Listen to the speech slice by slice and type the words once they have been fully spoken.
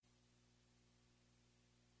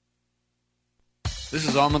This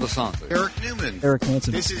is Armando Santos. Eric Newman. Eric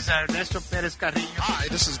Hansen. This is Ernesto Perez Carrillo. Hi,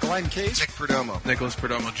 this is Glenn Case. Jack Torano. Nicholas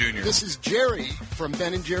Perdomo Jr. This is Jerry from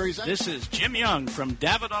Ben & Jerry's. This is Jim Young from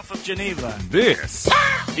Davidoff of Geneva. This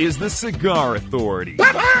is the Cigar Authority.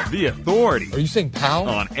 The authority. Are you saying pal?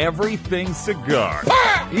 On everything cigar.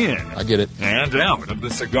 In. I get it. And out of the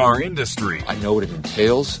cigar industry. I know what it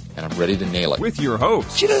entails, and I'm ready to nail it. With your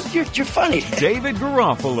host, You're funny. David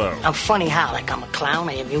Garofalo. I'm funny how? Like I'm a clown?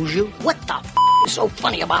 I amuse you? What the is so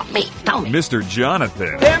funny about me? Tell me. Mr.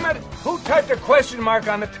 Jonathan. Damn it! Who typed a question mark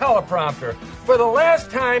on the teleprompter? For the last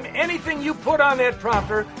time, anything you put on that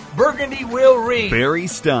prompter, Burgundy will read. Barry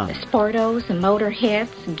Stein. Sportos,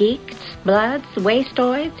 motorheads, geeks, bloods,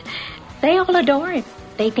 wastoids, they all adore him.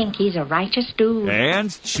 They think he's a righteous dude.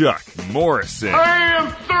 And Chuck Morrison. I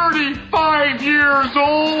am 35 years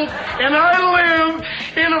old, and I live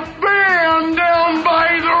in a van down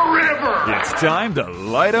by the river. It's time to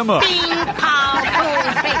light 'em up.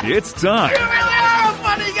 It's time You really are a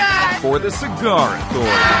funny guy. for the Cigar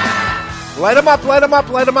Authority. Light 'em up, light 'em up,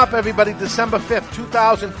 light 'em up, everybody. December 5th,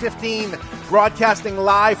 2015, broadcasting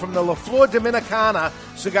live from the La Flor Dominicana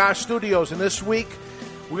Cigar Studios. And this week,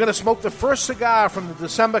 we're going to smoke the first cigar from the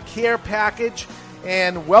December care package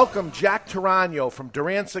and welcome Jack Torano from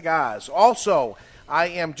Duran Cigars. Also, I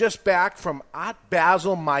am just back from Art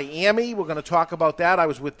Basel, Miami. We're going to talk about that. I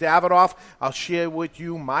was with Davidoff. I'll share with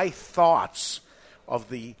you my thoughts of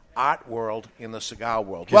the art world in the cigar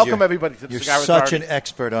world. Welcome, everybody, to the Cigar Authority. You're such an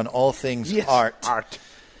expert on all things art. Art.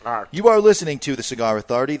 You are listening to the Cigar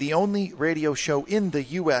Authority, the only radio show in the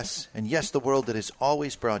U.S., and yes, the world that is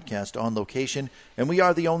always broadcast on location. And we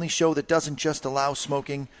are the only show that doesn't just allow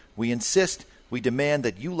smoking. We insist, we demand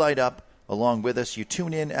that you light up along with us. You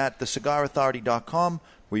tune in at thecigarauthority.com,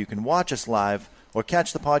 where you can watch us live or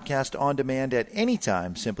catch the podcast on demand at any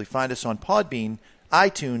time. Simply find us on Podbean,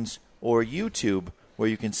 iTunes, or YouTube, where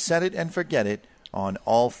you can set it and forget it on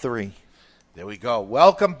all three. There we go.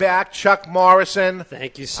 Welcome back, Chuck Morrison.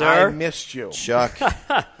 Thank you, sir. I missed you. Chuck,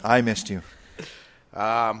 I missed you.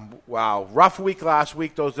 Wow. Rough week last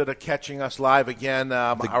week, those that are catching us live again. The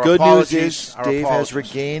our good news apologies. is Our Dave has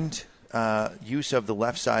apologies. regained use of the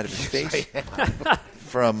left side of his face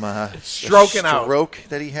from Stroking the out. stroke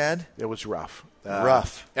that he had. It was rough.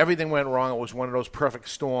 Rough. Everything went wrong. It was one of those perfect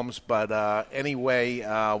storms. But anyway,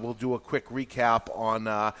 we'll do a quick recap on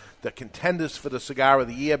the contenders for the Cigar of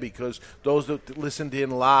the Year, because those that listened in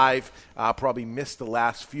live probably missed the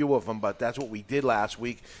last few of them. But that's what we did last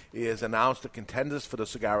week, is announce the contenders for the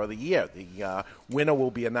Cigar of the Year. The winner will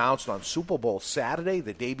be announced on Super Bowl Saturday,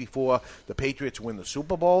 the day before the Patriots win the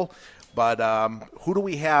Super Bowl. But who do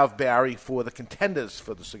we have, Barry, for the contenders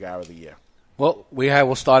for the Cigar of the Year? Well,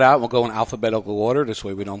 we'll start out. We'll go in alphabetical order. This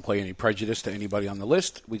way we don't play any prejudice to anybody on the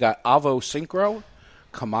list. We got Avo Synchro,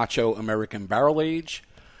 Camacho American Barrel Age,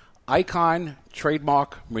 Icon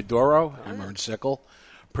Trademark Maduro, Hammer and Sickle,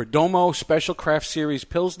 Perdomo Special Craft Series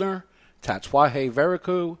Pilsner, Tatuaje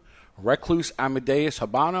Vericu, Recluse Amadeus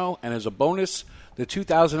Habano, and as a bonus, the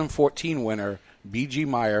 2014 winner, B.G.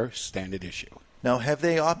 Meyer Standard Issue. Now, have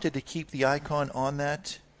they opted to keep the icon on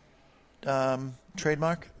that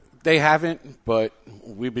trademark? They haven't, but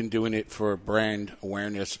we've been doing it for brand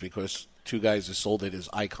awareness because two guys have sold it as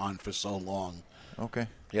Icon for so long. Okay.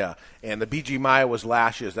 Yeah, and the B.G. Meyer was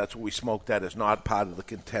last year's. That's what we smoked. That is not part of the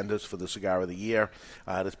contenders for the Cigar of the Year.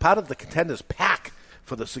 It is part of the contenders pack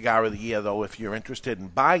for the Cigar of the Year, though. If you're interested in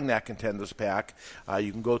buying that contenders pack,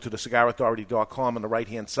 you can go to thecigarauthority.com. On the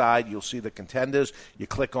right-hand side, you'll see the contenders. You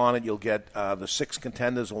click on it, you'll get the 6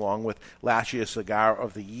 contenders along with last year's Cigar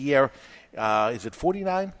of the Year. Is it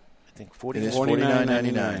 $49? I think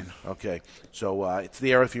 $49.99. Okay, so it's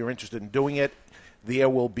there if you're interested in doing it. There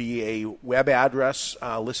will be a web address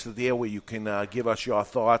listed there where you can give us your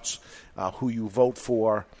thoughts, who you vote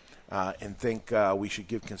for, and think we should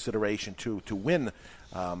give consideration to win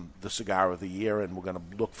the Cigar of the Year. And we're going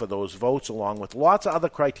to look for those votes along with lots of other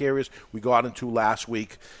criteria we got into last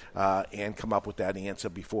week and come up with that answer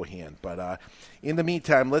beforehand. But in the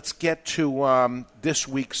meantime, let's get to this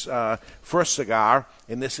week's first cigar.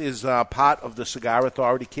 And this is part of the Cigar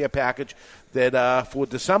Authority care package that for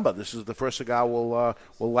December. This is the first cigar we'll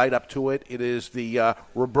light up to it. It is the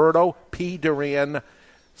Roberto P. Duran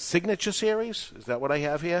Signature Series. Is that what I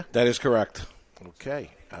have here? That is correct. Okay.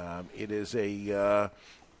 It is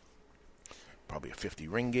probably a 50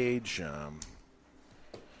 ring gauge.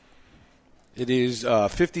 It is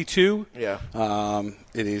 52. Yeah.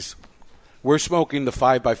 It is. We're smoking the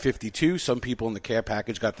 5x52. Some people in the care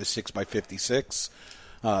package got the 6x56.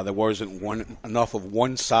 There wasn't enough of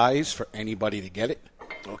one size for anybody to get it.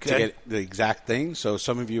 Okay. to get the exact thing. So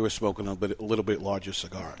some of you are smoking a little bit larger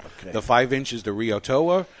cigar. Okay. The 5-inch is the Rio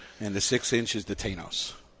Toa, and the 6-inch is the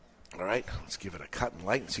Tanos. All right, let's give it a cut and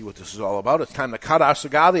light and see what this is all about. It's time to cut our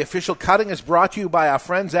cigar. The official cutting is brought to you by our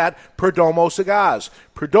friends at Perdomo Cigars.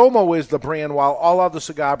 Perdomo is the brand. While all other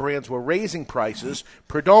cigar brands were raising prices,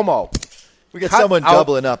 Perdomo. We got someone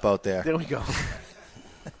doubling up out there. There we go.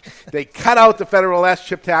 They cut out the federal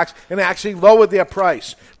chip tax and actually lowered their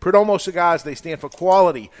price. Perdomo Cigars, they stand for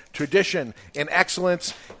quality, tradition, and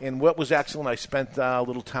excellence. And what was excellent, I spent a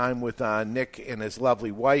little time with Nick and his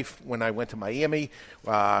lovely wife when I went to Miami.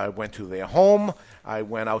 I went to their home. I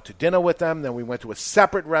went out to dinner with them. Then we went to a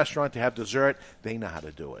separate restaurant to have dessert. They know how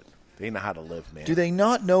to do it. They know how to live, man. Do they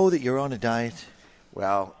not know that you're on a diet?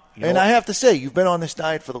 Well, and I have to say, you've been on this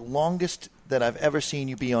diet for the longest that I've ever seen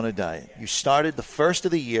you be on a diet. You started the first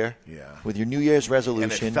of the year with your New Year's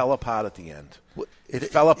resolution. And it fell apart at the end. It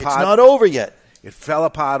fell apart. It's not over yet. It fell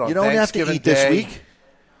apart on You don't have to Thanksgiving eat this Day, week.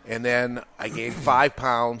 And then I gained 5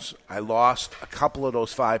 pounds. I lost a couple of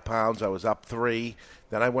those 5 pounds. I was up 3.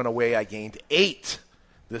 Then I went away. I gained 8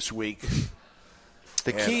 this week.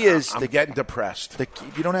 The key is I'm getting depressed.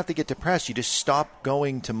 You don't have to get depressed. You just stop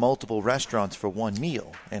going to multiple restaurants for one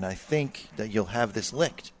meal, and I think that you'll have this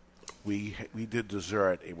licked. We did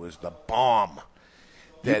dessert. It was the bomb.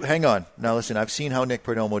 Hang on. Now listen, I've seen how Nick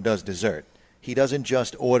Perdomo does dessert. He doesn't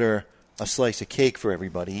just order a slice of cake for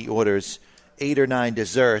everybody. He orders 8 or 9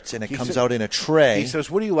 desserts, and it comes out in a tray. He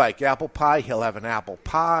says, what do you like, apple pie? He'll have an apple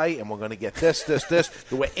pie, and we're going to get this. There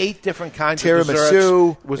were 8 different kinds of desserts.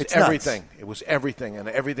 Tiramisu. It was everything. Nuts. It was everything, and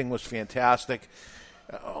everything was fantastic.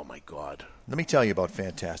 Oh, my God. Let me tell you about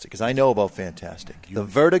Fantastic, because I know about Fantastic. The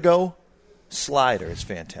Vertigo slider is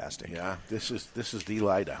fantastic. Yeah, this is the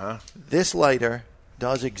lighter, huh? This lighter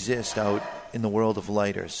does exist out in the world of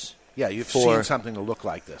lighters. Yeah, you've seen something to look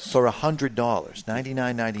like this. For $100,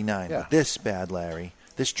 $99.99. Yeah. But this bad Larry,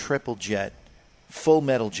 this triple jet, full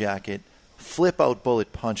metal jacket, flip out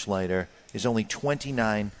bullet punch lighter is only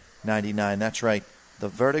 $29.99. That's right, the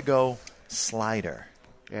Vertigo slider.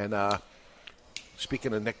 And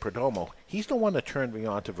speaking of Nick Perdomo, he's the one that turned me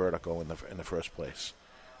on to Vertigo in the first place.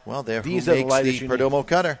 Well, These who are the makes lighters the you Perdomo need.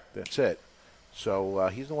 cutter. That's it. So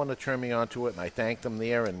he's the one that turned me on to it, and I thanked him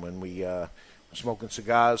there. And when we were smoking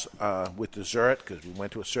cigars with dessert, because we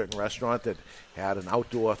went to a certain restaurant that had an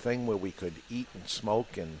outdoor thing where we could eat and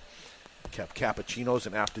smoke and have cappuccinos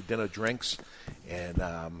and after-dinner drinks, and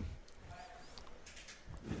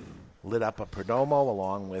lit up a Perdomo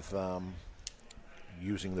along with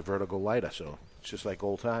using the Vertigo lighter. So it's just like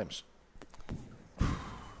old times.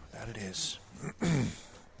 That it is.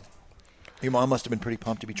 Your mom must have been pretty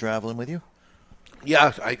pumped to be traveling with you.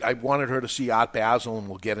 Yeah, I wanted her to see Art Basel, and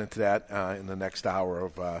we'll get into that in the next hour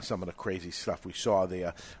of some of the crazy stuff we saw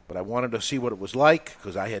there. But I wanted to see what it was like,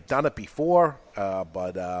 because I had done it before,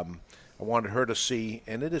 but I wanted her to see,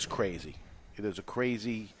 and it is crazy. It is a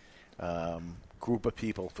crazy group of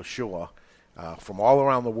people, for sure, from all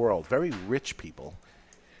around the world. Very rich people,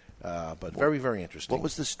 but very, very interesting.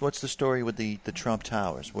 What's the story with the Trump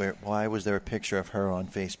Towers? Why was there a picture of her on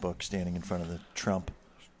Facebook standing in front of the Trump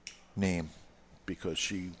name? Because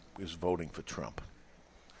she is voting for Trump.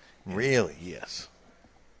 Really? Yes.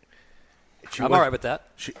 I'm all right with that.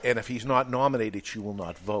 And if he's not nominated, she will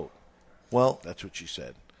not vote. Well, that's what she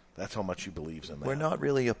said. That's how much she believes in that. We're not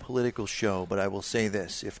really a political show, but I will say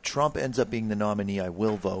this. If Trump ends up being the nominee, I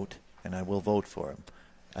will vote, and I will vote for him.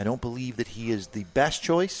 I don't believe that he is the best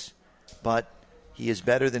choice, but he is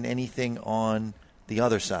better than anything on the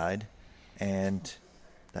other side, and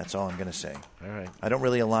that's all I'm going to say. All right. I don't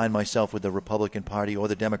really align myself with the Republican Party or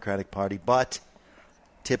the Democratic Party, but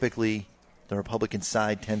typically the Republican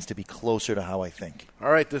side tends to be closer to how I think. All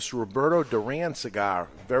right, this Roberto Duran cigar,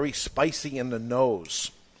 very spicy in the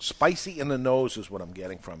nose. Spicy in the nose is what I'm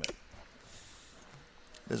getting from it.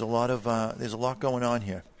 There's a lot going on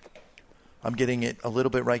here. I'm getting it a little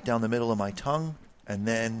bit right down the middle of my tongue, and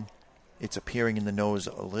then it's appearing in the nose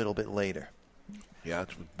a little bit later. Yeah,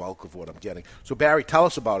 that's the bulk of what I'm getting. So, Barry, tell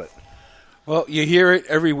us about it. Well, you hear it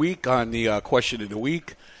every week on the Question of the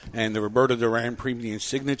Week, and the Roberto Duran Premium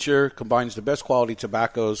Signature combines the best quality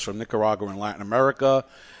tobaccos from Nicaragua and Latin America,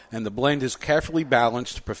 and the blend is carefully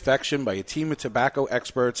balanced to perfection by a team of tobacco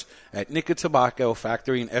experts at Nica Tobacco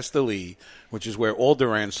Factory in Esteli, which is where all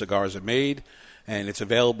Duran cigars are made, and it's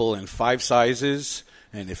available in 5 sizes,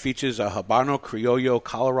 and it features a Habano Criollo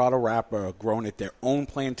Colorado wrapper grown at their own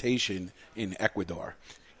plantation in Ecuador.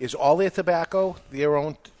 Is all their tobacco their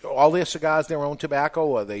own? All their cigars their own tobacco,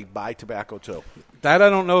 or they buy tobacco too? That I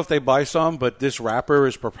don't know if they buy some, but this wrapper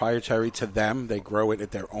is proprietary to them. They grow it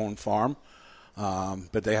at their own farm,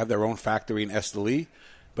 but they have their own factory in Esteli,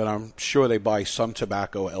 but I'm sure they buy some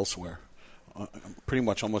tobacco elsewhere. Pretty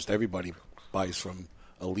much almost everybody buys from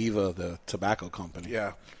Oliva, the tobacco company.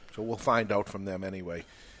 Yeah, so we'll find out from them anyway.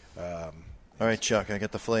 All right, Chuck, I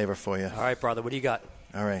got the flavor for you. All right, brother, what do you got?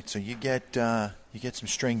 All right, so you get some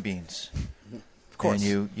string beans. Of course.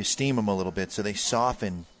 And you steam them a little bit so they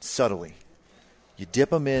soften subtly. You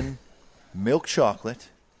dip them in milk chocolate,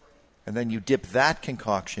 and then you dip that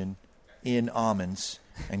concoction in almonds,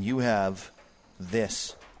 and you have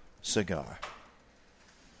this cigar.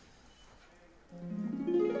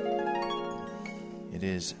 It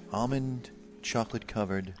is almond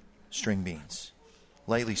chocolate-covered string beans,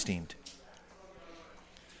 lightly steamed.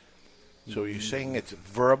 So you're saying it's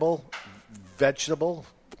verbal, vegetable?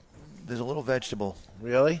 There's a little vegetable.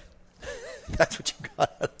 Really? That's what you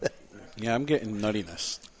got out of it. Yeah, I'm getting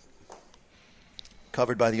nuttiness.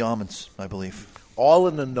 Covered by the almonds, I believe. All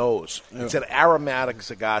in the nose. Yeah. It's an aromatic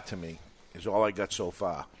cigar to me, is all I got so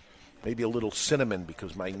far. Maybe a little cinnamon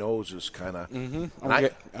because my nose is kind of...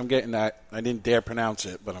 I'm getting that. I didn't dare pronounce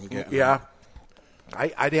it, but I'm getting Yeah.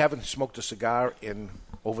 I haven't smoked a cigar in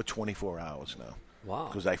over 24 hours now. Wow.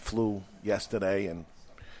 Because I flew yesterday and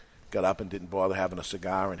got up and didn't bother having a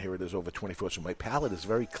cigar, and here it is over 24. So my palate is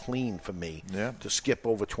very clean for me. Yeah. To skip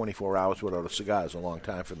over 24 hours without a cigar is a long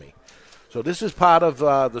time for me. So this is part of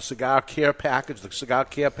the Cigar Care Package. The Cigar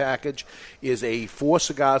Care Package is a 4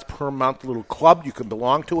 cigars per month little club you can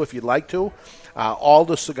belong to if you'd like to. All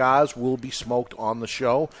the cigars will be smoked on the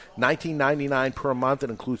show. $19.99 per month. It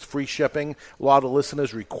includes free shipping. A lot of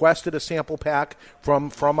listeners requested a sample pack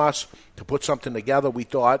from us to put something together. We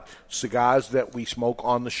thought cigars that we smoke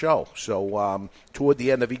on the show. So toward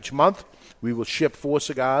the end of each month, we will ship 4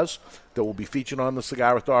 cigars that will be featured on the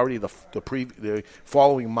Cigar Authority the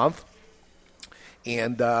following month.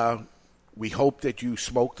 And we hope that you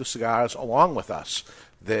smoke the cigars along with us.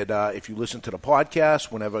 That if you listen to the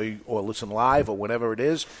podcast or listen live or whenever it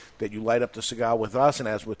is, that you light up the cigar with us. And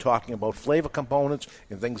as we're talking about flavor components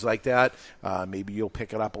and things like that, maybe you'll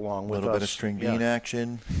pick it up along with us. A little bit of string bean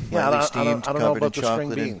action. Yeah, lightly steamed, I don't know covered in about the string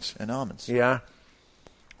chocolate beans. and almonds. Yeah.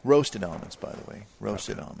 Roasted almonds, by the way.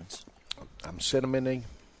 Roasted almonds. I'm cinnamony,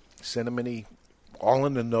 all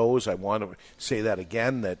in the nose. I want to say that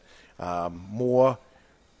again, that more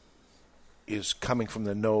is coming from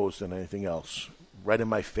the nose than anything else. Right in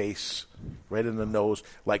my face, right in the nose,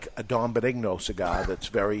 like a Don Benigno cigar that's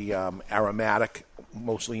very aromatic,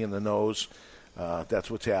 mostly in the nose. That's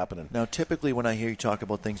what's happening. Now, typically when I hear you talk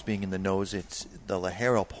about things being in the nose, it's the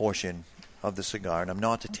Ligero portion of the cigar, and I'm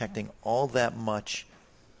not detecting all that much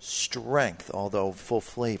strength, although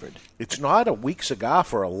full-flavored. It's not a weak cigar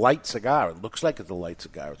for a light cigar. It looks like it's a light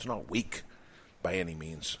cigar. It's not weak by any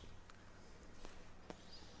means.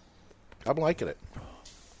 I'm liking it.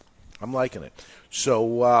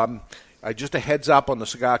 So just a heads up on the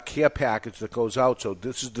Cigar Care Package that goes out. So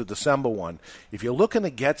this is the December one. If you're looking to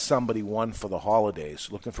get somebody one for the holidays,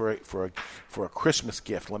 looking for a Christmas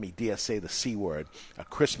gift, let me dare say the C word, a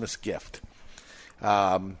Christmas gift,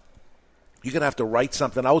 you're going to have to write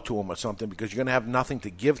something out to them or something because you're going to have nothing to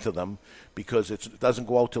give to them because it doesn't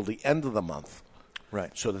go out till the end of the month.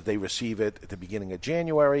 Right. So that they receive it at the beginning of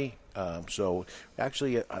January. So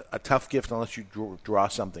actually a tough gift unless you draw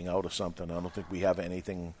something out or something. I don't think we have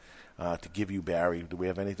anything to give you, Barry. Do we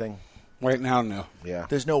have anything? Right now, no. Yeah.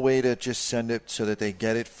 There's no way to just send it so that they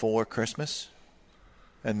get it for Christmas?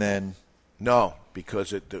 And then... No,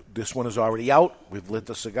 because this one is already out. We've lit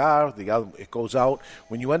the cigar. It goes out.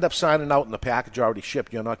 When you end up signing out and the package already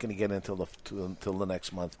shipped, you're not going to get it until the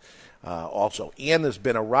next month also. And there's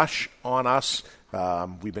been a rush on us.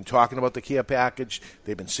 We've been talking about the Care Package.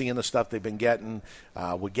 They've been seeing the stuff they've been getting.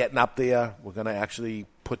 We're getting up there. We're going to actually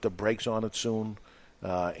put the brakes on it soon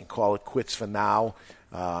and call it quits for now.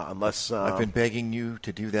 Unless I've been begging you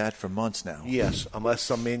to do that for months now. Yes, unless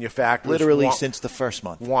some manufacturers literally since the first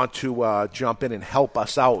month want to jump in and help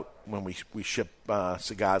us out when we ship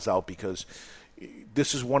cigars out, because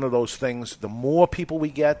this is one of those things. The more people we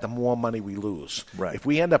get, the more money we lose. Right. If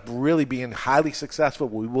we end up really being highly successful,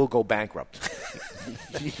 we will go bankrupt.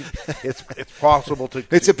 It's possible to.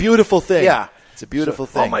 It's a beautiful thing. Yeah, it's a beautiful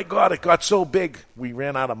thing. Oh my God! It got so big, we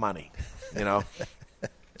ran out of money. You know.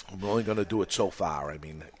 I'm only going to do it so far. I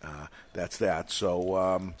mean, that's that.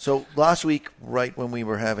 So last week, right when we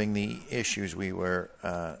were having the issues, we were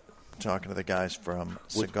talking to the guys from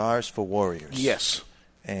Cigars for Warriors. Yes.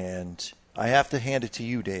 And I have to hand it to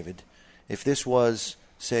you, David. If this was,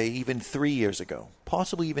 say, even 3 years ago,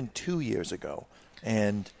 possibly even 2 years ago,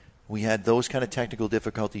 and we had those kind of technical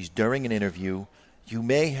difficulties during an interview, you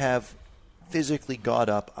may have physically got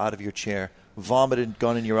up out of your chair, vomited,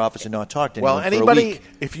 gone in your office, and not talked to Well, anyone for a anybody, week.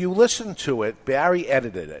 if you listen to it, Barry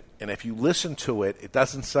edited it, and if you listen to it, it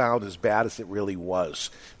doesn't sound as bad as it really was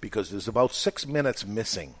because there's about 6 minutes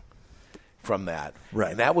missing from that.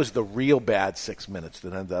 Right. And that was the real bad 6 minutes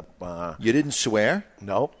that ended up... You didn't swear?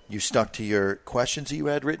 Nope. You stuck to your questions that you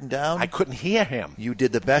had written down? I couldn't hear him. You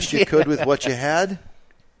did the best you could with what you had?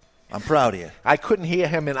 I'm proud of you. I couldn't hear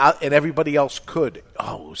him, and everybody else could.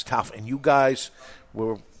 Oh, it was tough. And you guys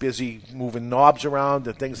were busy moving knobs around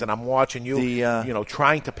and things, and I'm watching you,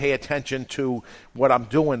 trying to pay attention to what I'm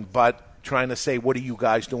doing, but trying to say, what are you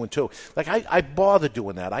guys doing too? Like, I bother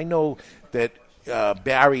doing that. I know that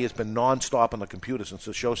Barry has been nonstop on the computer since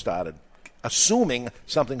the show started, assuming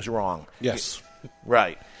something's wrong. Yes.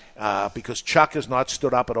 Right. Because Chuck has not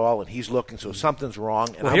stood up at all, and he's looking, so something's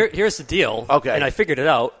wrong. And Well, here's the deal. Okay. And I figured it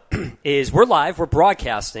out, is we're live, we're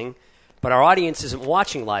broadcasting, but our audience isn't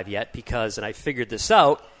watching live yet because, and I figured this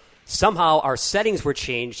out, somehow our settings were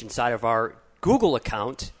changed inside of our Google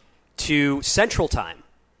account to Central Time.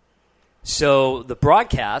 So the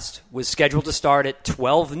broadcast was scheduled to start at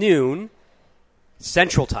 12 noon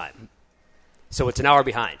Central Time. So it's an hour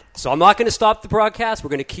behind. So I'm not going to stop the broadcast. We're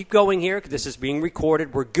going to keep going here because this is being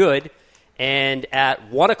recorded. We're good. And at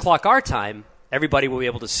 1 o'clock our time, everybody will be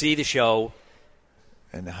able to see the show.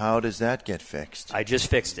 And how does that get fixed? I just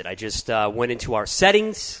fixed it. I just went into our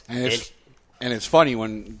settings. And it's funny,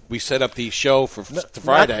 when we set up the show for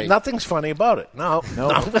Friday. Nothing's funny about it. No.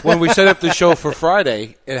 When we set up the show for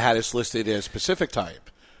Friday, it had us listed as Pacific time.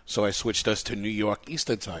 So I switched us to New York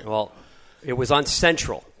Eastern time. Well, it was on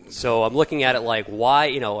Central. So I'm looking at it like,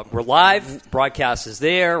 why, we're live, broadcast is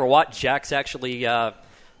there, or what? Jack's actually on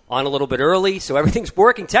a little bit early, so everything's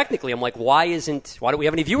working technically. I'm like, why don't we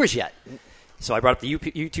have any viewers yet? So I brought up the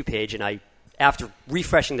YouTube page, and after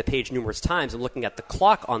refreshing the page numerous times, I'm looking at the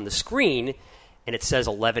clock on the screen, and it says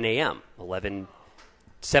 11 a.m.,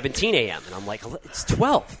 11:17 a.m., and I'm like, it's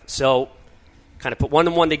 12. So kind of put one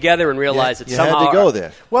and one together and realize that somehow... had to go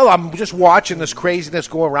there. Well, I'm just watching this craziness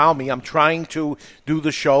go around me. I'm trying to do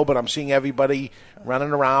the show, but I'm seeing everybody running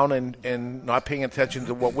around and not paying attention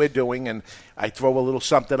to what we're doing, and I throw a little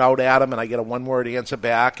something out at them, and I get a one-word answer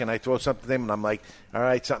back, and I throw something to them, and I'm like, all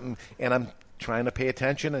right, something, and I'm trying to pay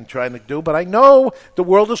attention and trying to do, but I know the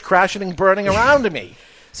world is crashing and burning around me.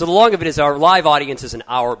 So the long of it is our live audience is an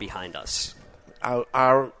hour behind us.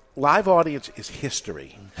 Our live audience is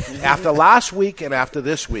history. After last week and after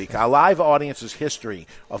this week, our live audience is history.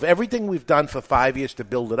 Of everything we've done for 5 years to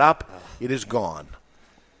build it up, it is gone.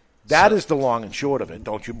 That is the long and short of it.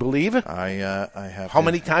 Don't you believe it? I have. How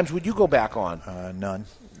many times would you go back on? None.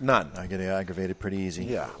 None. I get aggravated pretty easy.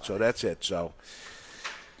 Yeah, so that's it. So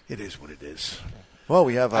it is what it is. Well,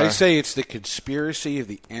 we have. I say it's the conspiracy of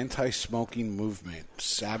the anti-smoking movement.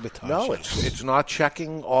 Sabotage. No, it's not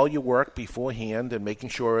checking all your work beforehand and making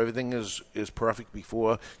sure everything is perfect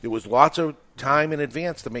before. There was lots of time in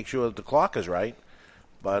advance to make sure that the clock is right.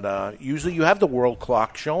 But usually you have the world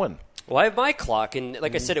clock showing. Well, I have my clock, and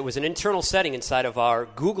like I said, it was an internal setting inside of our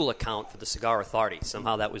Google account for the Cigar Authority.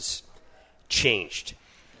 Somehow that was changed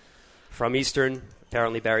from Eastern.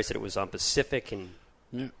 Apparently Barry said it was on Pacific, and...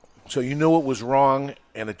 Yeah. So you knew it was wrong,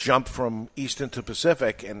 and it jumped from Eastern to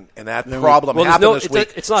Pacific, and that problem happened this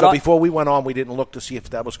week. So before we went on, we didn't look to see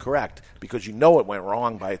if that was correct, because you know it went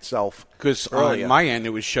wrong by itself. Because on my end,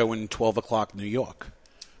 it was showing 12 o'clock New York,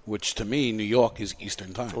 which to me, New York is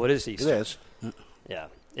Eastern time. Well, it is Eastern. It is. Yeah.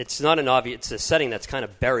 It's not an obvious... It's a setting that's kind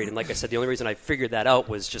of buried, and like I said, the only reason I figured that out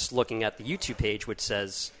was just looking at the YouTube page, which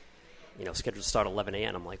says, scheduled to start 11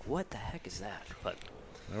 a.m. I'm like, what the heck is that? But...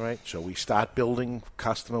 All right, so we start building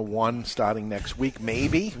customer one starting next week,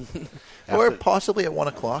 maybe. Or possibly at 1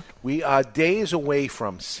 o'clock. We are days away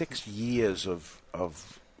from 6 years of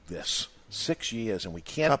this. 6 years, and we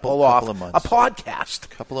can't pull off a podcast.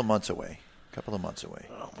 Couple of months away.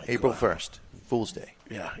 Oh, my April God. 1st, Fool's Day.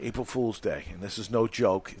 Yeah, April Fool's Day, and this is no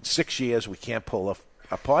joke. In 6 years, we can't pull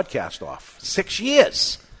a podcast off. 6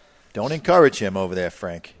 years. Don't encourage him over there,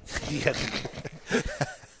 Frank. Yeah.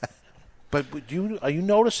 But are you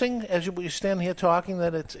noticing as you stand here talking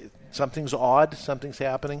that something's odd, something's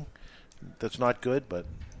happening that's not good, but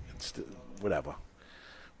it's whatever.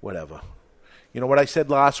 You know what I said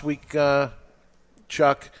last week,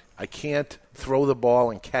 Chuck? I can't throw the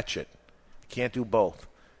ball and catch it. I can't do both.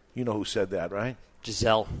 You know who said that, right?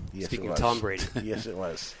 Giselle, yes, speaking of Tom Brady. Yes, it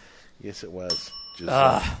was.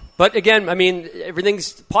 But again, I mean,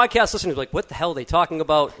 everything's podcast listeners are like, what the hell are they talking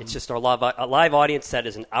about? It's just our live audience that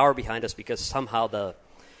is an hour behind us because somehow the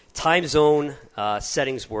time zone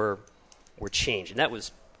settings were changed, and that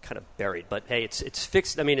was kind of buried. But hey, it's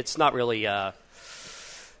fixed. I mean, it's not really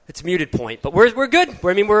it's a muted point, but we're good.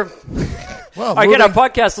 We're Well, Again, our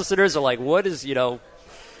podcast listeners are like, what is,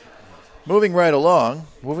 Moving right along.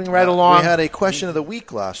 We We had a question of the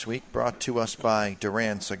week last week brought to us by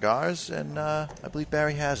Duran Cigars, and I believe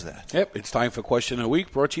Barry has that. Yep, it's time for Question of the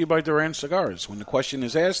Week, brought to you by Duran Cigars. When the question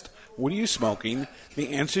is asked, what are you smoking?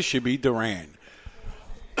 The answer should be Duran.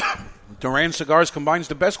 Duran Cigars combines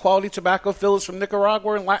the best quality tobacco fillers from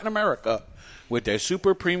Nicaragua and Latin America with their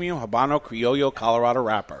super premium Habano Criollo Colorado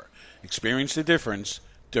wrapper. Experience the difference,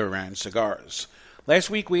 Duran Cigars.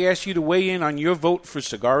 Last week we asked you to weigh in on your vote for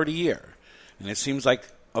Cigar of the Year. And it seems like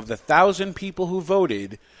of the 1,000 people who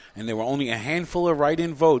voted, and there were only a handful of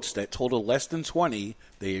write-in votes that totaled less than 20,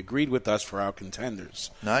 they agreed with us for our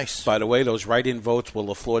contenders. Nice. By the way, those write-in votes were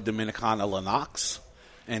La Flor Dominicana Lennox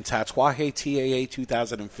and Tatuaje TAA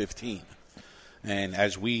 2015. And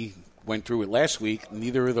as we went through it last week,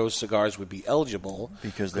 neither of those cigars would be eligible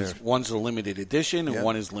because one's a limited edition and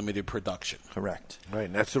one is limited production. Correct. Right,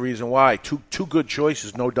 and that's the reason why. Two good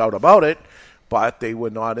choices, no doubt about it, but they were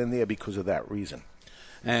not in there because of that reason.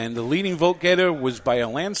 And the leading vote getter was by a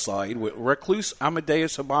landslide, with Recluse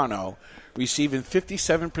Amadeus Habano receiving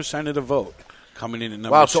 57% of the vote, coming in at number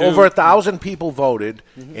 2. Wow, so over 1,000 people voted,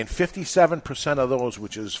 and 57% of those,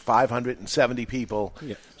 which is 570 people,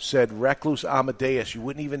 said Recluse Amadeus. You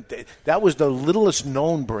wouldn't even that was the littlest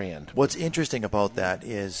known brand. What's interesting about that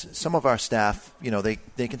is some of our staff,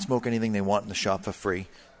 they can smoke anything they want in the shop for free.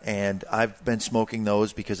 And I've been smoking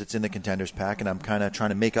those because it's in the contenders pack, and I'm kind of trying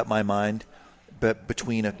to make up my mind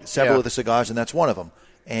between several of the cigars, and that's one of them.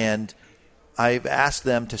 And I've asked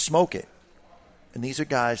them to smoke it. And these are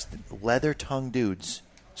guys, leather-tongued dudes,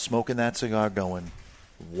 smoking that cigar going,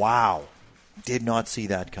 wow, did not see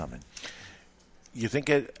that coming. You think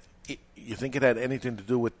it had anything to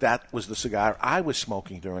do with that was the cigar I was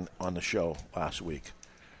smoking on the show last week?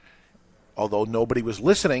 Although nobody was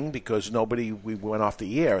listening because we went off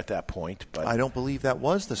the air at that point. But I don't believe that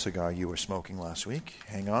was the cigar you were smoking last week.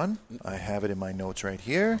 Hang on. I have it in my notes right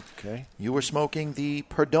here. Okay. You were smoking the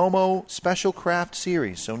Perdomo Special Craft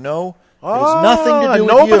Series. So, no, it has nothing to do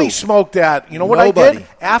with you. Nobody smoked that. You know what I did?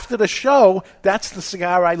 After the show, that's the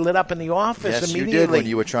cigar I lit up in the office immediately. Yes, you did when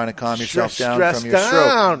you were trying to calm yourself down from your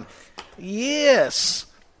stroke. Yes.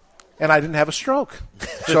 And I didn't have a stroke.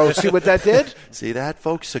 So see what that did? See that,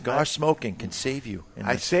 folks? Cigar smoking can save you.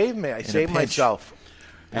 I saved myself.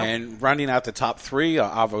 And rounding out the top 3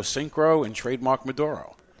 are Avo Synchro and Trademark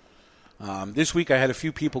Maduro. This week I had a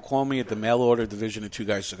few people call me at the mail order division of Two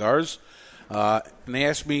Guys Cigars. And they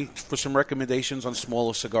asked me for some recommendations on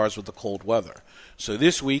smaller cigars with the cold weather. So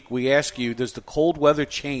this week we ask you, does the cold weather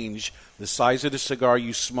change the size of the cigar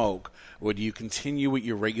you smoke, or do you continue with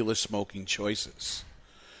your regular smoking choices?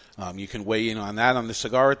 You can weigh in on that on the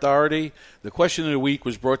Cigar Authority. The question of the week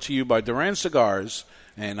was brought to you by Duran Cigars.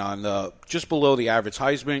 And on just below the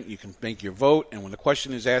advertisement, you can make your vote. And when the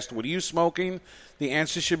question is asked, what are you smoking? The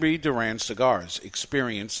answer should be Duran Cigars.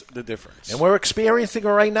 Experience the difference. And we're experiencing it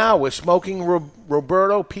right now. We're smoking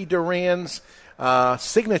Roberto P. Duran's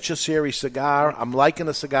Signature Series cigar. I'm liking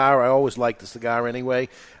the cigar. I always like the cigar anyway.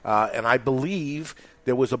 And I believe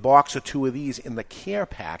there was a box or 2 of these in the care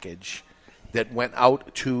package that went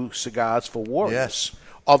out to Cigars for Warriors. Yes.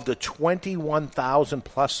 Of the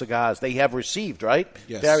 21,000-plus cigars they have received, right?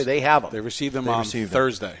 Yes. Barry, they have them. They received them on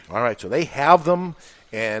Thursday. All right, so they have them,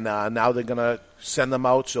 and now they're going to send them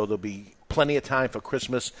out, so there'll be plenty of time for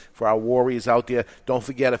Christmas for our Warriors out there. Don't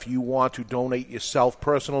forget, if you want to donate yourself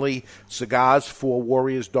personally,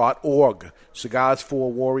 cigarsforwarriors.org.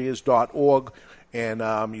 Cigarsforwarriors.org,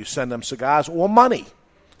 and you send them cigars or money.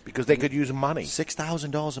 Because they could use money.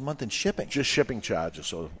 $6,000 a month in shipping. Just shipping charges,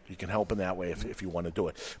 so you can help in that way if you want to do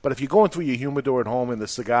it. But if you're going through your humidor at home and the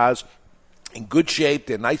cigars in good shape,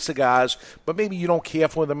 they're nice cigars, but maybe you don't care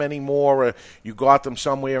for them anymore, or you got them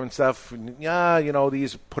somewhere and stuff, and,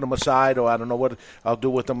 these, put them aside, or I don't know what I'll do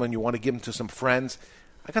with them, and you want to give them to some friends.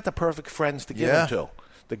 I got the perfect friends to give them to.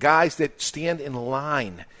 The guys that stand in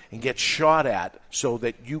line and get shot at so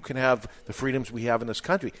that you can have the freedoms we have in this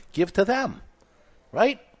country. Give to them,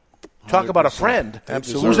 right? Talk about a friend.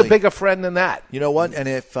 Absolutely. Who's a bigger friend than that? You know what? And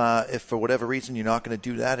if for whatever reason you're not going to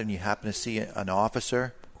do that, and you happen to see an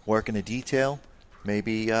officer working a detail,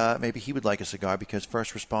 maybe he would like a cigar, because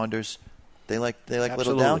first responders, they like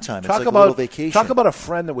little downtime. It's like a little vacation. Talk about a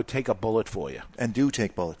friend that would take a bullet for you. And do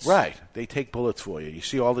take bullets. Right. They take bullets for you. You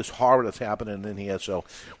see all this horror that's happening in here. So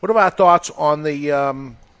what are our thoughts on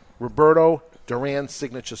the Roberto Duran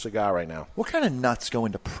Signature cigar right now? What kind of nuts go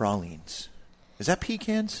into pralines? Is that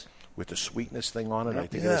pecans? With the sweetness thing on it, I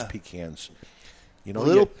think it is pecans. You know,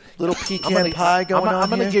 little pecan pie going on. I'm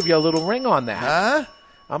going to give you a little ring on that. Huh?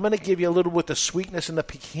 I'm going to give you a little with the sweetness and the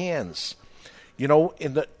pecans. You know,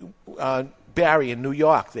 in the Barry, in New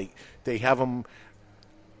York, they have them.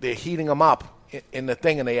 They're heating them up in the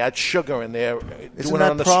thing, and they add sugar, and they're doing it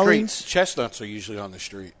on the Pralines? street. Chestnuts are usually on the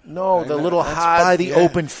street. No, the little That's hard by the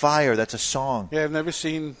open fire. That's a song. Yeah, I've never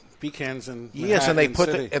seen pecans in Yes, and they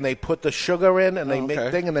Manhattan put City. they put the sugar in, and they make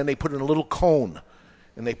okay. thing, and then they put it in a little cone,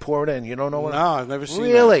 and they pour it in. You don't know what? No, I've never seen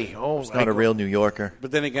Really? that. Oh, He's not a real New Yorker.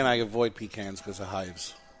 But then again, I avoid pecans because of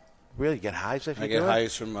hives. Really? You get hives if you I get do it?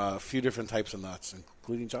 hives from a few different types of nuts,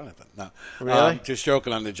 including Jonathan. No, Really? just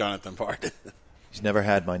joking on the Jonathan part. He's never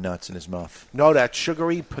had my nuts in his muff. No, that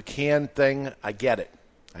sugary pecan thing, I get it.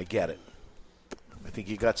 I think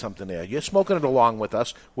you got something there. You're smoking it along with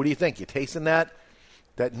us. What do you think? You tasting that?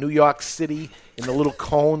 That New York City in the little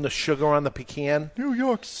cone, the sugar on the pecan? New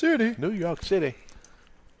York City. New York City.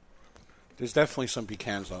 There's definitely some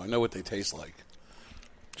pecans, though. I know what they taste like.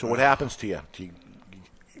 So what happens to you? Do you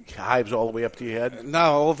hives all the way up to your head? No,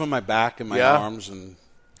 all over my back and my arms. And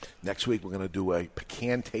next week we're going to do a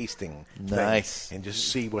pecan tasting Nice. thing and just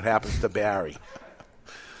see what happens to Barry.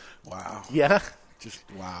 Wow. Yeah? Just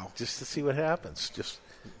wow. Just to see what happens. Just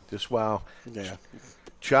wow. Yeah.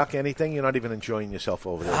 Chuck, anything? You're not even enjoying yourself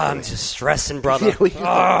over there. I'm just stressing, brother.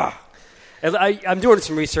 Yeah, I'm doing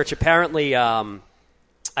some research. Apparently, I'm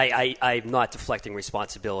not deflecting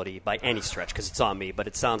responsibility by any stretch because it's on me, but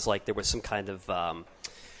it sounds like there was some kind of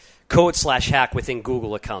code/hack within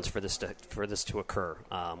Google accounts for this to occur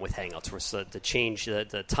with Hangouts. Where the change,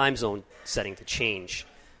 the time zone setting to change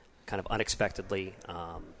kind of unexpectedly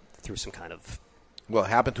through some kind of Well, it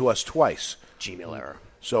happened to us twice. Gmail error.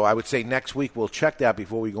 So I would say next week we'll check that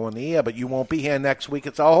before we go on the air, but you won't be here next week.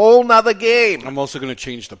 It's a whole nother game. I'm also going to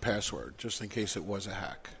change the password just in case it was a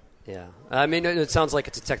hack. Yeah. I mean, it sounds like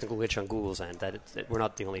it's a technical glitch on Google's end that we're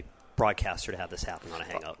not the only broadcaster to have this happen on a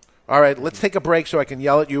Hangout. All right, let's take a break so I can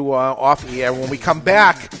yell at you off the air. When we come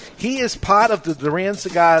back, he is part of the Duran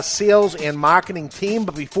Cigars sales and marketing team,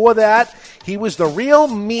 but before that, he was the real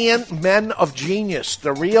man of genius,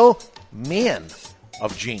 the real man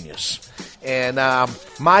of genius. And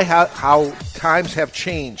how times have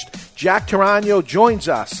changed. Jack Torano joins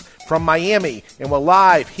us from Miami, and we're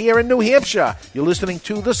live here in New Hampshire. You're listening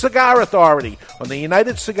to the Cigar Authority on the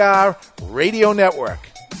United Cigar Radio Network.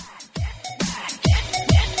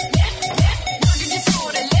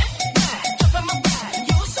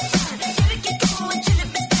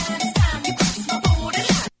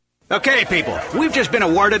 Okay, people, we've just been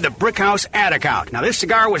awarded the Brickhouse Ad Account. Now, this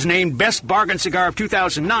cigar was named Best Bargain Cigar of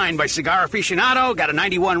 2009 by Cigar Aficionado, got a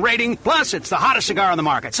 91 rating, plus it's the hottest cigar on the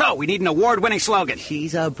market. So, we need an award-winning slogan.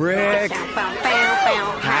 She's a brick.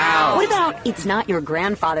 How? What about it's not your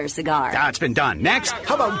grandfather's cigar? Ah, it's been done. Next.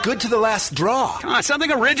 How about good to the last draw? Something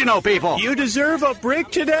original, people. You deserve a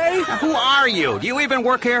brick today? Now, who are you? Do you even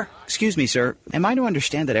work here? Excuse me, sir. Am I to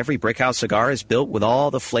understand that every Brickhouse cigar is built with all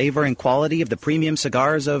the flavor and quality of the premium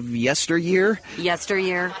cigars of yesteryear?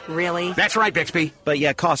 Yesteryear? Really? That's right, Bixby. But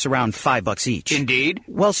yet costs around $5 each. Indeed.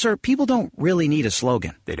 Well, sir, people don't really need a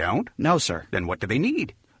slogan. They don't? No, sir. Then what do they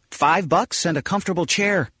need? $5 and a comfortable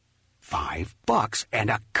chair. $5 and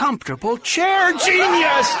a comfortable chair.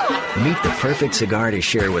 Genius! Meet the perfect cigar to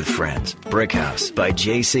share with friends. Brickhouse by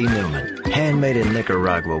J.C. Newman. Handmade in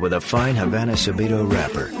Nicaragua with a fine Havana Subito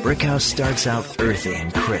wrapper. Brickhouse starts out earthy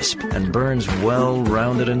and crisp and burns well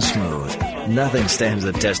rounded and smooth. Nothing stands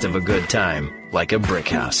the test of a good time like a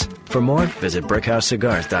Brickhouse. For more, visit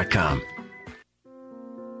BrickhouseCigars.com.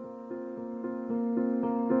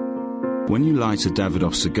 When you light a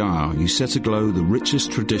Davidoff cigar, you set aglow the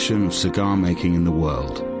richest tradition of cigar making in the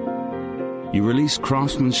world. You release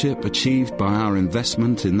craftsmanship achieved by our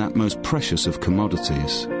investment in that most precious of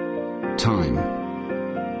commodities, time.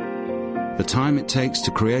 The time it takes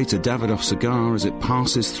to create a Davidoff cigar as it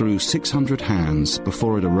passes through 600 hands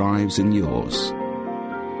before it arrives in yours.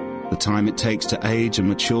 The time it takes to age and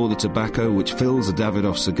mature the tobacco which fills a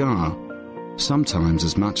Davidoff cigar, sometimes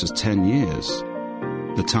as much as 10 years.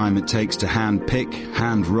 The time it takes to hand-pick,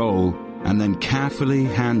 hand-roll, and then carefully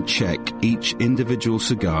hand-check each individual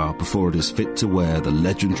cigar before it is fit to wear the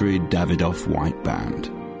legendary Davidoff white band.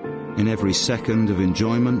 In every second of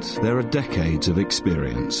enjoyment, there are decades of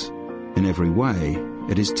experience. In every way,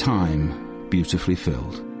 it is time beautifully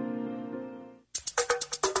filled.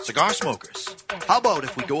 Cigar smokers, how about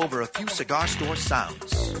if we go over a few cigar store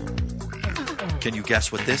sounds? Can you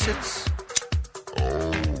guess what this is?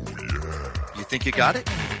 Think you got it?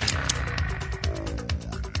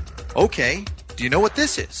 Okay, do you know what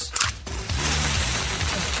this is?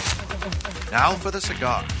 Now for the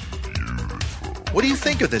cigar. What do you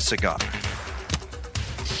think of this cigar?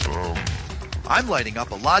 I'm lighting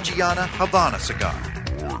up a La Giana Havana cigar.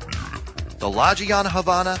 The La Giana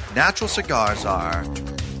Havana natural cigars are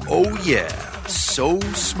Oh yeah, so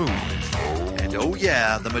smooth. And oh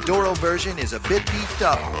yeah, the Maduro version is a bit beefed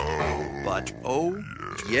up. But oh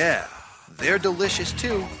yeah, they're delicious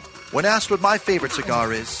too. When asked what my favorite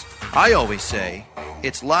cigar is, I always say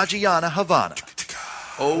it's La Giana Havana.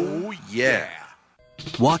 Oh yeah.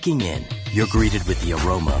 Walking in, you're greeted with the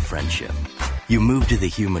aroma of friendship. You move to the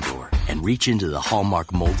humidor and reach into the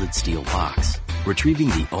Hallmark molded steel box, retrieving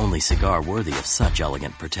the only cigar worthy of such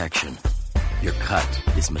elegant protection. Your cut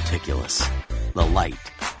is meticulous, the light,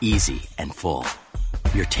 easy, and full.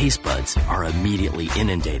 Your taste buds are immediately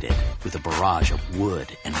inundated with a barrage of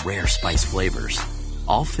wood and rare spice flavors,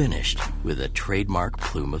 all finished with a trademark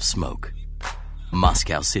plume of smoke.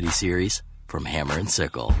 Moscow City Series from Hammer and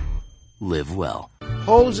Sickle. Live well.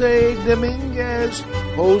 Jose Dominguez,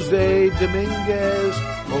 Jose Dominguez,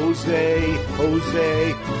 Jose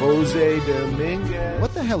Dominguez.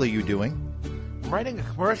 What the hell are you doing? I'm writing a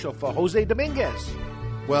commercial for Jose Dominguez.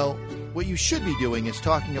 Well, what you should be doing is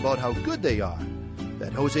talking about how good they are.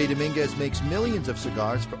 That Jose Dominguez makes millions of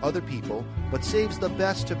cigars for other people, but saves the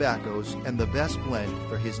best tobaccos and the best blend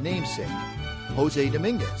for his namesake, Jose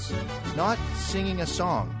Dominguez. Not singing a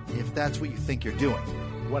song, if that's what you think you're doing.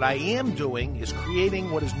 What I am doing is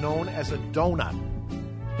creating what is known as a donut.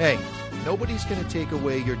 Hey, nobody's going to take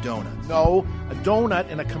away your donuts. No, a donut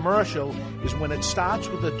in a commercial is when it starts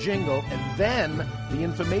with a jingle and then the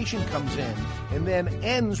information comes in and then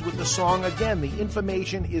ends with the song again. The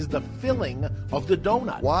information is the filling of the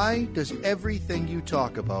donut. Why does everything you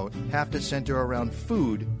talk about have to center around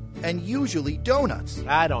food and usually donuts?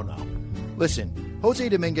 I don't know. Listen, Jose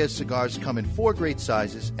Dominguez cigars come in 4 great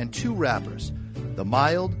sizes and 2 wrappers. The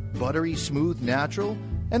mild, buttery, smooth natural,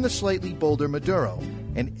 and the slightly bolder Maduro.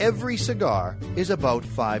 And every cigar is about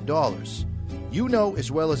 $5. You know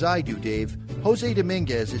as well as I do, Dave, Jose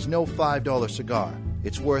Dominguez is no $5 cigar.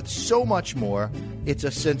 It's worth so much more, it's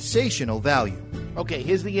a sensational value. Okay,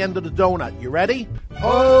 here's the end of the donut. You ready?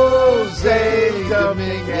 Jose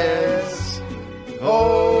Dominguez.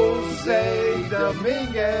 Jose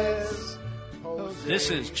Dominguez.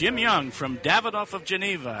 This is Jim Young from Davidoff of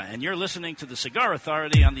Geneva, and you're listening to the Cigar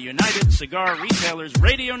Authority on the United Cigar Retailers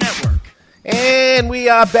Radio Network. And we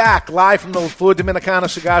are back live from the Flor Dominicana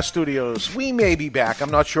Cigar Studios. We may be back.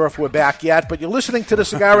 I'm not sure if we're back yet, but you're listening to the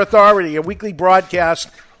Cigar Authority, a weekly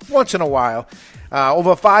broadcast once in a while.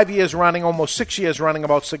 Over 5 years running, almost 6 years running,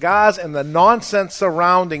 about cigars and the nonsense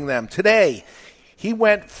surrounding them. Today, he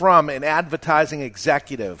went from an advertising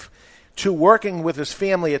executive to working with his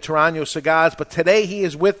family at Torano Cigars, but today he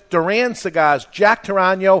is with Duran Cigars. Jack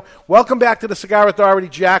Torano, welcome back to the Cigar Authority.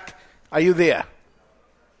 Jack, are you there?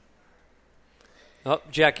 Oh,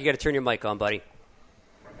 Jack, you got to turn your mic on, buddy.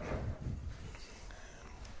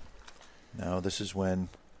 No, this is when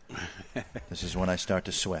I start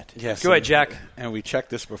to sweat. Yes. Go ahead, Jack. And we checked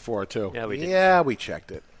this before, too. Yeah, we did. Yeah, we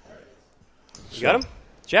checked it. You got him?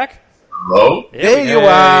 Jack? Hello? There you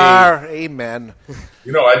are. Amen.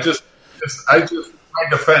 You know, I just my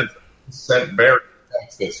defense sent Barry a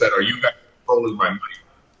text that said, "Are you guys controlling my mic?"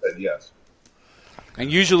 I said yes.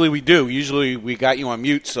 And usually we do. Usually we got you on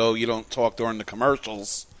mute so you don't talk during the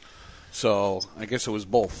commercials. So I guess it was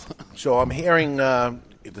both. So I'm hearing the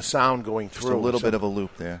sound going through. Just a little bit of a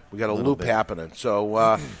loop there. We got a loop happening.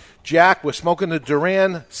 So, Jack, we're smoking the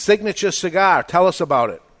Duran Signature cigar. Tell us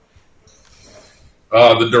about it.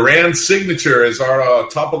 The Duran Signature is our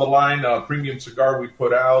top-of-the-line premium cigar we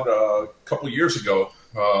put out a couple years ago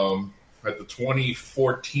at the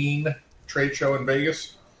 2014 trade show in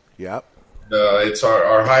Vegas. Yep. It's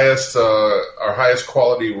our highest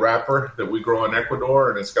quality wrapper that we grow in Ecuador,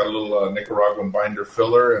 and it's got a little Nicaraguan binder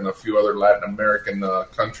filler and a few other Latin American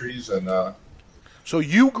countries. And so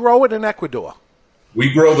you grow it in Ecuador? We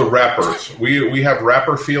grow the wrappers. We have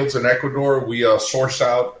wrapper fields in Ecuador. We source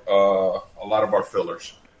out a lot of our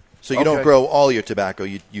fillers. So you don't grow all your tobacco.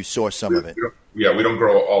 You source some of it. We don't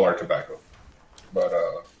grow all our tobacco, but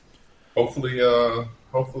hopefully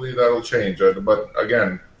that'll change. But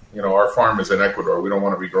again, you know, our farm is in Ecuador. We don't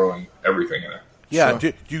want to be growing everything in it. Yeah.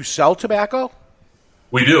 Do you sell tobacco?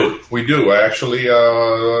 We do. Actually,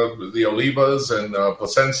 the Olivas and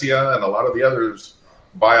Plasencia and a lot of the others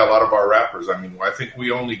buy a lot of our wrappers. I mean, I think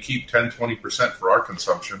we only keep 10-20% for our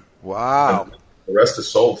consumption. Wow. And the rest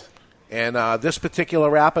is sold. And this particular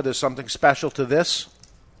wrapper, there's something special to this?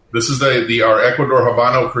 This is our Ecuador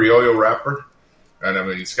Habano Criollo wrapper. And I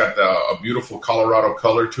mean, it's got a beautiful Colorado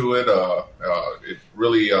color to it. It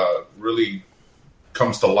really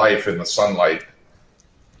comes to life in the sunlight.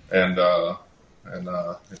 And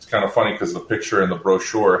it's kind of funny because the picture in the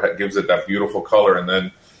brochure gives it that beautiful color. And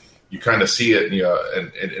then you kind of see it,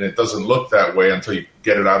 and it doesn't look that way until you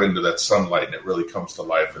get it out into that sunlight, and it really comes to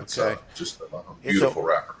life. It's just a beautiful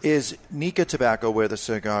wrapper. Is Nica tobacco where the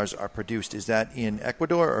cigars are produced? Is that in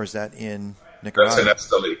Ecuador or is that in Nicaragua? That's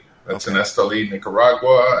in Esteli. That's in Esteli,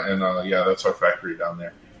 Nicaragua, and that's our factory down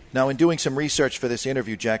there. Now, in doing some research for this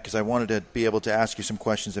interview, Jack, because I wanted to be able to ask you some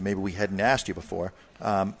questions that maybe we hadn't asked you before,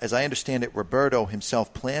 as I understand it, Roberto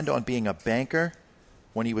himself planned on being a banker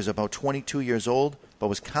when he was about 22 years old, but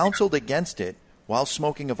was counseled against it while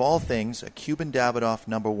smoking, of all things, a Cuban Davidoff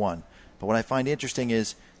No. 1. But what I find interesting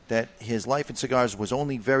is that his life in cigars was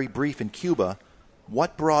only very brief in Cuba.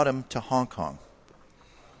 What brought him to Hong Kong?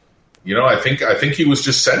 I think he was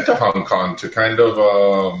just sent to Hong Kong to kind of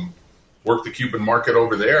work the Cuban market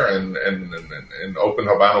over there and open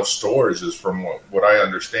Habano stores, is from what I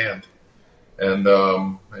understand. And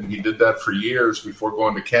he did that for years before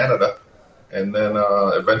going to Canada, and then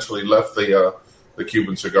eventually left the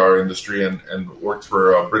Cuban cigar industry and worked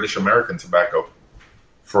for British American Tobacco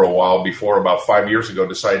for a while before, about 5 years ago,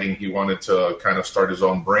 deciding he wanted to kind of start his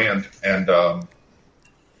own brand, and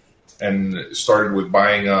started with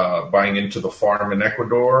buying into the farm in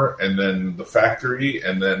Ecuador, and then the factory,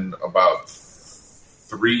 and then about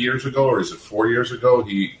 3 years ago, or is it 4 years ago,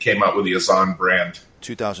 he came out with the Azan brand.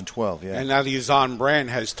 2012, yeah. And now the Azan brand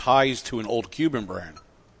has ties to an old Cuban brand.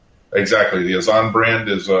 Exactly. The Azan brand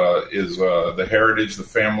is the heritage, the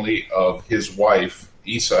family of his wife,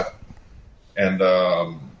 Isa, and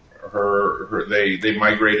they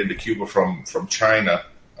migrated to Cuba from China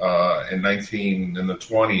in the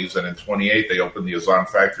 20s, and in 28 they opened the Azan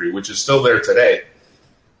factory, which is still there today,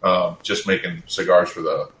 just making cigars for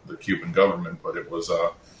the Cuban government. But it was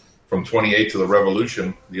from 28 to the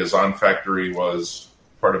revolution, the Azan factory was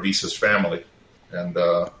part of Isa's family, and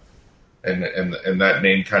that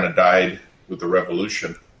name kind of died with the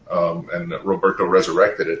revolution, and Roberto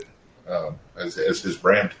resurrected it as his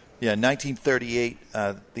brand. Yeah, in 1938,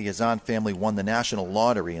 the Azan family won the national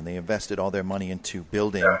lottery, and they invested all their money into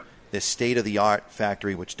building this state-of-the-art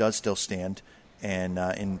factory, which does still stand. And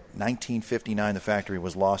in 1959, the factory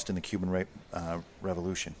was lost in the Cuban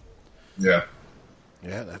Revolution. Yeah.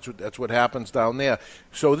 Yeah, that's what happens down there.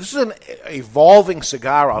 So this is an evolving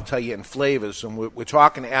cigar, I'll tell you, in flavors, and we're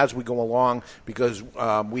talking as we go along because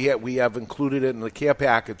we have included it in the care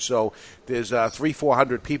package. So there's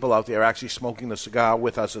 300-400 people out there actually smoking the cigar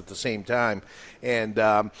with us at the same time. And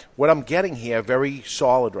what I'm getting here, very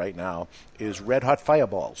solid right now, is red hot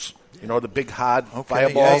fireballs. You know, the big hard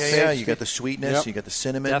fireballs. Yeah. You got the sweetness, you got the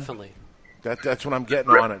cinnamon. Definitely. That's what I'm getting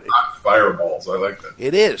on it. Fireballs, I like that.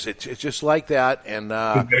 It is. It's just like that, and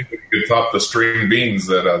you could top the string beans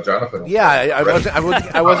that Jonathan. Yeah,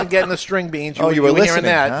 I wasn't getting the string beans. You were listening, hearing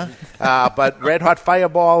that. huh? But Red Hot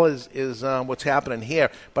Fireball is what's happening here.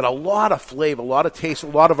 But a lot of flavor, a lot of taste, a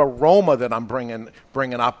lot of aroma that I'm bringing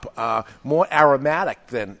up. More aromatic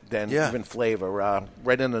than even flavor.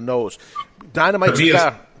 Right in the nose. Dynamite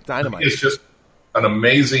cigar. Dynamite. It's just an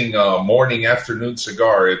amazing morning, afternoon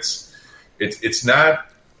cigar. It's not.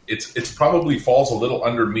 It's probably falls a little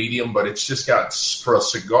under medium, but it's just got, for a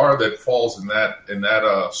cigar that falls in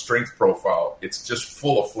that strength profile, it's just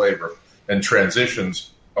full of flavor and transitions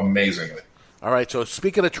amazingly. All right. So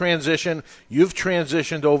speaking of transition, you've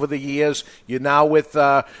transitioned over the years. You're now with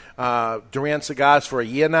Duran Cigars for a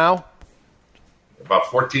year now. About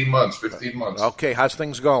 14 months, 15 months. Okay. How's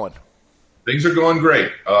things going? Things are going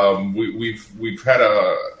great. We've had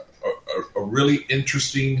a really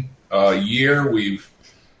interesting year.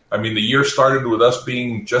 The year started with us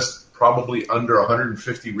being just probably under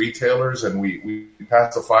 150 retailers, and we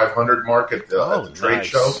passed the 500 mark at the trade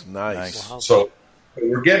show. Nice. Wow. So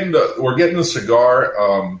we're getting the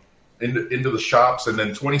cigar into the shops, and then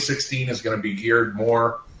 2016 is going to be geared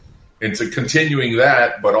more into continuing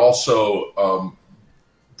that, but also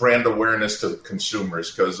brand awareness to consumers,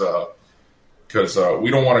 because we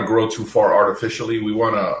don't want to grow too far artificially. We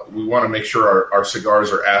want to make sure our cigars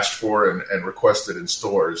are asked for and requested in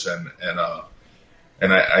stores, and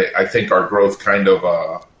I think our growth kind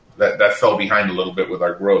of that fell behind a little bit with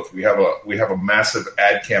our growth. We have a massive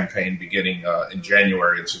ad campaign beginning in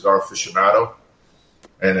January in Cigar Aficionado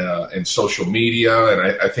and in social media,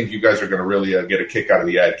 and I think you guys are going to really get a kick out of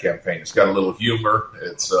the ad campaign. It's got a little humor.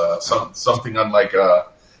 It's something unlike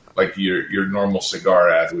like your normal cigar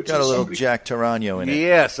ad, which got is a little Jack Torano in it.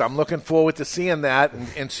 Yes, I'm looking forward to seeing that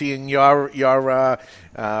and seeing your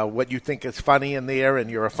what you think is funny in there,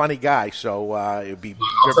 and you're a funny guy, so it'd be.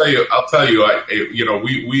 I'll tell you.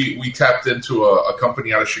 We tapped into a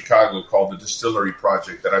company out of Chicago called the Distillery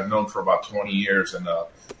Project that I've known for about 20 years, and the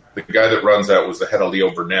guy that runs that was the head of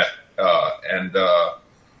Leo Burnett, and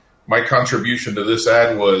my contribution to this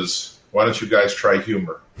ad was, why don't you guys try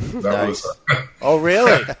humor? That was Oh,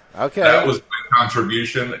 really? Okay. That was my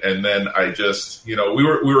contribution, and then I just, we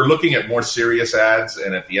were looking at more serious ads,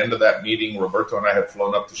 and at the end of that meeting, Roberto and I had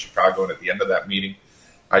flown up to Chicago, and at the end of that meeting,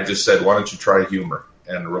 I just said, why don't you try humor?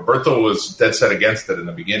 And Roberto was dead set against it in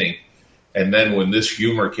the beginning, and then when this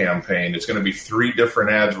humor campaign, it's going to be 3 different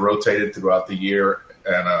ads rotated throughout the year,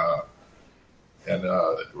 and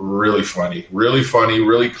really funny,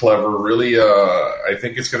 really clever, really. I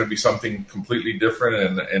think it's going to be something completely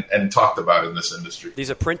different and talked about in this industry. These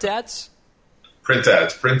are print ads? Print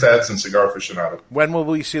ads, and Cigar Aficionado. When will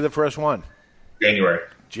we see the first one? January.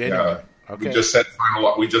 Okay. We just sent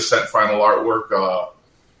final artwork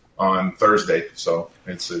on Thursday, so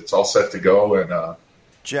it's all set to go. And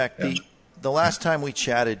Jack, the last time we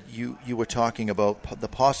chatted, you were talking about the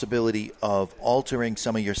possibility of altering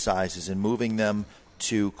some of your sizes and moving them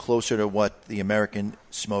to closer to what the American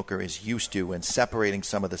smoker is used to and separating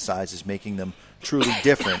some of the sizes, making them truly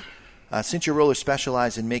different. Since your rollers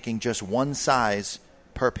specialize in making just one size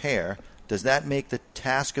per pair, does that make the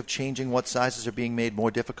task of changing what sizes are being made more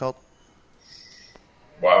difficult?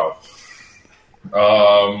 Wow.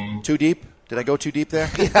 Too deep? Did I go too deep there?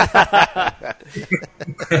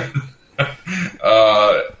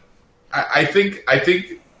 I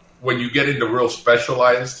think when you get into real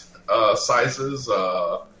specialized sizes,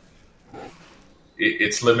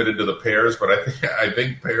 it's limited to the pairs. But I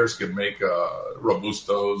think pairs can make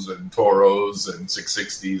Robustos and Toros and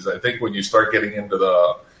 660s. I think when you start getting into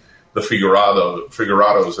the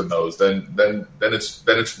Figurados and those, then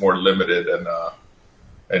it's more limited,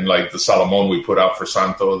 and like the Salomon we put out for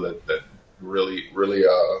Santo that really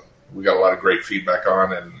we got a lot of great feedback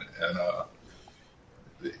on, and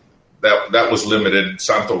that was limited.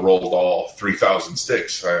 Santo rolled all 3,000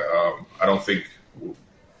 sticks. I don't think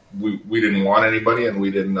we didn't want anybody, and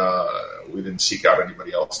we didn't seek out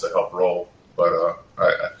anybody else to help roll. But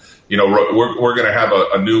we're going to have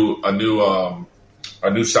a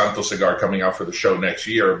new Santo cigar coming out for the show next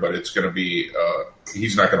year. But it's going to be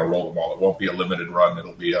he's not going to roll them all. It won't be a limited run.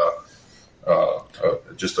 It'll be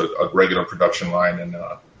just a regular production line, and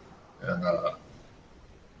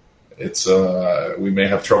it's we may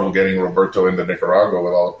have trouble getting Roberto into Nicaragua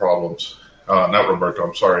with all the problems. Not Roberto,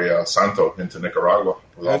 I'm sorry, Santo into Nicaragua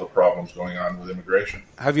with all the problems going on with immigration.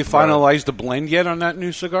 Have you finalized the blend yet on that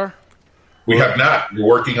new cigar? We have not. We're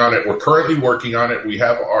working on it. We're currently working on it. We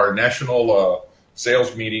have our national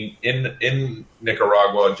sales meeting in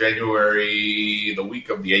Nicaragua, January, the week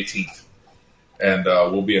of the 18th. And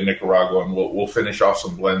we'll be in Nicaragua, and we'll finish off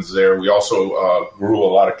some blends there. We also grew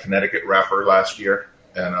a lot of Connecticut wrapper last year,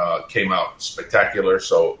 and came out spectacular.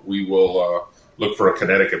 So we will look for a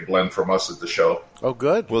Connecticut blend from us at the show. Oh,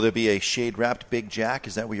 good. Will there be a shade-wrapped Big Jack?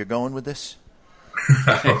 Is that where you're going with this?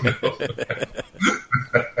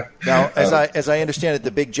 Now, as I understand it,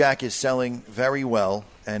 the Big Jack is selling very well,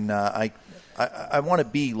 and I want to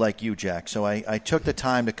be like you, Jack. So I took the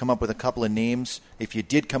time to come up with a couple of names. If you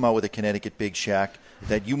did come out with a Connecticut Big Shack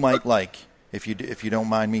that you might like, if you don't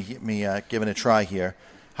mind me giving a try here,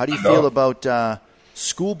 how do you feel about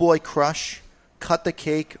Schoolboy Crush, Cut the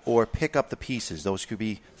Cake, or Pick Up the Pieces? Those could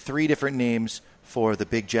be 3 different names for the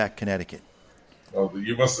Big Jack Connecticut. Well,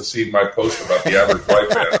 you must have seen my post about the average white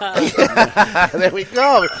man. There we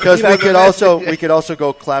go. Because we could also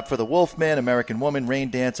go Clap for the Wolfman, American Woman, Rain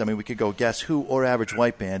Dance. I mean, we could go Guess Who or Average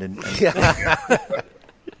White Band. And yeah,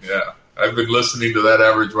 I've been listening to that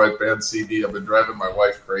Average White Band CD. I've been driving my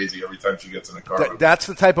wife crazy every time she gets in a car. That's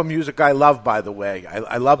the type of music I love, by the way.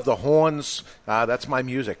 I love the horns. That's my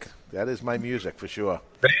music. That is my music for sure.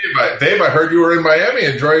 Dave, I heard you were in Miami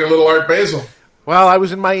enjoying a little Art Basel. Well, I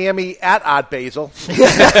was in Miami at Art Basel. You're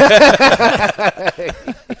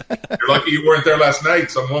lucky you weren't there last night.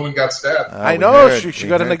 Some woman got stabbed. I know. She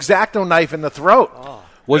got an X-Acto knife in the throat. Oh.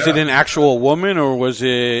 Was it an actual woman, or was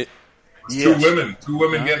it... Two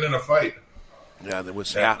women getting in a fight. Yeah, there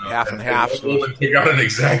was half and half. One woman took out an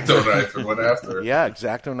X-Acto knife and went after her. Yeah,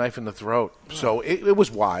 X-Acto knife in the throat. So it was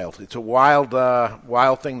wild. It's a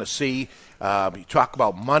wild thing to see. You talk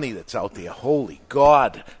about money that's out there. Holy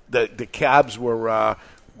God. The cabs were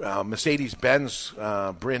Mercedes-Benz,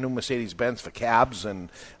 brand new Mercedes-Benz for cabs, and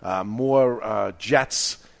more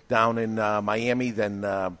jets down in Miami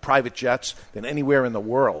than private jets than anywhere in the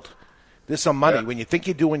world. There's some money. Yeah. When you think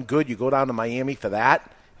you're doing good, you go down to Miami for that,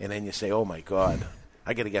 and then you say, oh, my God,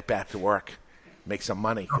 I got to get back to work, make some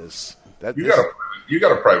money. Cause you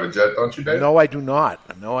got a private jet, don't you, Dave? No, I do not.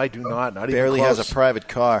 Not even barely close. Has a private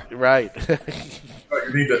car. Right.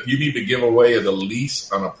 You need to give away the lease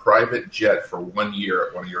on a private jet for 1 year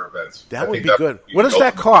at one of your events. That would be good. What does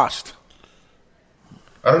that cost?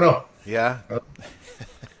 I don't know. Yeah.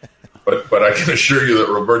 But I can assure you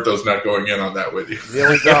that Roberto's not going in on that with you. There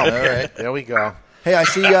we go. All right. There we go. Hey, I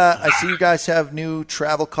see you guys have new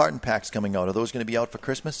travel carton packs coming out. Are those going to be out for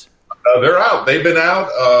Christmas? They're out. They've been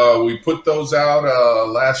out. We put those out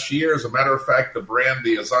last year. As a matter of fact, the brand,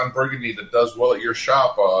 the Azan Burgundy, that does well at your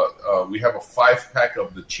shop, we have a 5-pack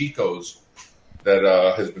of the Chicos that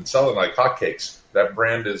has been selling like hotcakes. That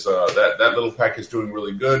brand is that little pack is doing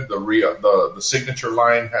really good. The Signature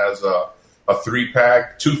line has a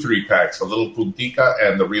 3-pack, 2 3-packs, a little Puntica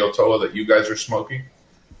and the Rio Toa that you guys are smoking.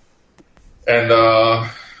 And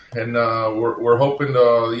we're hoping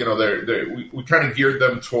to, we kind of geared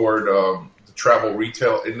them toward the travel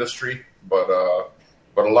retail industry, but a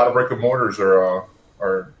lot of brick and mortars they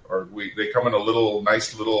come in a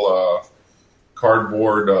nice little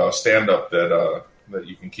cardboard stand up that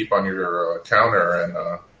you can keep on your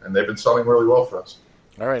counter, and they've been selling really well for us.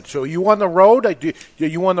 All right. So are you on the road? Are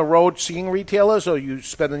you on the road seeing retailers, or are you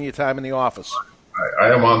spending your time in the office? I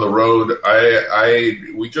am on the road.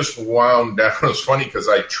 We just wound down. It was funny because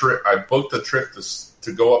I booked a trip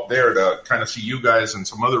to go up there to kind of see you guys and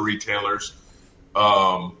some other retailers.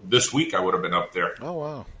 This week I would have been up there. Oh,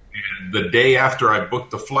 wow. And the day after I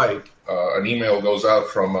booked the flight, an email goes out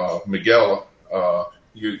from Miguel.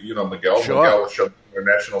 You know Miguel. Sure. Miguel, our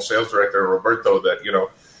national sales director, Roberto, that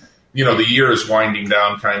the year is winding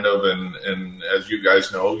down kind of, and as you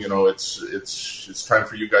guys know, it's time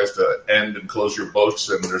for you guys to end and close your books,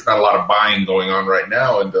 and there's not a lot of buying going on right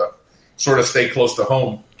now, and sort of stay close to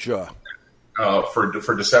home. Sure.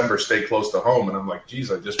 For December, stay close to home, and I'm like, geez,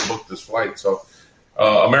 I just booked this flight, so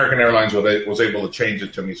American Airlines was able to change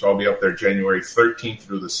it to me, so I'll be up there January 13th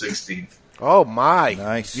through the 16th. Oh, my.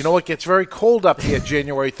 Nice. You know, it gets very cold up here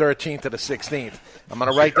January 13th to the 16th. I'm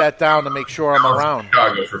going to write that down to make sure I'm around.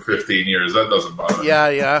 Chicago for 15 years. That doesn't bother me.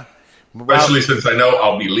 Yeah. Especially since I know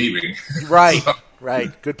I'll be leaving. Right, right.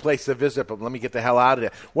 Good place to visit, but let me get the hell out of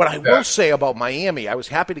there. What I will say about Miami, I was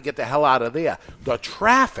happy to get the hell out of there. The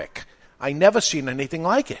traffic, I never seen anything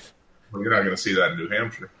like it. Well, you're not going to see that in New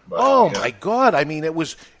Hampshire. But, my God. I mean, it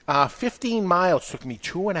was 15 miles. Took me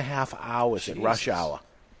 2.5 hours at rush hour.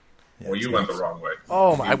 Well, you went the wrong way.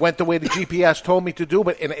 Oh, I went the way the GPS told me to do,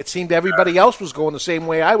 and it seemed everybody else was going the same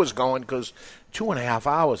way I was going, because 2.5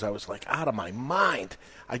 hours, I was like out of my mind.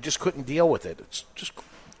 I just couldn't deal with it. It's just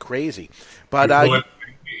crazy. But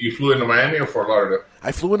you flew into Miami or Fort Lauderdale?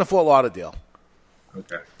 I flew into Fort Lauderdale.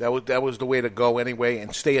 Okay. That was the way to go anyway,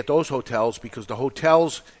 and stay at those hotels, because the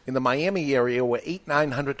hotels in the Miami area were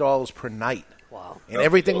 $800-900 per night. Wow. And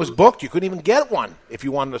everything was booked. You couldn't even get one if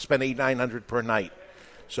you wanted to spend $800-900 per night.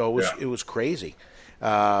 So it was crazy.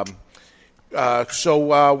 So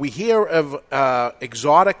we hear of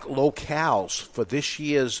exotic locales for this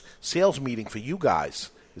year's sales meeting for you guys.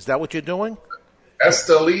 Is that what you're doing?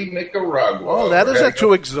 Esteli, Nicaragua. Oh, that isn't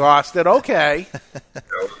too exhausted. Okay.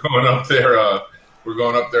 We're going up there. We're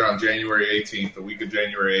going up there on January 18th. The week of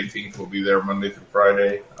January 18th, we'll be there Monday through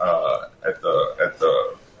Friday at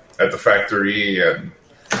the factory and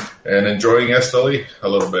enjoying Esteli a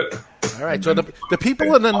little bit. All right, so the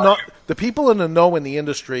people in the know in the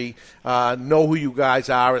industry know who you guys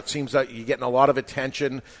are. It seems like you're getting a lot of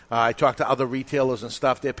attention. I talk to other retailers and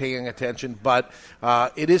stuff; they're paying attention. But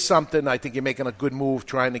it is something I think you're making a good move,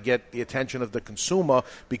 trying to get the attention of the consumer,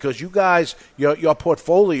 because you guys, your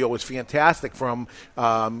portfolio is fantastic. From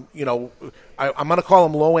I'm going to call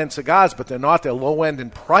them low-end cigars, but they're not. They're low-end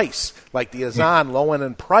in price, like the Azan, low-end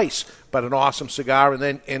in price, but an awesome cigar.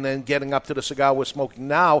 And then getting up to the cigar we're smoking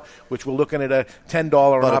now, which we're looking at a $10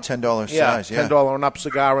 and up. $10 size, $10 and up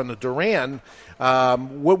cigar in the Duran.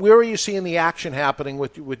 Where are you seeing the action happening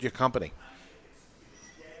with your company?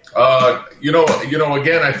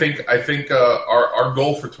 Again, I think our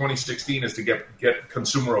goal for 2016 is to get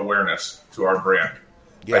consumer awareness to our brand.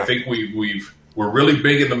 Yeah. I think we're really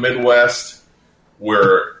big in the Midwest.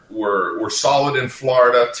 We're solid in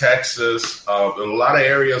Florida, Texas. There are a lot of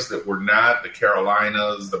areas that we're not. The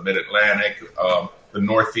Carolinas, the Mid-Atlantic, the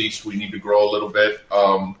Northeast. We need to grow a little bit.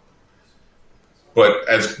 But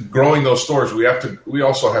as growing those stores, we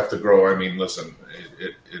also have to grow. I mean, listen,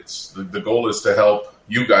 it's the goal is to help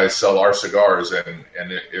you guys sell our cigars, and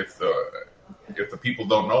if the people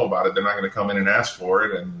don't know about it, they're not going to come in and ask for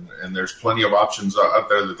it, and there's plenty of options out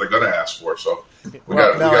there that they're going to ask for. So we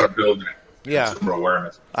got to build consumer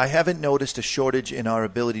awareness. I haven't noticed a shortage in our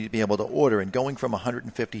ability to be able to order, and going from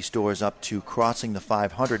 150 stores up to crossing the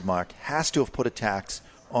 500 mark has to have put a tax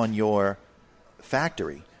on your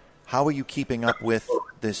factory. How are you keeping up with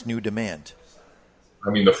this new demand? I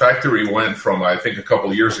mean, the factory went from, I think, a couple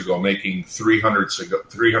of years ago making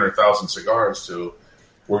 300,000 cigars to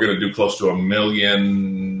we're going to do close to a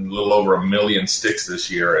little over 1 million sticks this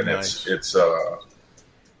year, and Nice. it's a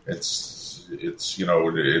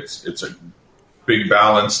big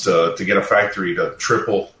balance to get a factory to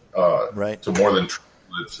triple to more than triple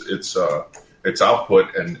its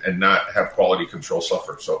output and not have quality control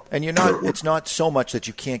suffer. So, and it's not so much that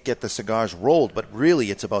you can't get the cigars rolled, but really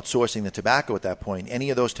it's about sourcing the tobacco at that point. Any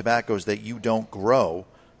of those tobaccos that you don't grow,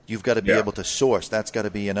 you've got to be able to source. That's got to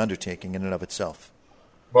be an undertaking in and of itself.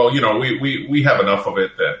 Well, we have enough of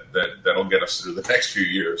it that'll get us through the next few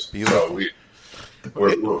years. Beautiful. So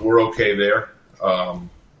we're okay there.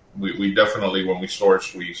 We definitely, when we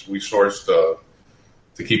source, we source to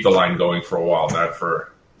keep the line going for a while, not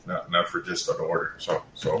for just an order. So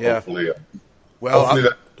hopefully, hopefully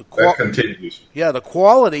that continues. Yeah, the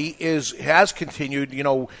quality has continued.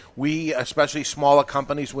 We, especially smaller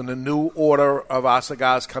companies, when the new order of our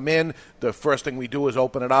cigars come in, the first thing we do is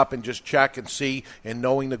open it up and just check and see, and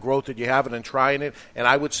knowing the growth that you have and trying it. And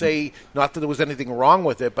I would say, not that there was anything wrong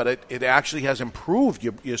with it, but it actually has improved.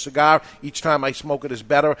 Your cigar, each time I smoke it, is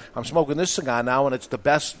better. I'm smoking this cigar now, and it's the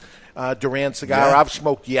best Duran cigar I've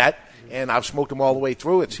smoked yet, and I've smoked them all the way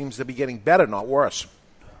through. It seems to be getting better, not worse.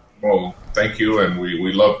 Well, thank you, and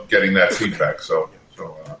we love getting that feedback. So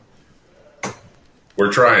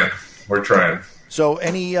we're trying. So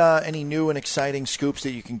any new and exciting scoops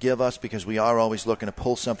that you can give us, because we are always looking to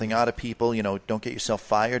pull something out of people. Don't get yourself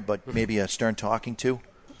fired, but maybe a stern talking to.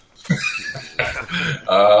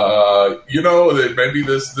 That maybe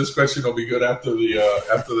this question will be good after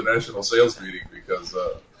the national sales meeting, because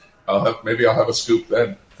I'll have a scoop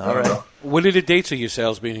then. All right. What are the dates of your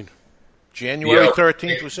sales meeting? January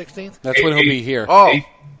 13th through 16th? That's when he'll be here. Oh.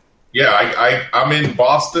 Yeah, I'm in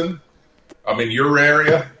Boston. I'm in your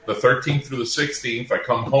area, the 13th through the 16th. I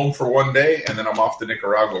come home for one day, and then I'm off to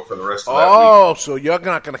Nicaragua for the rest of that week. Oh, so you're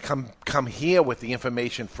not going to come here with the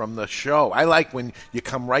information from the show. I like when you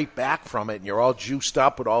come right back from it, and you're all juiced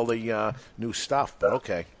up with all the new stuff. But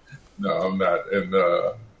okay. No, I'm not. And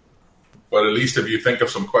but at least if you think of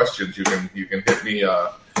some questions, you can hit me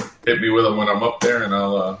with them when I'm up there, and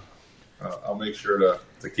I'll make sure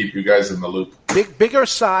to keep you guys in the loop. Bigger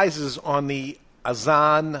sizes on the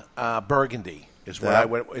Azan Burgundy is what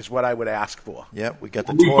I would ask for. Yeah, we got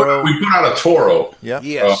the Toro. We put out a Toro. Yeah.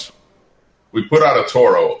 Yes. We put out a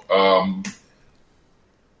Toro.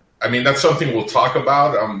 That's something we'll talk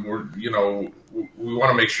about. We want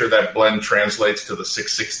to make sure that blend translates to the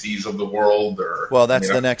 660s of the world. That's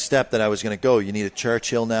the next step that I was going to go. You need a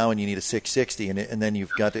Churchill now, and you need a 660, and then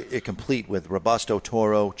you've got it complete with Robusto,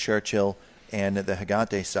 Toro, Churchill, and the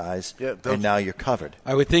Gigante size, and now you're covered.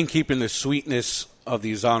 I would think keeping the sweetness of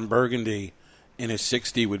the Azan Burgundy in a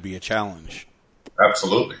 60 would be a challenge.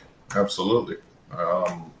 Absolutely. As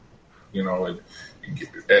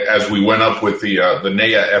we went up with the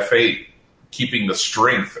Nea F8, keeping the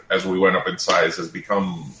strength as we went up in size has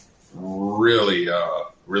become really,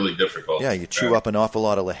 really difficult. Yeah, you chew up an awful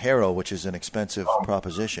lot of Ligero, which is an expensive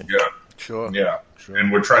proposition. Yeah, sure. Yeah, sure.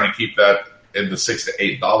 And we're trying to keep that in the $6 to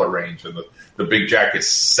 $8 range, and the Big Jack is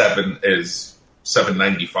 $7.95,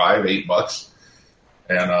 $8,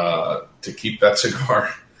 and to keep that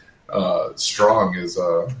cigar strong has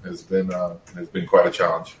been quite a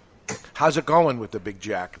challenge. How's it going with the Big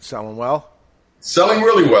Jack? It's selling well? Selling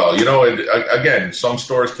really well. Again, some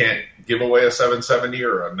stores can't give away a 770,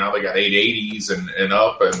 or now they got 880s and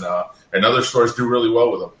up, and other stores do really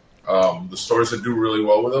well with them. The stores that do really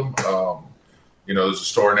well with them, there's a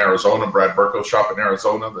store in Arizona, Brad Burko's shop in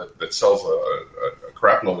Arizona, that sells a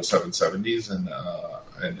crap load of 770s and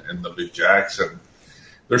the Big Jacks, and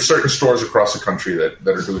there's certain stores across the country that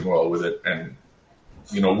are doing well with it, and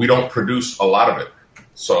we don't produce a lot of it,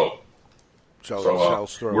 so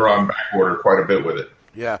we're on back order quite a bit with it.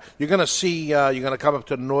 Yeah, you're going to see. You're going to come up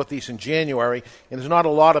to the Northeast in January, and there's not a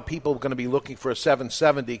lot of people going to be looking for a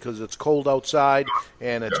 770 because it's cold outside,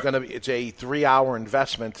 and it's it's a 3-hour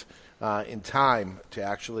investment in time to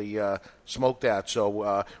actually smoke that.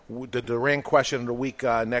 So the Duran question of the week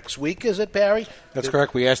next week, is it, Barry? That's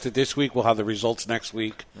correct. We asked it this week. We'll have the results next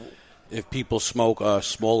week. If people smoke a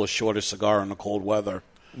smaller, shorter cigar in the cold weather.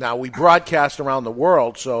 Now, we broadcast around the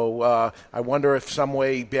world, so I wonder if some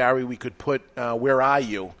way, Barry, we could put Where Are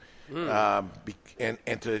You? And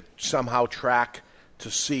to somehow track to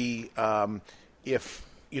see if,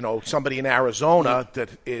 somebody in Arizona, that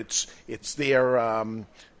it's their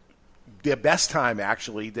best time,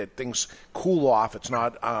 actually, that things cool off. It's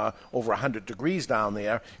not over 100 degrees down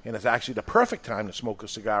there, and it's actually the perfect time to smoke a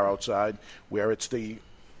cigar outside, where it's the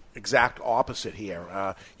exact opposite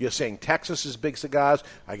here. You're saying Texas is big cigars.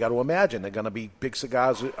 I got to imagine they're going to be big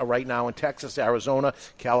cigars right now in Texas, Arizona,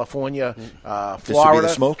 California, Florida. This would be the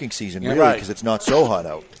smoking season, really, because it's not so hot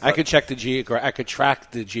out. I could check I could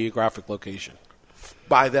track the geographic location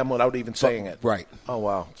by them without even saying it. Right. Oh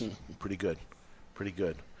wow, pretty good.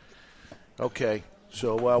 Okay,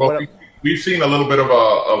 so we've seen a little bit of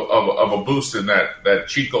a boost in that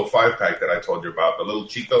Chico 5-pack that I told you about, the little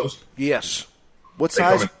Chicos. Yes. What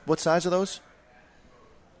size? What size are those?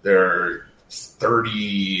 They're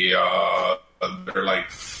 30. They're like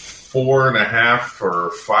 4.5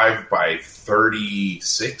 or 5 by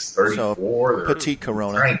 36, 34. So, petite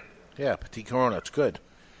Corona. Tiny. Yeah, petite Corona. It's good.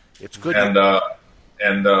 It's good. And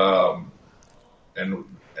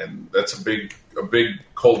that's a big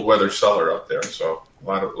cold weather seller up there. So a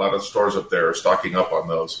lot of stores up there are stocking up on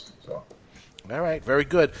those. So. All right, very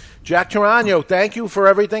good. Jack Torano, thank you for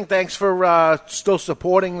everything. Thanks for still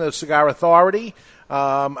supporting the Cigar Authority.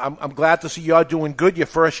 I'm glad to see you're doing good your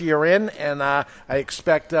first year in, and I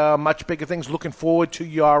expect much bigger things. Looking forward to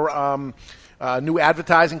your new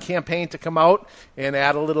advertising campaign to come out and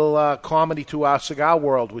add a little comedy to our cigar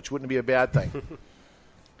world, which wouldn't be a bad thing.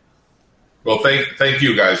 Well, thank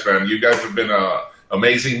you guys, man. You guys have been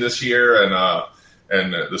amazing this year,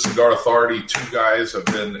 and the Cigar Authority, 2 guys have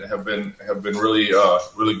been really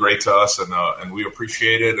really great to us, and we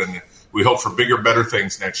appreciate it, and we hope for bigger, better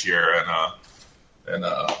things next year, and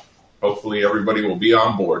hopefully everybody will be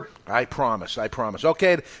on board. I promise.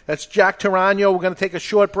 Okay, that's Jack Torano. We're going to take a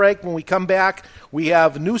short break. When we come back, we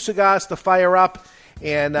have new cigars to fire up,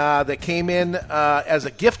 and that came in as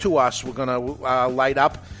a gift to us. We're going to light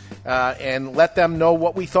up. And let them know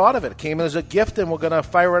what we thought of it. It came in as a gift, and we're going to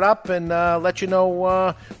fire it up and let you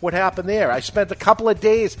know what happened there. I spent a couple of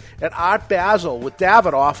days at Art Basel with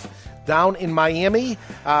Davidoff down in Miami.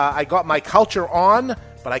 I got my culture on,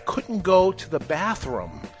 but I couldn't go to the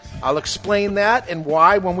bathroom. I'll explain that and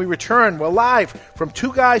why when we return. We're live from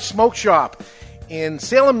 2 Guys Smoke Shop in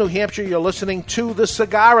Salem, New Hampshire. You're listening to the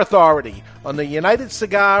Cigar Authority on the United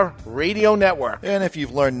Cigar Radio Network. And if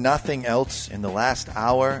you've learned nothing else in the last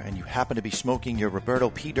hour and you happen to be smoking your Roberto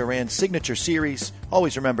P. Duran Signature Series,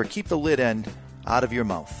 always remember, keep the lid end out of your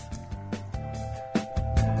mouth.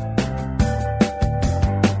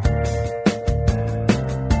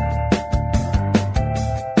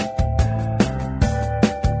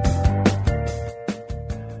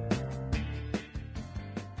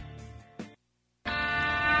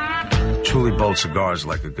 Truly bold cigars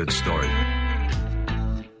like a good story.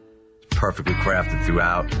 Perfectly crafted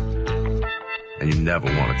throughout, and you never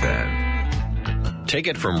want it to end. Take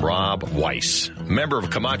it from Rob Weiss, member of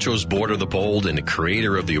Camacho's Border the Bold and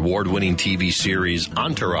creator of the award-winning TV series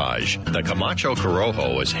Entourage. The Camacho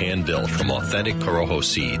Corojo is hand-built from authentic Corojo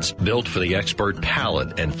seeds, built for the expert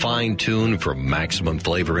palate and fine-tuned for maximum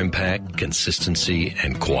flavor impact, consistency,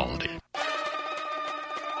 and quality.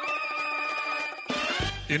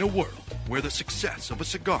 In a world where the success of a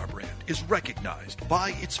cigar brand is recognized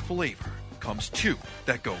by its flavor, comes 2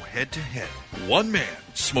 that go head-to-head. One man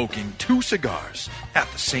smoking 2 cigars at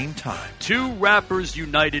the same time. 2 rappers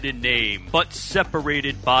united in name, but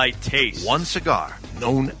separated by taste. One cigar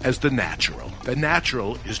known as the Natural. The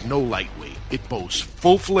Natural is no lightweight. It boasts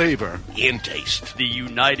full flavor and taste. The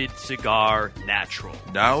United Cigar Natural.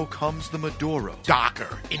 Now comes the Maduro.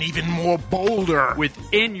 Darker and even more bolder. With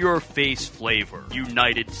in-your-face flavor.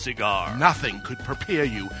 United Cigar. Nothing could prepare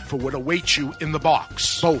you for what awaits you in the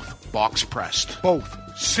box. Both box pressed. Both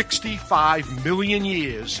 65 million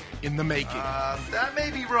years in the making. That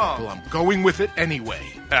may be wrong. Well, I'm going with it anyway.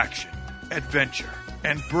 Action, adventure,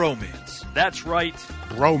 and bromance. That's right.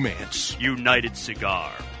 Bromance. United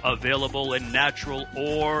Cigar. Available in natural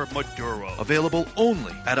or Maduro. Available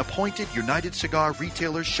only at appointed United Cigar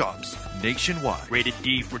retailer shops nationwide. Rated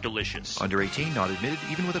D for delicious. Under 18, not admitted,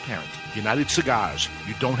 even with a parent. United Cigars.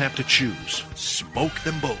 You don't have to choose. Smoke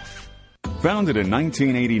them both. Founded in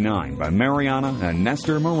 1989 by Mariana and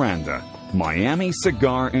Nestor Miranda, Miami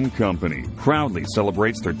Cigar and Company proudly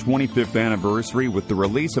celebrates their 25th anniversary with the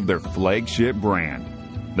release of their flagship brand,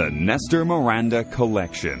 the Nestor Miranda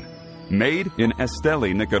Collection. Made in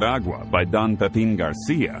Esteli, Nicaragua by Don Pepin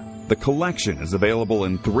Garcia, the collection is available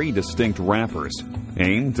in 3 distinct wrappers,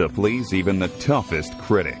 aimed to please even the toughest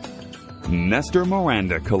critic. Nestor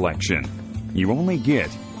Miranda Collection. You only get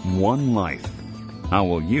one life. How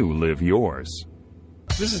will you live yours?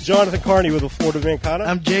 This is Jonathan Carney with the Florida Vancana.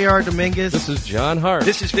 I'm J.R. Dominguez. This is John Hart.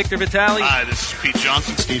 This is Victor Vitale. Hi, this is Pete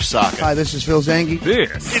Johnson. Steve Saka. Hi, this is Phil Zangi.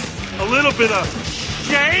 It's a little bit of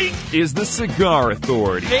Jake! is the Cigar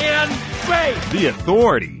Authority. Dan Bay! The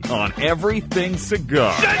authority on everything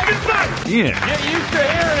cigar. In Get used to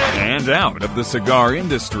hearing it! and out of the cigar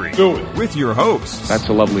industry. Do it. With your hosts, That's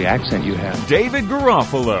a lovely accent you have. David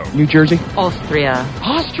Garofalo, New Jersey? Austria.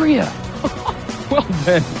 Austria! Well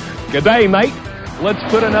then, good day, mate. Let's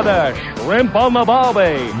put another shrimp on the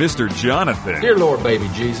barbie. Mr. Jonathan, Dear Lord, baby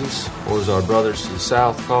Jesus, or as our brothers to the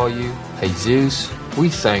south call you, Jesus, we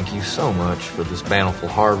thank you so much for this bountiful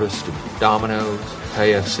harvest of Domino's,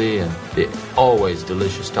 KFC, and the always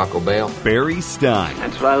delicious Taco Bell. Barry Stein,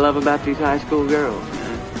 That's what I love about these high school girls.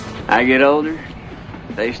 I get older,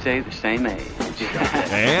 they stay the same age.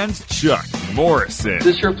 and Chuck Morrison. Is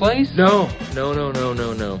this your place? No,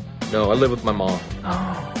 I live with my mom.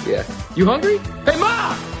 Oh. Yeah. You hungry? Hey,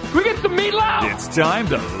 Ma! Can we get some meatloaf? It's time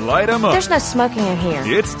to light 'em up. There's no smoking in here.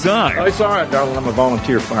 It's time Oh, it's all right, darling. I'm a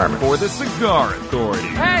volunteer fireman. for the Cigar Authority.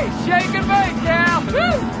 Hey, shake and bake, Cal!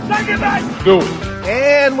 Woo! Shake and bake! Do it.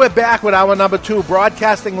 And we're back with hour number 2,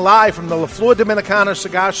 broadcasting live from the La Flor Dominicana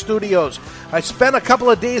Cigar Studios. I spent a couple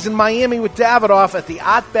of days in Miami with Davidoff at the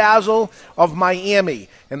Art Basel of Miami.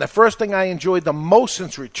 And the first thing I enjoyed the most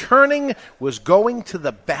since returning was going to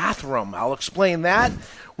the bathroom. I'll explain that.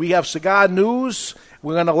 We have cigar news.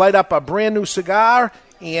 We're going to light up a brand new cigar.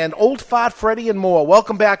 And Old Fart Freddy and more.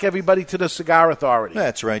 Welcome back, everybody, to the Cigar Authority.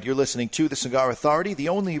 That's right. You're listening to the Cigar Authority, the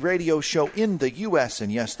only radio show in the U.S.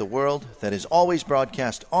 and, yes, the world that is always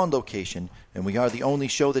broadcast on location. And we are the only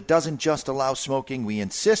show that doesn't just allow smoking. We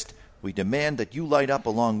insist, we demand that you light up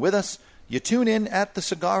along with us. You tune in at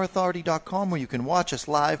thecigarauthority.com where you can watch us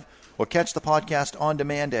live or catch the podcast on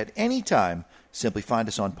demand at any time. Simply find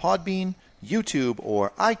us on Podbean, YouTube,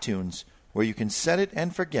 or iTunes where you can set it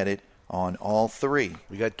and forget it on all three.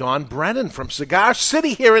 We got Don Brennan from Cigar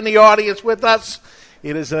City here in the audience with us.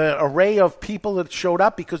 It is an array of people that showed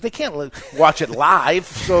up because they can't watch it live,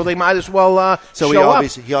 so they might as well So show up.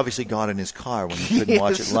 he obviously got in his car when he couldn't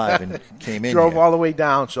watch it live and came in Drove here. all the way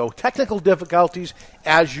down. So technical difficulties,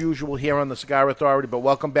 as usual, here on the Cigar Authority. But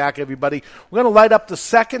welcome back, everybody. We're going to light up the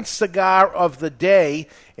second cigar of the day,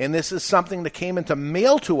 and this is something that came into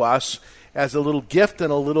mail to us as a little gift and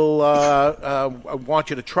a little, I want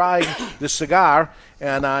you to try this cigar.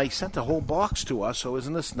 And he sent a whole box to us, so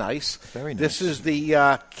isn't this nice? Very nice. This is the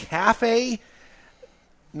Cafe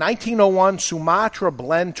 1901 Sumatra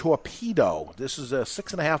Blend Torpedo. This is a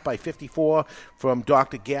 6.5 by 54 from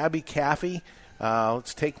Dr. Gabby Caffey.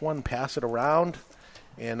 Let's take one, pass it around.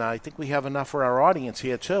 And I think we have enough for our audience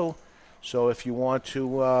here, too. So if you want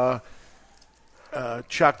to,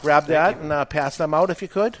 Chuck, grab that and pass them out if you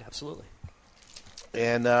could. Absolutely.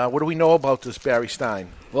 And what do we know about this, Barry Stein?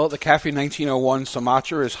 Well, the Cafe 1901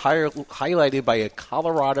 Sumatra is highlighted by a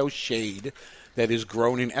Colorado shade that is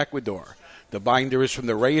grown in Ecuador. The binder is from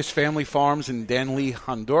the Reyes family farms in Danlí,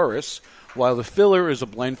 Honduras, while the filler is a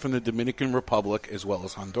blend from the Dominican Republic as well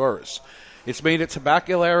as Honduras. It's made at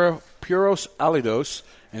Tabacalera Puros Aliados,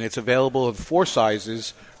 and it's available in 4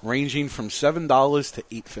 sizes, ranging from $7 to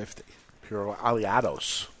 $8.50. Puro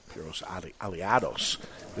Aliados. Puros Aliados.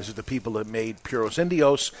 This is the people that made Puros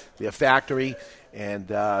Indios, their factory, and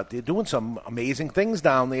they're doing some amazing things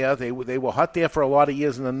down there. They were hot there for a lot of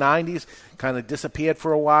years in the 90s, kind of disappeared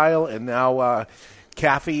for a while, and now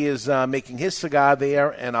Caffey is making his cigar there,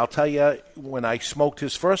 and I'll tell you, when I smoked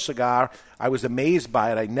his first cigar, I was amazed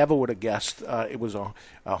by it. I never would have guessed it was a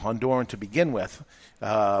Honduran to begin with.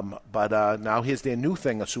 But now here's their new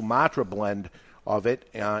thing, a Sumatra blend of it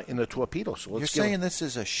in the torpedo. So You're saying this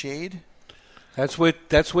is a shade? That's what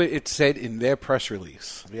it said in their press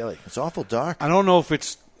release. Really? It's awful dark. I don't know if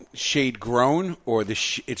it's shade grown or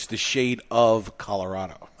it's the shade of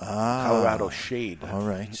Colorado. Colorado shade. All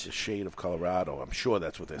right. It's the shade of Colorado. I'm sure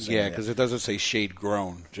that's what they're saying. Yeah, because it doesn't say shade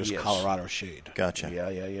grown, just Yes. Colorado shade. Gotcha.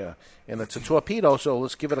 Yeah. And it's a torpedo, so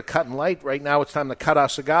let's give it a cut and light. Right now it's time to cut our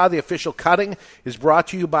cigar. The official cutting is brought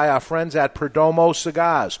to you by our friends at Perdomo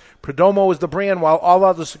Cigars. Perdomo is the brand. While all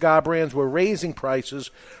other cigar brands were raising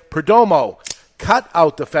prices, Perdomo cut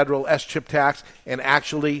out the federal S-chip tax and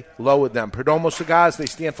actually lowered them. Perdomo Cigars, they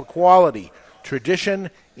stand for quality, tradition,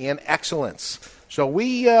 and excellence. So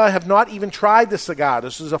we have not even tried this cigar.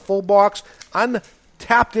 This is a full box,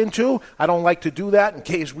 untapped into. I don't like to do that in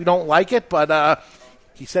case we don't like it, but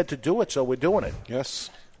he said to do it, so we're doing it. Yes.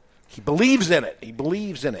 He believes in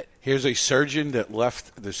it. Here's a surgeon that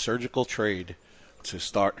left the surgical trade to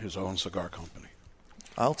start his own cigar company.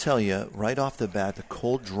 I'll tell you, right off the bat, the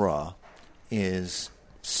cold draw is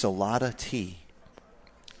Salada tea.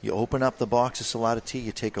 You open up the box of Salada tea,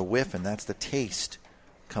 you take a whiff, and that's the taste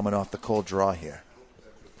coming off the cold draw here.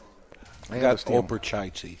 I got Oprah chai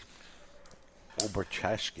tea.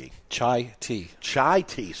 Oberchesky. Chai tea. Chai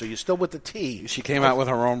tea. So you're still with the tea. She came out with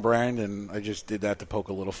her own brand, and I just did that to poke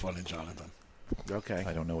a little fun at Jonathan. Okay.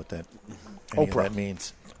 I don't know what that, Oprah.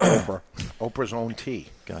 means. Oprah. Oprah's own tea.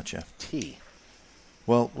 Gotcha. Tea.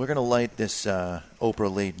 Well, we're going to light this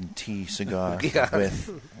Oprah-laden tea cigar Yeah.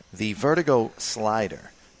 with the Vertigo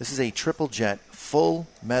Slider. This is a triple jet, full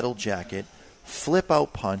metal jacket,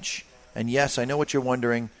 flip-out punch. And yes, I know what you're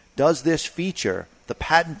wondering. Does this feature the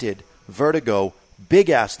patented Vertigo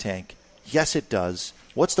big-ass tank? Yes, it does.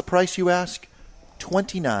 What's the price, you ask?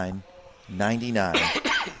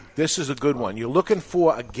 $29.99. This is a good one. You're looking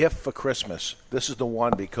for a gift for Christmas. This is the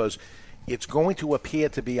one because it's going to appear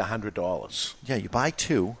to be $100. Yeah, you buy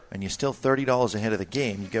two, and you're still $30 ahead of the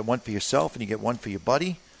game. You get one for yourself, and you get one for your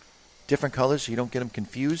buddy. Different colors, so you don't get them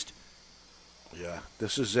confused. Yeah,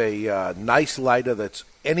 this is a nice lighter that's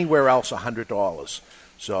anywhere else $100.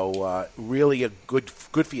 So really a good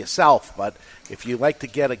for yourself. But if you like to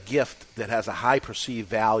get a gift that has a high perceived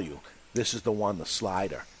value, this is the one, the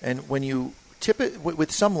Slider. And when you tip it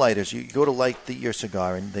with some lighters, you go to light your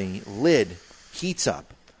cigar, and the lid heats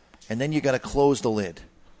up, and then you got to close the lid.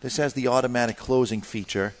 This has the automatic closing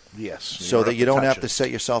feature. Yes. So that you don't have to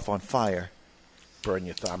set yourself on fire. Burn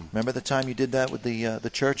your thumb. Remember the time you did that with the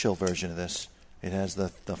Churchill version of this? It has the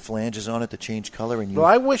flanges on it that change color, and you Well,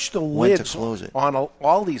 I wish the went lids to close it. on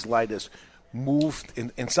all these lighters moved,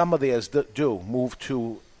 and some of theirs do move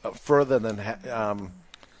to further than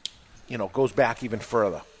goes back even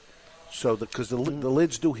further. So because the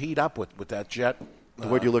lids do heat up with that jet. The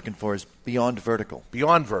word you're looking for is beyond vertical.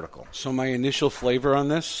 Beyond vertical. So my initial flavor on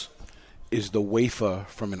this is the wafer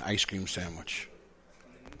from an ice cream sandwich.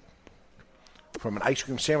 From an ice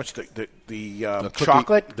cream sandwich, the cookie,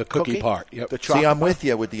 chocolate? The cookie part, yep. The See, I'm chocolate with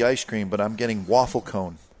you with the ice cream, but I'm getting waffle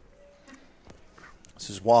cone. This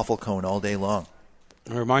is waffle cone all day long.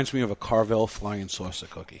 It reminds me of a Carvel flying saucer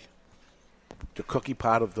cookie. The cookie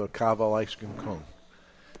part of the Carvel ice cream cone.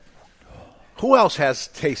 Who else has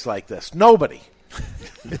taste like this? Nobody.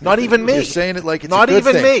 Not even me. You're saying it like it's not a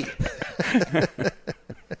good even thing. me.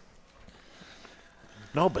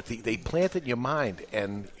 No, but they plant it in your mind,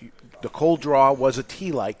 and the cold draw was a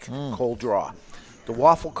tea-like cold draw. The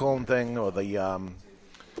waffle cone thing, or the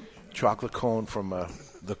chocolate cone from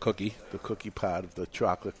the cookie part of the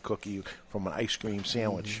chocolate cookie from an ice cream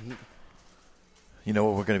sandwich. Mm-hmm. You know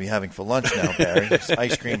what we're going to be having for lunch now, Barry? It's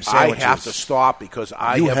ice cream sandwiches. I have to stop because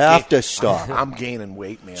You have to stop. I'm gaining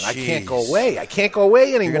weight, man. I Jeez. can't go away. I can't go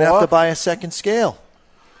away anymore. You're going to have to buy a second scale.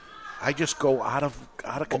 I just go out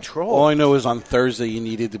of control. All I know is on Thursday you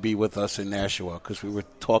needed to be with us in Nashua because we were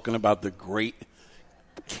talking about the great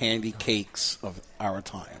candy cakes of our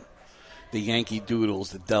time. The Yankee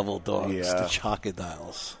Doodles, the Devil Dogs, the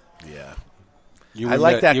Chocodiles. Yeah. You I were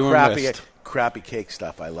like mi- that you were missed. crappy cake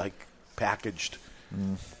stuff. I like packaged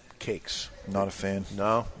cakes. Not a fan.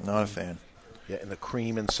 No? Not a fan. Yeah, and the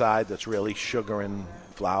cream inside that's really sugar and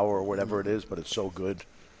flour or whatever it is, but it's so good.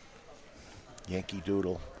 Yankee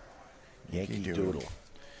Doodle. Yankee Doodle.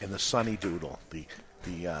 And the Sunny Doodle. The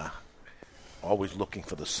always looking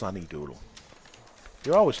for the Sunny Doodle.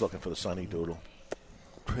 You're always looking for the Sunny Doodle.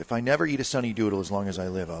 If I never eat a Sunny Doodle as long as I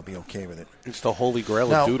live, I'll be okay with it. It's the holy grail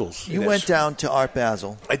Now, of doodles. You went down to Art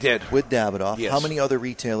Basel. I did. With Davidoff. Yes. How many other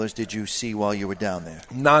retailers did you see while you were down there?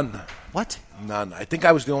 None. What? None. I think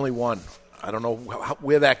I was the only one. I don't know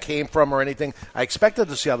where that came from or anything. I expected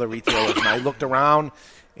to see other retailers, and I looked around,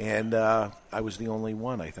 and I was the only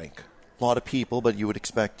one, I think. A lot of people, but you would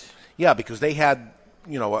expect... Yeah, because they had,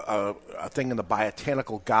 a thing in the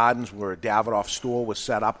Botanical Gardens where a Davidoff store was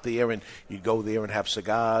set up there, and you'd go there and have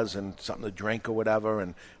cigars and something to drink or whatever,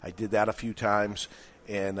 and I did that a few times,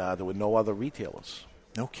 and there were no other retailers.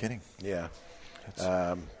 No kidding. Yeah.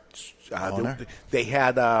 Honor. They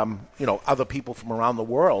had, other people from around the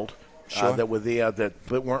world Sure. that were there that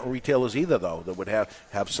weren't retailers either, though, that would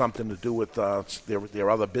have something to do with their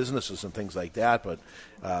other businesses and things like that. But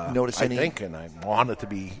Notice and I'm honored to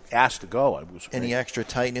be asked to go. I was Any great. extra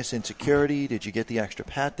tightness in security? Did you get the extra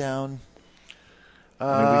pat down?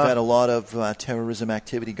 I mean, we've had a lot of terrorism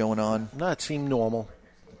activity going on. No, it seemed normal.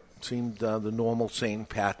 It seemed the normal, same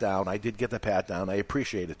pat down. I did get the pat down. I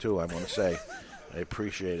appreciate it, too, I want to say. I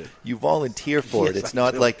appreciate it. You volunteer for it. Yes, It's I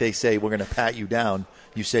not do. like they say, we're going to pat you down.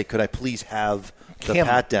 You say, could I please have the Him.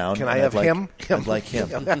 pat down? Can I And have him? I'd like him.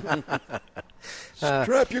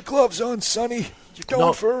 Strap your gloves on, Sonny. You're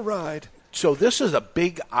going for a ride. So this is a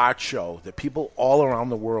big art show that people all around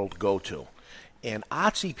the world go to. And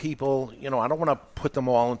artsy people, I don't want to put them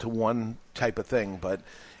all into one type of thing, but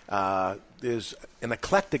there's an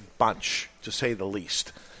eclectic bunch, to say the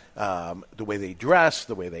least. the way they dress,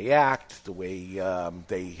 the way they act, the way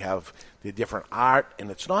they have the different art.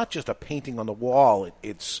 And it's not just a painting on the wall.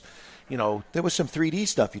 It's, you know... There was some 3D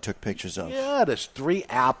stuff you took pictures of. Yeah, there's 3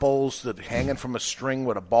 apples that hanging from a string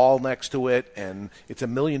with a ball next to it, and it's $1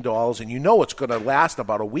 million. And you know it's going to last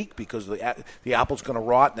about a week because the apple's going to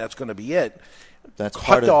rot, and that's going to be it. That's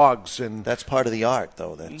hot dogs and that's part of the art,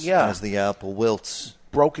 though. That's as the apple wilts.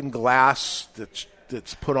 Broken glass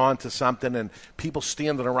that's put onto something, and people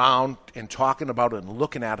standing around and talking about it and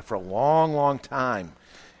looking at it for a long, long time,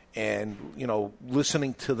 and you know,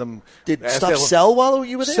 listening to them. Did stuff sell while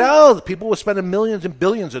you were there? Sell. People were spending millions and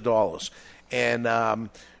billions of dollars, and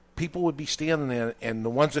people would be standing there, and the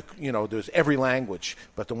ones that, you know, there's every language,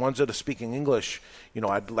 but the ones that are speaking English, you know,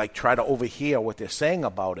 I'd like try to overhear what they're saying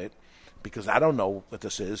about it, because I don't know what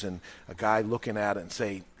this is, and a guy looking at it and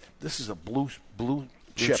say, this is a blue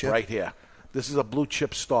chip right here. This is a blue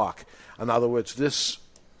chip stock. In other words, this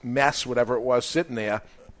mess, whatever it was sitting there,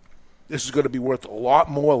 this is going to be worth a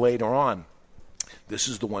lot more later on. This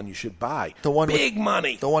is the one you should buy. The one big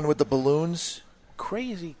money. The one with the balloons?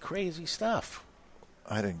 Crazy, crazy stuff.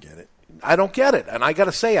 I didn't get it. I don't get it. And I got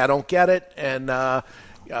to say, I don't get it. And,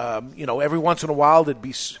 you know, every once in a while there'd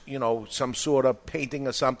be, you know, some sort of painting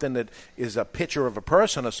or something that is a picture of a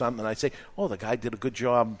person or something. And I say, oh, the guy did a good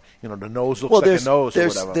job. You know, the nose looks like a nose or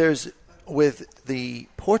whatever. There's with the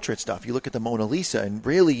portrait stuff, you look at the Mona Lisa, and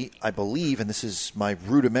really, I believe, and this is my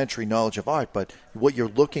rudimentary knowledge of art, but what you're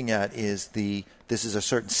looking at is this is a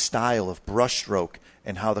certain style of brushstroke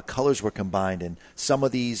and how the colors were combined. And some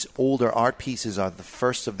of these older art pieces are the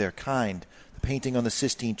first of their kind. The painting on the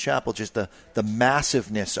Sistine Chapel, just the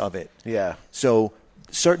massiveness of it. Yeah. So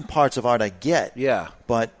certain parts of art I get. Yeah.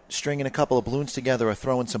 But stringing a couple of balloons together or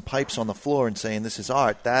throwing some pipes on the floor and saying this is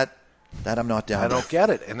art, that I'm not down with. I don't get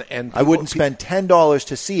it. And I wouldn't spend $10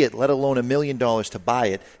 to see it, let alone $1 million to buy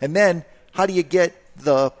it. And then how do you get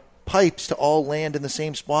the pipes to all land in the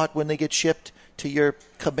same spot when they get shipped to your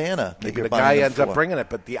cabana? Maybe the guy ends up bringing it,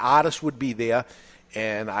 but the artist would be there,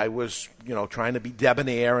 and I was, you know, trying to be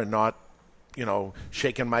debonair and not, you know,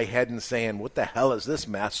 shaking my head and saying, what the hell is this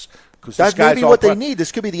mess? That may be what they need.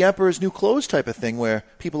 This could be the Emperor's New Clothes type of thing where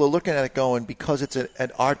people are looking at it going, because it's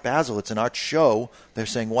an Art Basel, it's an art show, they're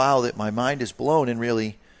saying, wow, that my mind is blown, and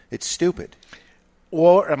really it's stupid.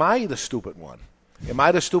 Or am I the stupid one? Am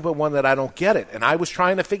I the stupid one that I don't get it? And I was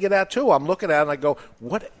trying to figure that too. I'm looking at it and I go,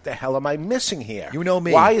 what the hell am I missing here? You know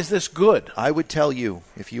me. Why is this good? I would tell you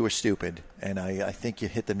if you were stupid, and I think you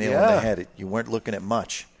hit the nail on the head. You weren't looking at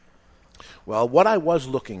much. Well, what I was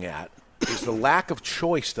looking at is the lack of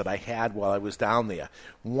choice that I had while I was down there.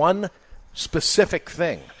 One specific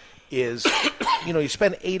thing is, you know, you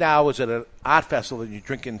spend 8 hours at an art festival and you're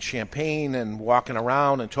drinking champagne and walking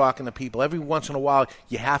around and talking to people. Every once in a while,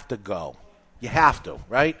 you have to go. You have to,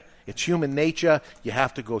 right? It's human nature. You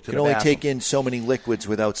have to go to the bathroom. You can only take in so many liquids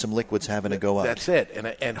without some liquids having to go out. That's it.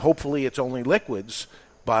 And hopefully it's only liquids,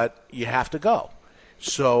 but you have to go.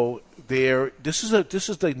 So this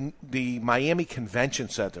is the Miami Convention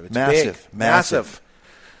Center. It's massive.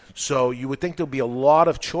 So you would think there'd be a lot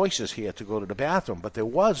of choices here to go to the bathroom, but there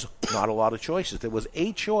was not a lot of choices. There was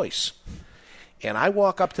a choice. And I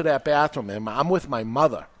walk up to that bathroom, and I'm with my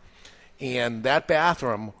mother, and that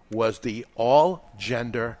bathroom was the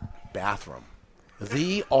all-gender bathroom.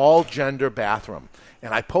 The all-gender bathroom.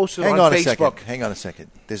 And I posted on Facebook. Hang on a second.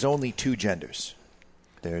 There's only 2 genders.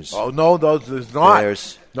 There's there's not.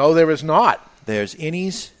 There is not. There's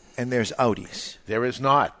innies and there's outies. There is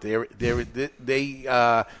not.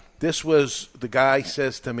 This was, the guy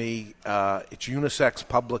says to me, it's unisex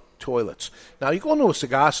public toilets. Now, you go into a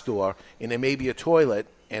cigar store, and there may be a toilet,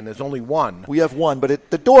 and there's only one. We have one,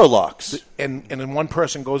 but the door locks. And then one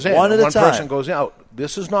person goes in. One at a time. One person goes out.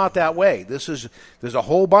 This is not that way. There's a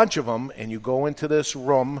whole bunch of them, and you go into this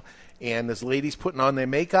room, and there's ladies putting on their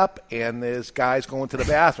makeup, and there's guys going to the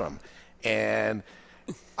bathroom. And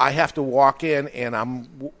I have to walk in, and I'm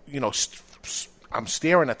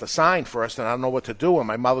staring at the sign first, and I don't know what to do. And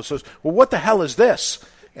my mother says, well, what the hell is this?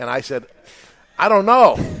 And I said, I don't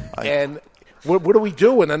know. And what do we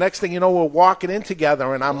do? And the next thing you know, we're walking in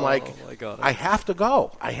together, and I'm like, my God. I have to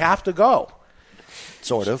go. I have to go.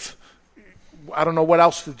 Sort of. I don't know what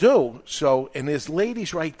else to do. So, and there's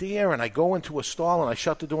ladies right there, and I go into a stall, and I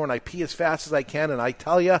shut the door, and I pee as fast as I can, and I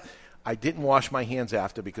tell you, I didn't wash my hands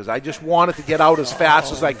after because I just wanted to get out as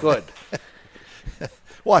fast as I could.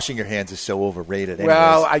 Washing your hands is so overrated anyways.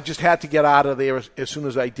 Well, I just had to get out of there as soon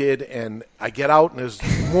as I did, and I get out, and there's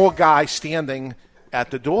more guys standing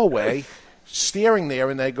at the doorway. staring there,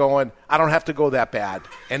 and they're going, I don't have to go that bad.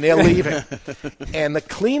 And they're leaving. And the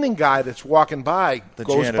cleaning guy that's walking by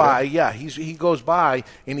goes janitor. by. Yeah, he goes by,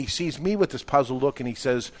 and he sees me with this puzzled look, and he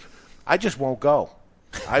says, I just won't go.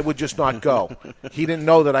 I would just not go. He didn't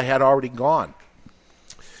know that I had already gone.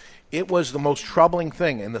 It was the most troubling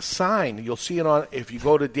thing. And the sign, you'll see it on, if you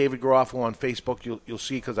go to David Garofalo on Facebook, you'll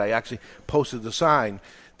see, because I actually posted the sign,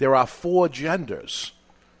 there are 4 genders.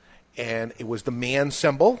 And it was the man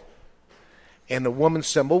symbol, and the woman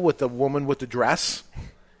symbol with the woman with the dress.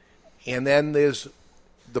 And then there's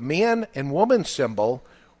the man and woman symbol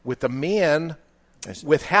with the man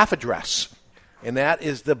with half a dress. And that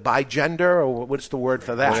is the bigender, or what's the word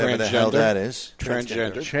for that? Whatever the hell that is.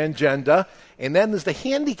 Transgender. And then there's the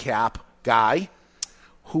handicap guy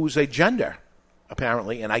who's a gender,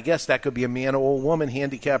 apparently. And I guess that could be a man or a woman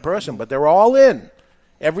handicapped person. But they're all in.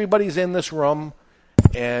 Everybody's in this room,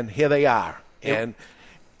 and here they are. And,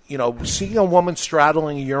 you know, seeing a woman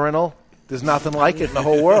straddling a urinal, there's nothing like it in the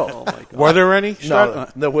whole world. Oh my God. Were there any? No,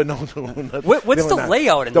 there were no. What's the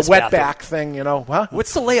layout in the this bathroom? The wetback thing, you know. Huh?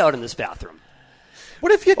 What's the layout in this bathroom?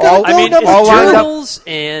 What if you is it urinals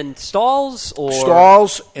and stalls, or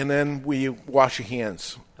stalls, and then where you wash your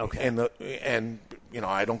hands? Okay. And you know,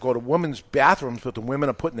 I don't go to women's bathrooms, but the women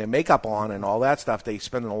are putting their makeup on and all that stuff. They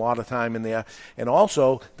spend a lot of time in there. And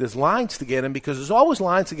also, there's lines to get in, because there's always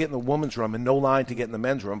lines to get in the women's room and no line to get in the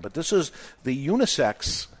men's room. But this is the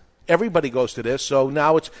unisex. Everybody goes to this, so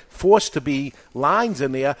now it's forced to be lines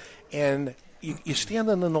in there, and you're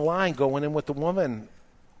standing in the line going in with the woman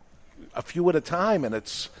a few at a time, and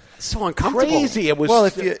it's so uncomfortable. Crazy. It was. Well,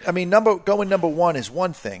 going number 1 is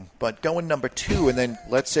one thing, but going number 2, and then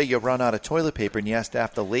let's say you run out of toilet paper, and you have to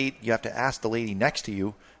ask the lady next to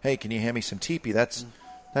you, "Hey, can you hand me some teepee?" That's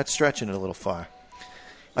stretching it a little far.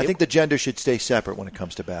 I think the gender should stay separate when it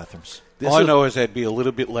comes to bathrooms. All I know is I'd be a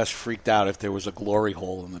little bit less freaked out if there was a glory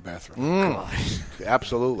hole in the bathroom.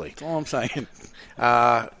 Absolutely. That's all I'm saying.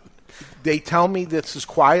 They tell me this is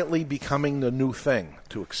quietly becoming the new thing,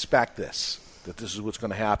 to expect this, that this is what's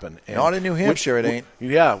going to happen. And not in New Hampshire, it ain't.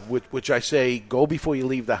 Yeah, which I say, go before you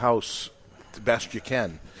leave the house the best you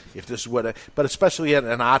can. If this is but especially at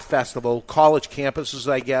an art festival, college campuses,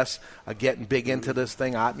 I guess, are getting big into this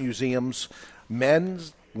thing, art museums,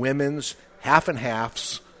 men's, women's, half and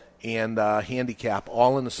halves, and handicap,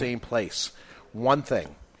 all in the same place. One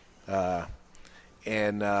thing.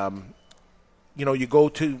 You know,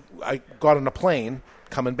 I got on a plane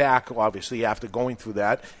coming back, obviously, after going through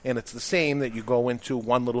that, and it's the same that you go into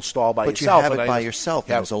one little stall by yourself. But you have it by yourself,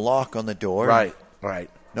 and there's a lock on the door. Right.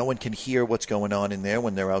 No one can hear what's going on in there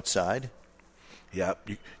when they're outside. Yeah,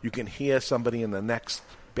 you can hear somebody in the next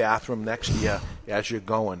bathroom next to you as you're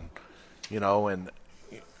going, you know, and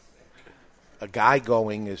a guy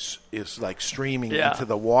going is like streaming into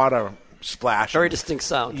the water, splashing. Very distinct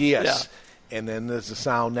sound. Yes. Yeah. And then there's a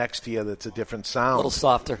sound next to you that's a different sound. A little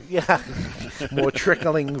softer. Yeah. More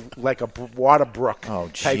trickling like a water brook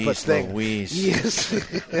type of thing. Louise. Yes.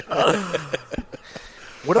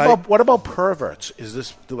 What about perverts? Is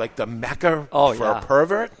this like the mecca for a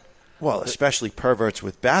pervert? Well, especially perverts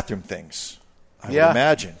with bathroom things, I would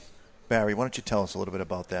imagine. Barry, why don't you tell us a little bit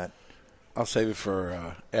about that? I'll save it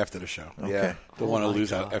for after the show. Okay. Yeah. Don't want to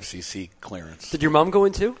lose our FCC clearance. Did your mom go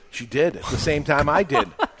in too? She did at the same time I did.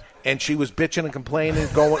 And she was bitching and complaining,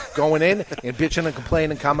 going in, and bitching and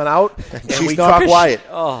complaining, coming out. And she's not quiet.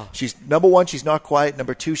 Oh. She's number 1, she's not quiet.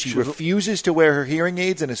 Number 2, she refuses to wear her hearing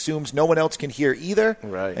aids and assumes no one else can hear either.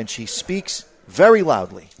 Right. And she speaks very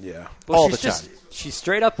loudly. Yeah. Well, all the time. She's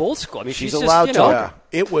straight up old school. I mean, she's allowed just, to. Yeah.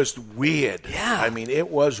 It was weird. Yeah. I mean,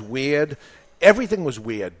 it was weird. Everything was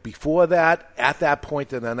weird. Before that, at that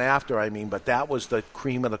point, and then after, I mean, but that was the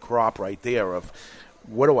cream of the crop right there of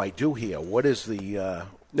what do I do here? What is the...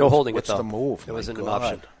 No holding what's it, though. the move? It wasn't an God.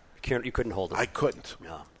 option. You couldn't hold it. I couldn't.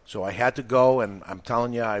 No. So I had to go, and I'm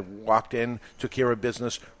telling you, I walked in, took care of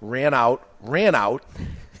business, ran out,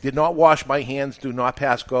 did not wash my hands, do not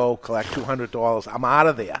pass go, collect $200. I'm out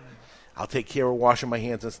of there. I'll take care of washing my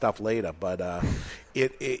hands and stuff later. But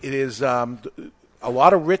it is a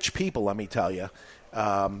lot of rich people, let me tell you.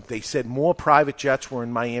 They said more private jets were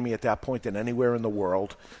in Miami at that point than anywhere in the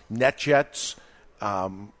world. NetJets,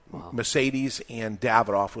 Mercedes, and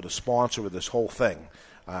Davidoff were the sponsor of this whole thing.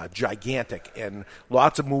 Gigantic. And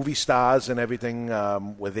lots of movie stars and everything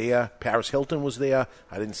were there. Paris Hilton was there.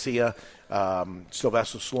 I didn't see her.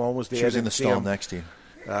 Sylvester Stallone was there. She was in the stall next to you.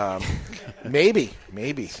 Maybe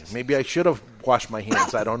I should have washed my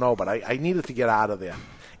hands. I don't know, but I needed to get out of there.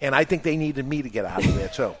 And I think they needed me to get out of there,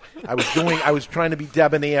 too. I was trying to be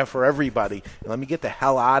debonair for everybody. And let me get the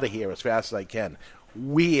hell out of here as fast as I can.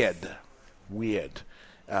 Weird.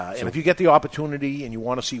 And if you get the opportunity and you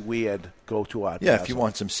want to see weird, go to Art Yeah, Basel. if you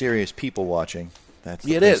want some serious people watching, that's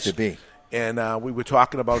the It place is. to be. And we were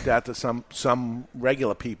talking about that to some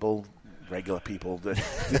regular people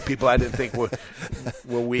the people I didn't think were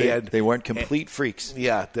weird. They weren't complete freaks.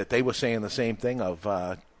 Yeah, that they were saying the same thing of,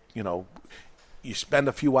 you spend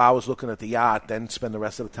a few hours looking at the art, then spend the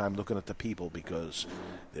rest of the time looking at the people because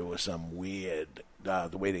there was some weird,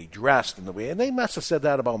 the way they dressed and they must have said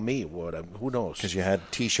that about me. Who knows? Because you had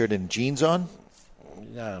T-shirt and jeans on?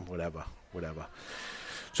 Yeah, whatever.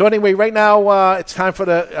 So anyway, right now it's time for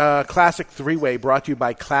the Classic Three-Way brought to you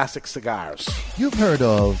by Classic Cigars. You've heard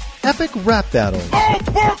of epic rap battles.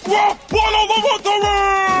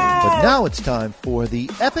 But now it's time for the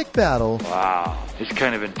epic battle. Wow, it's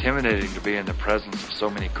kind of intimidating to be in the presence of so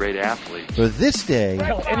many great athletes. For this day,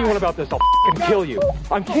 Tell anyone about this, I'll kill you.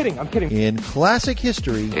 I'm kidding. in classic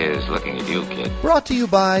history, Here's looking at you, kid. brought to you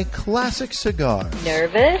by Classic Cigars.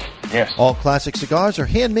 Nervous? Yes. All Classic Cigars are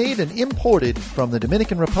handmade and imported from the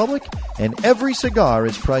Dominican Republic, and every cigar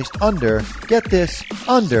is priced under, get this,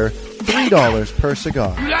 under $3 per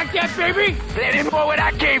cigar. You like that, baby? Let him know where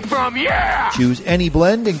that came from, yeah! Choose any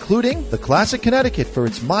blend, including the Classic Connecticut for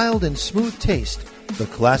its mild and smooth taste, the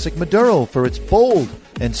Classic Maduro for its bold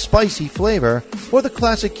and spicy flavor, or the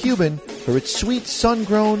Classic Cuban for its sweet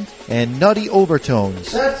sun-grown and nutty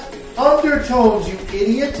overtones. That's undertones, you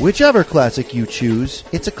idiot! Whichever classic you choose,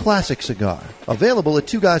 it's a classic cigar. Available at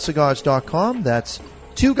twoguyscigars.com. That's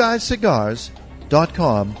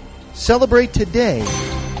twoguyscigars.com. Celebrate today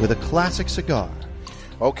with a classic cigar.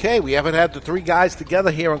 Okay, we haven't had the three guys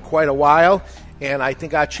together here in quite a while, and I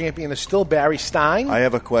think our champion is still Barry Stein. I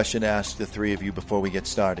have a question to ask the three of you before we get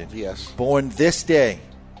started. Yes. Born this day,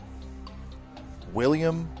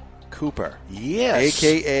 William Cooper. Yes.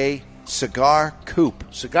 A.K.A. Cigar Coop.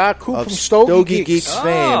 Cigar Coop of from Stogie Geeks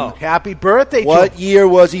fame. Happy birthday What to year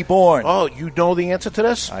was he born? Oh, you know the answer to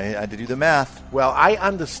this? I had to do the math. Well, I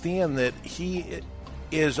understand that he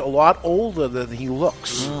is a lot older than he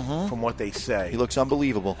looks, from what they say. He looks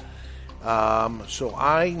unbelievable. So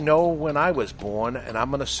I know when I was born, and I'm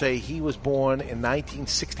going to say he was born in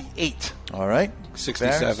 1968. All right.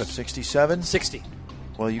 67. 67? 60.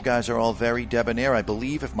 Well, you guys are all very debonair. I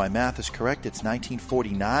believe, if my math is correct, it's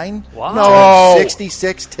 1949. Wow. No.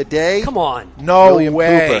 66 today. Come on. No William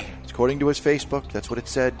way. Cooper. According to his Facebook, that's what it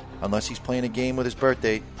said. Unless he's playing a game with his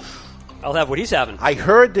birthday. I'll have what he's having. I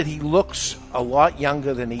heard that he looks a lot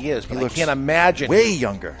younger than he is, but I looks can't imagine. Way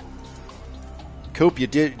younger. Coop, you're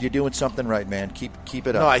doing something right, man. Keep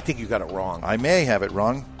it up. No, I think you got it wrong. I may have it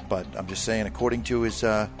wrong, but I'm just saying, according to his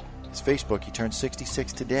Facebook, he turned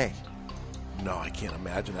 66 today. No, I can't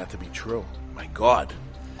imagine that to be true. My God.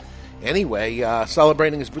 Anyway,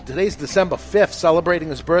 celebrating today's December 5th. Celebrating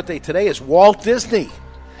his birthday today is Walt Disney,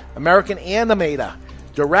 American animator,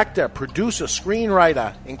 director, producer,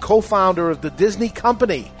 screenwriter, and co-founder of the Disney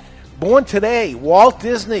Company. Born today, Walt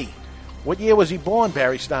Disney. What year was he born,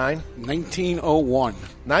 Barry Stein? 1901.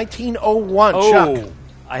 1901, Oh, Chuck.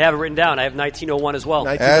 I have it written down. I have 1901 as well.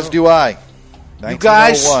 As do I. You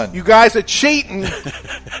guys 1901. are cheating.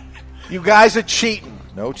 You guys are cheating.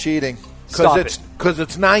 No cheating. Stop Because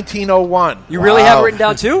it's 1901. You really have it written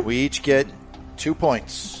down too? We each get 2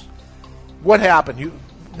 points. What happened?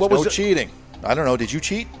 What was no it? cheating. I don't know. Did you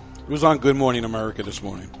cheat? It was on Good Morning America this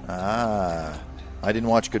morning. I didn't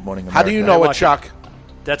watch Good Morning America. How do you know it, Chuck?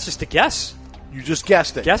 That's just a guess. You just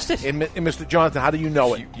guessed it. Guessed it. And Mr. Jonathan, how do you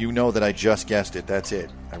know it? You know that I just guessed it. That's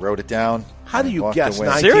it. I wrote it down. How do you walked guess away.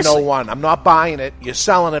 1901? I'm not buying it. You're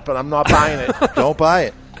selling it, but I'm not buying it. Don't buy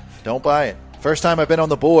it. Don't buy it. First time I've been on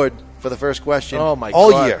the board for the first question Oh, my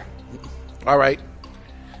all God. year. All right.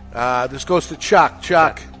 This goes to Chuck.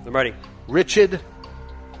 Chuck. Yeah, I'm ready. Richard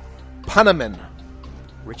Punneman.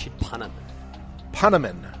 Richard Punneman.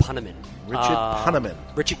 Richard Punneman.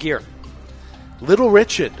 Richard Gere. Little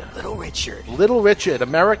Richard. Little Richard.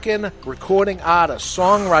 American recording artist,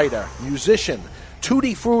 songwriter, musician,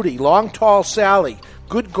 Tutti Frutti, Long Tall Sally,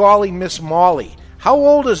 Good Golly Miss Molly. How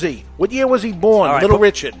old is he? What year was he born? All right, Little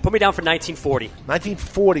Richard. Put me down for 1940.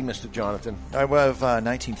 1940, Mr. Jonathan. I have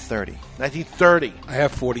 1930. 1930. I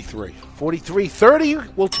have 43. 43. 30,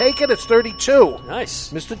 we'll take it. It's 32.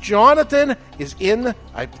 Nice. Mr. Jonathan is in,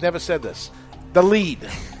 I've never said this, the lead.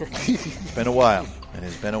 It's been a while. It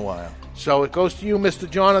has been a while. So it goes to you, Mr.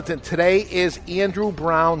 Jonathan. Today is Andrew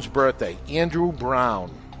Brown's birthday. Andrew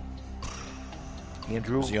Brown.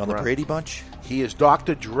 Is he on the Brady Bunch? He is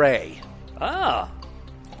Dr. Dre. Ah.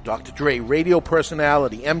 Dr. Dre, radio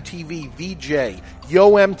personality, MTV, VJ,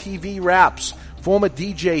 Yo MTV Raps, former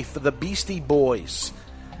DJ for the Beastie Boys.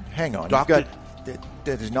 Hang on. Dr.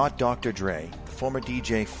 That is not Dr. Dre. former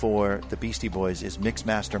DJ for the Beastie Boys is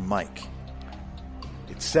Mixmaster Mike.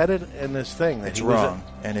 It said it in this thing. That It's he was wrong,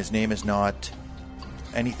 and his name is not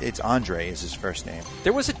anything. It's Andre is his first name.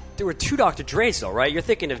 There were two Dr. Dre's, though, right? You're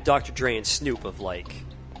thinking of Dr. Dre and Snoop of, like...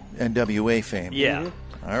 NWA fame. Yeah.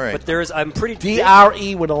 All right. But I'm pretty...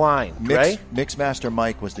 DRE with a line, right? Mixmaster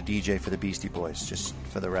Mike was the DJ for the Beastie Boys, just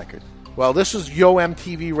for the record. Well, this is Yo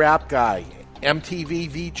MTV rap guy. MTV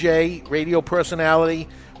VJ, radio personality,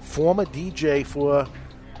 former DJ for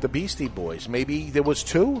the Beastie Boys. Maybe there was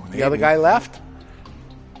two? The other guy left?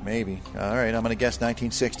 Maybe. All right, I'm going to guess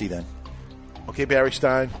 1960 then. Okay, Barry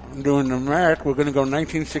Stein. I'm doing the math. We're going to go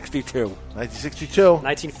 1962. 1962.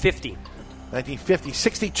 1950. 1950.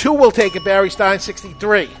 62 will take it, Barry Stein.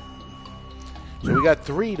 63. So we got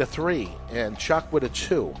 3-3, and Chuck with a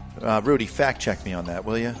 2. Rudy, fact check me on that,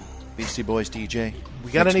 will you? Beastie Boys DJ.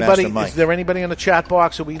 We got Mixmaster anybody? Mike. Is there anybody in the chat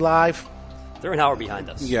box? Are we live? They're an hour behind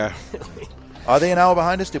us. Yeah. Are they an hour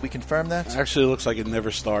behind us? Did we confirm that? Actually, it looks like it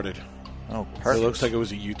never started. Oh, perfect. It looks like it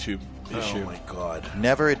was a YouTube issue. Oh, my God.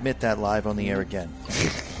 Never admit that live on the air again.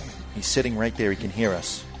 He's sitting right there. He can hear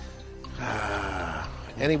us.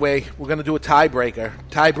 Anyway, we're going to do a tiebreaker.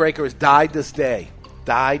 Tiebreaker is died this day.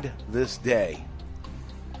 Died this day.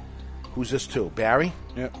 Who's this to? Barry?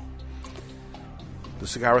 Yep. The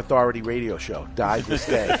Cigar Authority radio show. Died this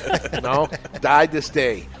day. No? Died this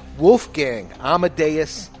day. Wolfgang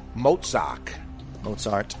Amadeus Mozart.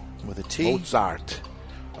 Mozart with a T. Mozart.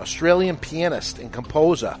 Australian pianist and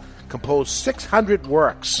composer. Composed 600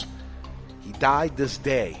 works. He died this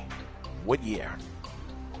day. What year?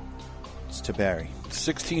 It's to Barry.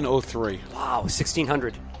 1603. Wow,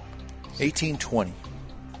 1600. 1820.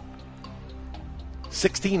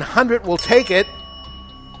 1600 will take it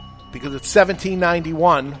because it's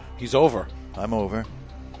 1791. He's over. I'm over.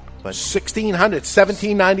 But 1600,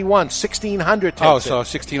 1791, 1600 takes Oh, it. so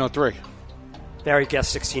 1603. Barry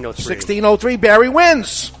guessed 1603. 1603, Barry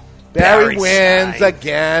wins. Barry wins Stein.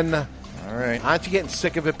 again. All right. Aren't you getting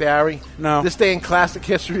sick of it, Barry? No. This day in classic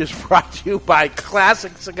history is brought to you by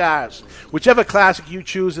Classic Cigars. Whichever classic you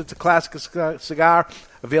choose, it's a classic cigar.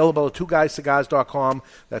 Available at twoguyscigars.com.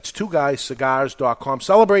 That's twoguyscigars.com.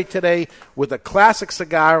 Celebrate today with a classic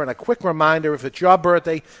cigar. And a quick reminder, if it's your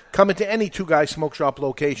birthday, come into any Two Guys Smoke Shop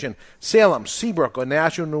location, Salem, Seabrook, or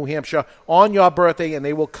Nashua, New Hampshire, on your birthday, and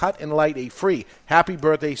they will cut and light a free happy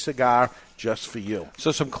birthday cigar just for you.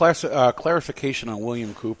 So some clarification on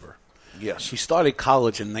William Cooper. Yes. He started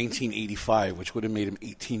college in 1985, which would have made him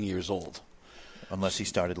 18 years old. Unless he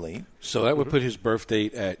started late. So that would put his birth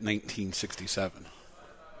date at 1967.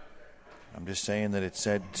 I'm just saying that it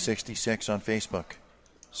said 66 on Facebook.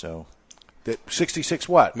 So, 66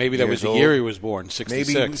 what? Maybe that was the year he was born, 66.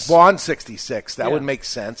 Maybe he was born 66. That Yeah. would make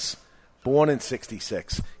sense. Born in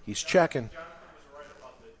 66. He's checking.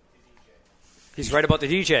 He's right about the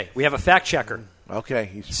DJ. We have a fact checker.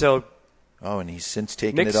 Okay. Oh, and he's since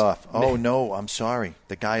taken it off. Oh, no, I'm sorry.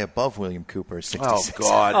 The guy above William Cooper is 66. Oh,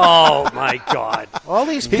 God. Oh, my God. All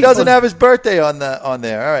these He people, doesn't have his birthday on there.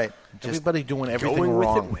 All right. Everybody doing everything going with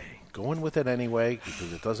wrong. it. Going with it anyway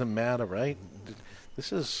because it doesn't matter, right?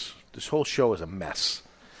 This whole show is a mess.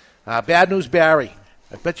 Bad news, Barry.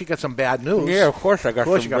 I bet you got some bad news. Yeah, of course I got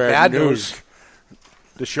some you got bad news.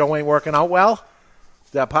 The show ain't working out well?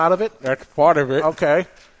 Is that part of it? That's part of it. Okay.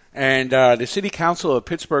 And the City Council of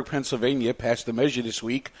Pittsburgh, Pennsylvania, passed a measure this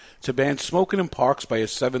week to ban smoking in parks by a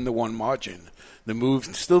 7-1 margin. The move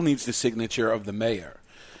still needs the signature of the mayor.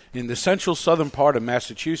 In the central southern part of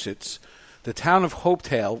Massachusetts, the town of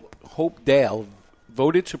Hopedale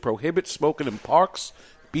voted to prohibit smoking in parks,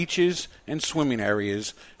 beaches, and swimming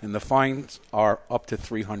areas, and the fines are up to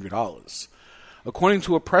 $300. According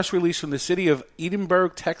to a press release from the city of Edinburgh,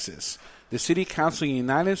 Texas, the city council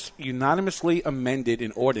unanimously amended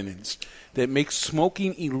an ordinance that makes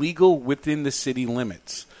smoking illegal within the city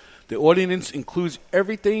limits. The ordinance includes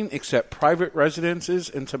everything except private residences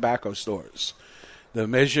and tobacco stores. The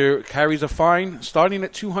measure carries a fine starting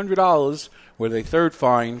at $200, with a third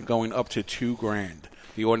fine going up to $2,000.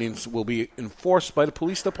 The ordinance will be enforced by the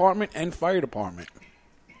police department and fire department.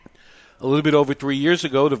 A little bit over 3 years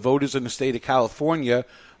ago, the voters in the state of California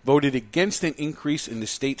voted against an increase in the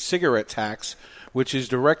state cigarette tax, which is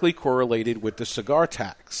directly correlated with the cigar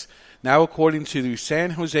tax. Now, according to the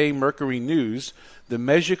San Jose Mercury News, the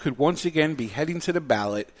measure could once again be heading to the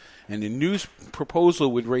ballot, and the news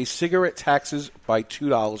proposal would raise cigarette taxes by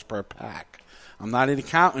 $2 per pack. I'm not an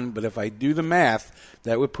accountant, but if I do the math,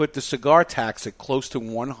 that would put the cigar tax at close to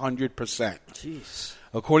 100%. Jeez.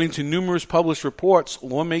 According to numerous published reports,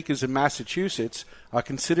 lawmakers in Massachusetts are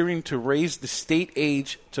considering to raise the state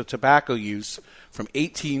age to tobacco use from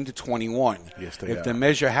 18 to 21. Yes, they If are. the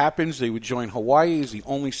measure happens, they would join Hawaii as the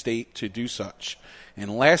only state to do such.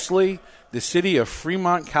 And lastly, the city of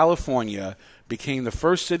Fremont, California, became the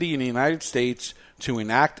first city in the United States to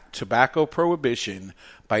enact tobacco prohibition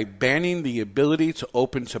by banning the ability to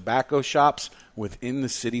open tobacco shops within the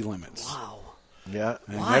city limits. Wow. Yeah.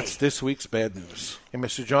 And that's this week's bad news. Hey,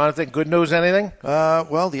 Mr. Jonathan, good news, anything?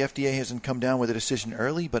 Well, the FDA hasn't come down with a decision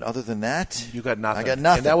early, but other than that, You got nothing. I got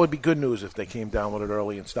nothing. And that would be good news if they came down with it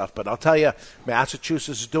early and stuff. But I'll tell you,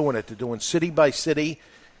 Massachusetts is doing it. They're doing city by city.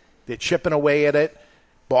 They're chipping away at it.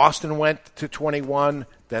 Boston went to 21.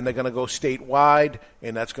 Then they're going to go statewide,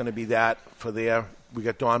 and that's going to be that for there. We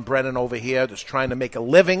got Don Brennan over here just trying to make a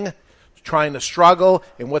living, trying to struggle,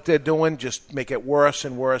 and what they're doing just make it worse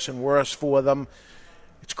and worse and worse for them.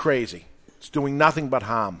 It's crazy. It's doing nothing but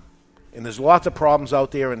harm. And there's lots of problems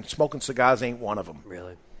out there, and smoking cigars ain't one of them.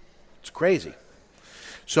 Really? It's crazy.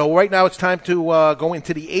 So right now it's time to go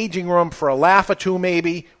into the aging room for a laugh or two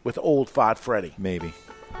maybe with Old Fart Freddy. Maybe.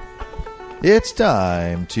 It's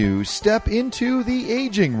time to step into the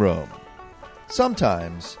aging room.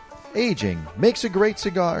 Sometimes, aging makes a great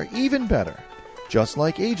cigar even better, just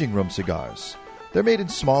like aging room cigars. They're made in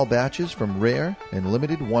small batches from rare and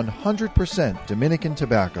limited 100% Dominican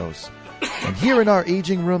tobaccos. And here in our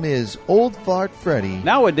aging room is Old Fart Freddy.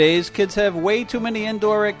 Nowadays, kids have way too many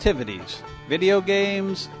indoor activities. Video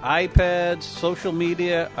games, iPads, social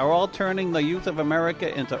media are all turning the youth of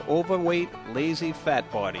America into overweight, lazy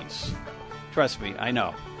fat bodies. Trust me, I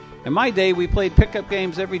know. In my day, we played pickup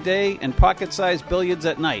games every day and pocket-sized billiards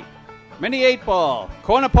at night. Mini 8-ball,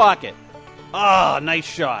 corner pocket. Ah, nice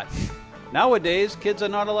shot. Nowadays, kids are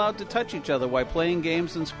not allowed to touch each other while playing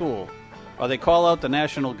games in school, or they call out the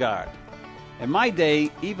National Guard. In my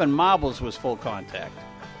day, even marbles was full contact.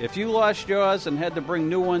 If you lost yours and had to bring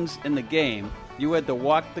new ones in the game, you had to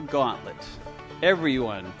walk the gauntlet.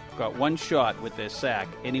 Everyone got one shot with their sack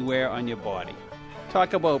anywhere on your body.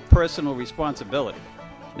 Talk about personal responsibility.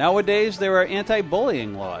 Nowadays, there are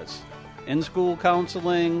anti-bullying laws, in-school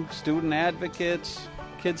counseling, student advocates.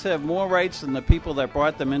 Kids have more rights than the people that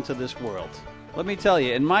brought them into this world. Let me tell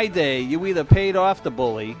you, in my day, you either paid off the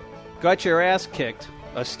bully, got your ass kicked,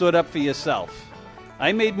 or stood up for yourself.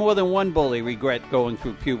 I made more than one bully regret going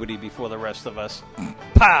through puberty before the rest of us.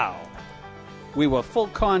 Pow! We were full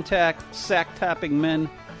contact, sack-tapping men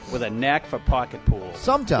with a knack for pocket pools.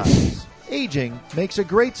 Sometimes, aging makes a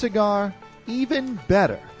great cigar even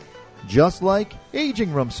better, just like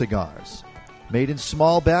aging room cigars. Made in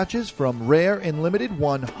small batches from rare and limited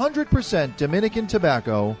 100% Dominican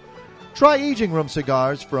tobacco, try aging room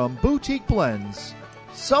cigars from Boutique Blends.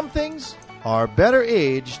 Some things are better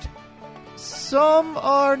aged, some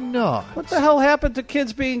are not. What the hell happened to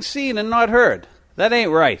kids being seen and not heard? That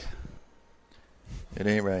ain't right. It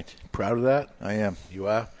ain't right. Proud of that? I am. You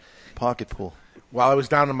are? Pocket pool. While I was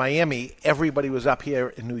down in Miami, everybody was up here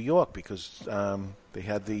in New York because they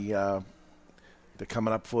had they're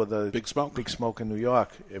coming up for the Big Smoke in New York.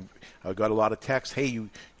 I got a lot of texts. Hey,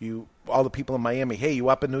 you, all the people in Miami. Hey, you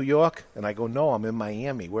up in New York? And I go, no, I'm in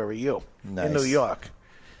Miami. Where are you? Nice. In New York.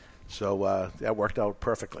 So that worked out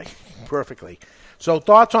perfectly, perfectly. So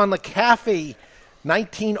thoughts on the Cafe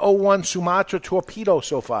 1901 Sumatra Torpedo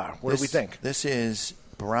so far? What do we think? This is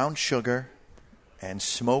brown sugar and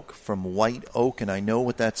smoke from white oak, and I know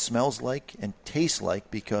what that smells like and tastes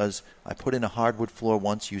like because I put in a hardwood floor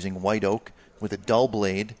once using white oak with a dull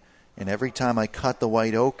blade, and every time I cut the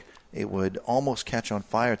white oak, it would almost catch on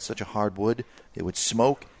fire. It's such a hard wood. It would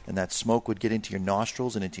smoke, and that smoke would get into your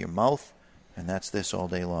nostrils and into your mouth, and that's this all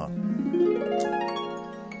day long.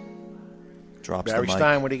 Drops Barry the mic.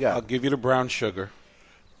 Stein, what do you got? I'll give you the brown sugar.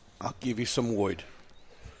 I'll give you some wood.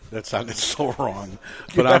 That sounded so wrong,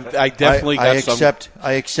 but I definitely got some.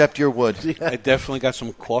 I accept your wood. I definitely got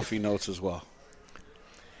some coffee notes as well.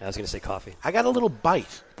 I was going to say coffee. I got a little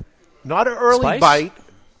bite. Not an early Spice? bite,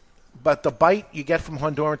 but the bite you get from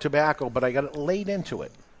Honduran tobacco, but I got it late into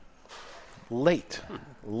it. Late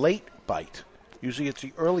bite. Usually it's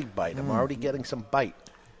the early bite. I'm already getting some bite.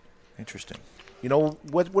 Interesting. You know,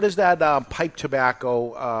 what is that pipe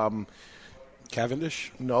tobacco?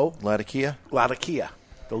 Cavendish? No. Latakia? Latakia.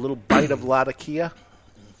 The little bite of Latakia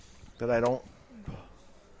that I don't...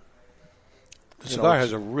 The cigar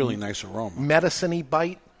has a really nice aroma. Medicine-y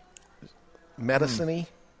bite. Medicine-y.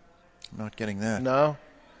 I'm not getting that. No.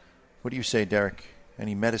 What do you say, Derek?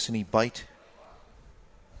 Any medicine-y bite?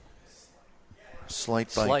 Slight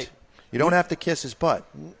bite. Slight. You don't have to kiss his butt.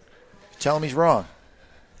 Tell him he's wrong.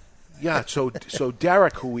 Yeah, so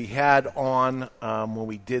Derek, who we had on when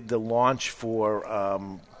we did the launch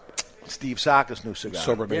for Steve Saka's new cigar,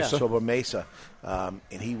 Sober Mesa. Sober Mesa,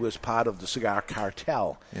 and he was part of the cigar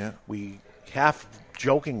cartel. Yeah. We half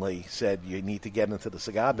jokingly said you need to get into the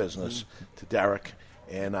cigar business to Derek.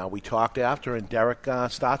 And we talked after, and Derek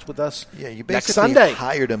starts with us Yeah, you next basically Sunday.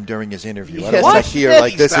 hired him during his interview. I Yes, don't want to hear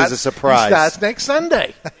like this is a surprise. He starts next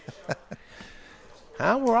Sunday.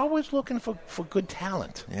 We're always looking for good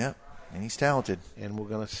talent. Yeah, and he's talented. And we're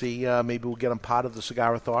going to see, maybe we'll get him part of the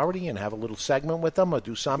Cigar Authority and have a little segment with them or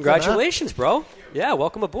do something. Congratulations, bro. Yeah,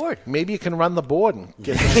 welcome aboard. Maybe you can run the board and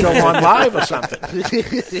get the show on live or something.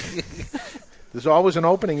 There's always an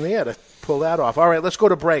opening there to pull that off. All right, let's go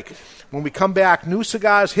to break. When we come back, new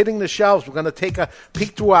cigars hitting the shelves. We're going to take a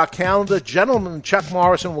peek through our calendar. Gentleman Chuck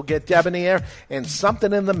Morrison will get Debonair and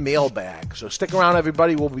something in the mailbag. So stick around,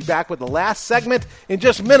 everybody. We'll be back with the last segment in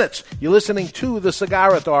just minutes. You're listening to the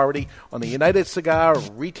Cigar Authority on the United Cigar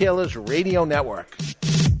Retailers Radio Network.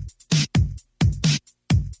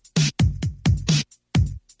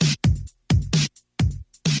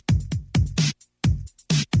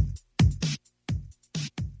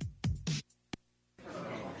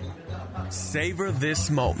 Savor this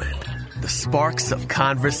moment. The sparks of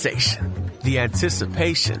conversation. The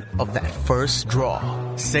anticipation of that first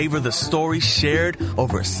draw. Savor the story shared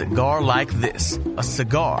over a cigar like this. A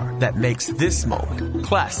cigar that makes this moment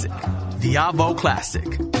classic. The Avo Classic.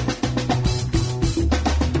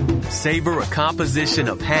 Savor a composition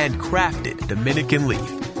of handcrafted Dominican leaf,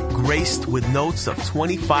 graced with notes of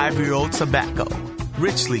 25-year-old tobacco.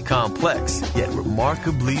 Richly complex, yet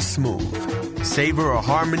remarkably smooth. Savor a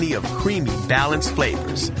harmony of creamy, balanced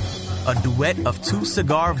flavors. A duet of two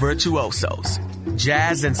cigar virtuosos,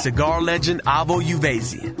 jazz and cigar legend Avo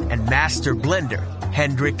Uvezian and master blender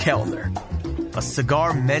Hendrik Kellner. A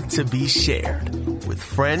cigar meant to be shared with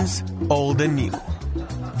friends old and new.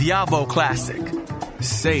 The Avo Classic.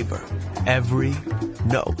 Savor every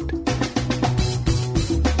note.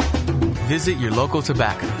 Visit your local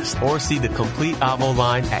tobacconist or see the complete Avo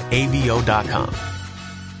line at avo.com.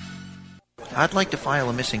 I'd like to file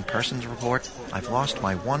a missing persons report. I've lost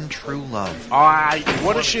my one true love. All right,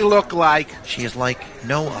 what does she look like? She is like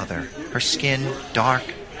no other. Her skin, dark,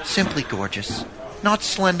 simply gorgeous. Not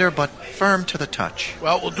slender, but firm to the touch.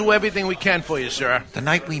 Well, we'll do everything we can for you, sir. The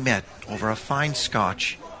night we met, over a fine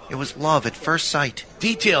scotch, it was love at first sight.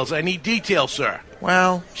 Details. I need details, sir.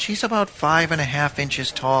 Well, she's about 5.5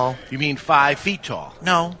 inches tall. You mean 5 feet tall?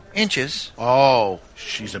 No, inches. Oh,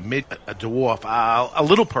 she's a dwarf, a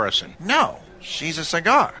little person. No, she's a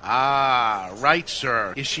cigar. Ah, right,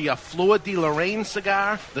 sir. Is she a Fleur de Lorraine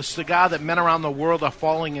cigar? The cigar that men around the world are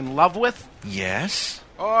falling in love with? Yes.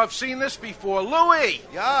 Oh, I've seen this before. Louis!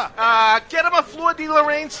 Yeah? Get him a Fleur de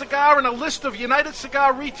Lorraine cigar and a list of United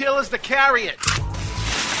Cigar retailers that carry it.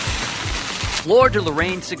 Fleur de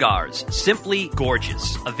Lorraine Cigars. Simply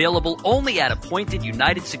gorgeous. Available only at appointed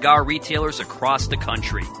United Cigar retailers across the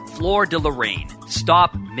country. Fleur de Lorraine.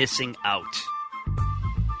 Stop missing out.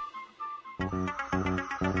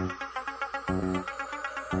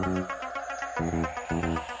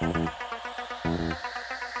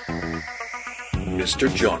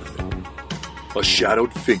 Mr. Jonathan, a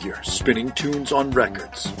shadowed figure spinning tunes on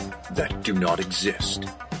records that do not exist.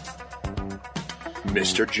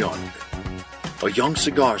 Mr. Jonathan, a young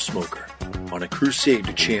cigar smoker on a crusade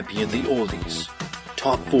to champion the oldies,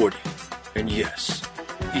 top 40, and yes,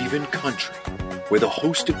 even country, with a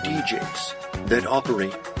host of DJs that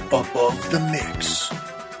operate above the mix.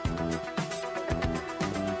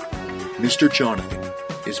 Mr. Jonathan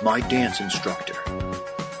is my dance instructor.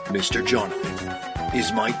 Mr. Jonathan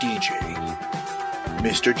is my DJ.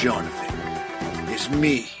 Mr. Jonathan is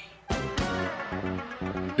me.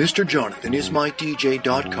 Mr. Jonathan is my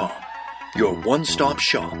DJ.com, your one-stop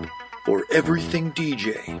shop for everything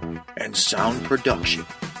DJ and sound production.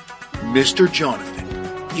 Mr.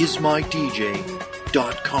 Jonathan is my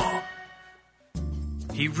DJ.com.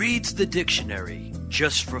 He reads the dictionary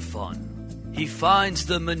just for fun. He finds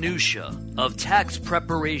the minutia of tax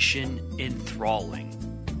preparation enthralling.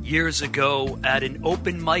 Years ago, at an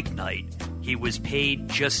open mic night, he was paid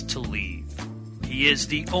just to leave. He is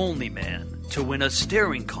the only man to win a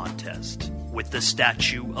staring contest with the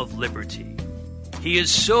Statue of Liberty. He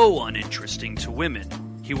is so uninteresting to women,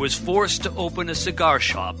 he was forced to open a cigar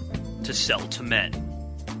shop to sell to men.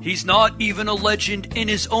 He's not even a legend in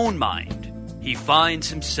his own mind. He finds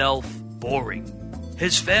himself boring.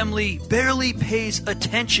 His family barely pays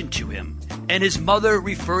attention to him, and his mother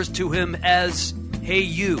refers to him as, "Hey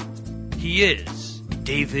you." He is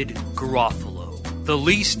David Garofalo, the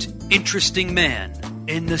least interesting man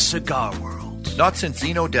in the cigar world. cigars. Not since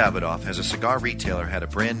Zino Davidoff has a cigar retailer had a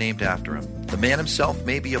brand named after him. The man himself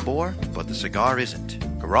may be a bore, but the cigar isn't.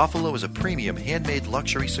 Garofalo is a premium handmade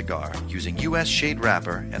luxury cigar using U.S. shade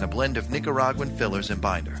wrapper and a blend of Nicaraguan fillers and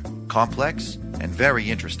binder. Complex and very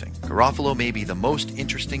interesting. Garofalo may be the most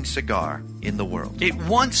interesting cigar in the world. It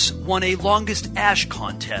once won a longest ash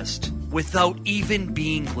contest without even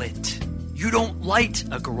being lit. You don't light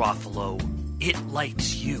a Garofalo, it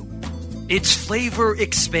lights you. Its flavor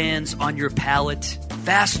expands on your palate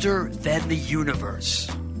faster than the universe.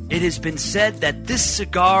 It has been said that this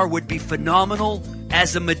cigar would be phenomenal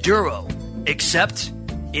as a Maduro, except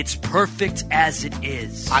it's perfect as it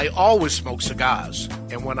is. I always smoke cigars,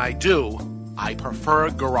 and when I do, I prefer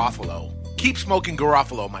Garofalo. Keep smoking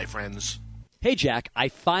Garofalo, my friends. Hey, Jack, I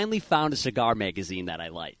finally found a cigar magazine that I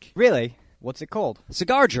like. Really? What's it called?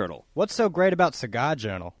 Cigar Journal. What's so great about Cigar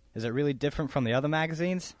Journal? Is it really different from the other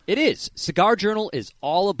magazines? It is. Cigar Journal is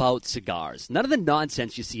all about cigars. None of the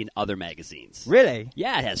nonsense you see in other magazines. Really?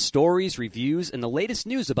 Yeah, it has stories, reviews, and the latest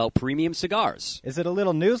news about premium cigars. Is it a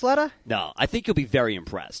little newsletter? No, I think you'll be very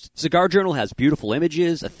impressed. Cigar Journal has beautiful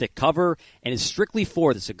images, a thick cover, and is strictly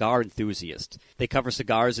for the cigar enthusiast. They cover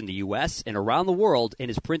cigars in the U.S. and around the world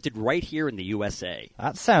and is printed right here in the USA.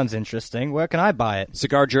 That sounds interesting. Where can I buy it?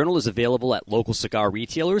 Cigar Journal is available at local cigar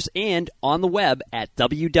retailers and on the web at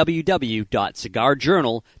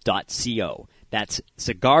www.cigarjournal.co. That's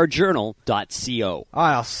cigarjournal.co. All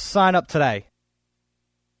right, I'll sign up today.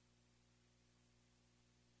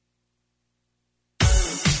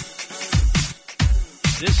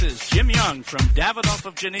 This is Jim Young from Davidoff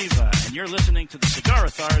of Geneva, and you're listening to the Cigar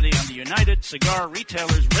Authority on the United Cigar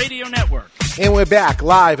Retailers Radio Network. And we're back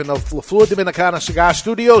live in the Flor Dominicana Cigar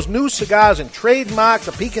Studios. New cigars and trademarks,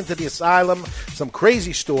 a peek into the asylum, some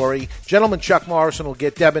crazy story. Gentleman Chuck Morrison will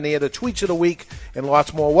get debonair, the tweets of the week, and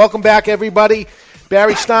lots more. Welcome back, everybody.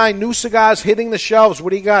 Barry Stein, new cigars hitting the shelves.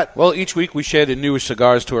 What do you got? Well, each week we share the newest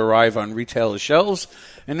cigars to arrive on retailer shelves.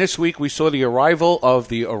 And this week we saw the arrival of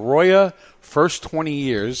the Arroyo First 20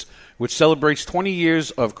 Years, which celebrates 20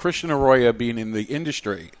 years of Christian Arroyo being in the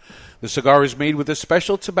industry. The cigar is made with a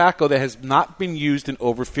special tobacco that has not been used in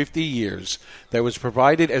over 50 years, that was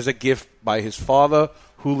provided as a gift by his father,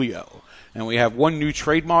 Julio. And we have one new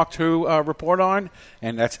trademark to report on,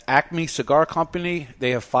 and that's Acme Cigar Company.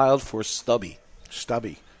 They have filed for Stubby.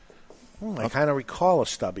 Stubby. I kind of recall a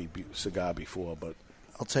Stubby cigar before, but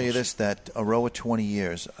I'll tell you this, that Arroyo 20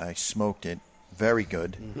 Years, I smoked it. Very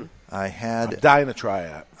good. Mm-hmm. I'm dying to try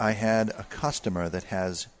it. I had a customer that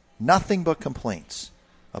has nothing but complaints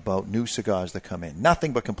about new cigars that come in.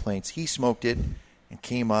 Nothing but complaints. He smoked it and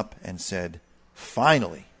came up and said,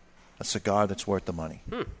 finally, a cigar that's worth the money.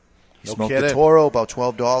 He smoked the Toro, about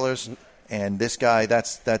 $12, and this guy,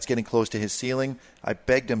 that's getting close to his ceiling. I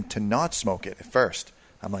begged him to not smoke it at first.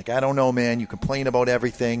 I'm like, I don't know, man. You complain about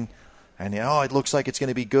everything. And, it looks like it's going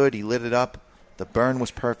to be good. He lit it up. The burn was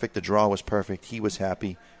perfect. The draw was perfect. He was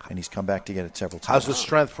happy, and he's come back to get it several times. How's the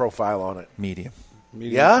strength profile on it? Medium.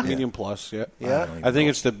 Medium plus, yeah. I think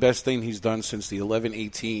it's the best thing he's done since the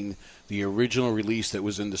 1118, the original release that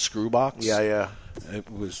was in the screw box. Yeah. It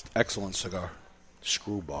was excellent cigar.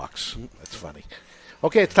 Screw box. That's funny.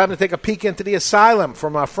 Okay, it's time to take a peek into the asylum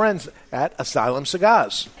from our friends at Asylum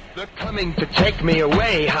Cigars. They're coming to take me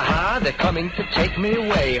away, ha-ha. They're coming to take me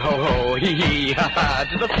away, ho-ho, hee-hee, ha-ha.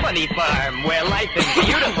 To the funny farm where life is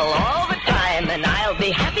beautiful all the time. And I'll be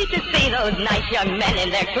happy to see those nice young men in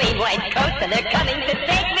their clean white coats. And they're coming to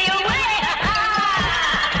take me away,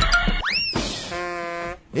 ha-ha.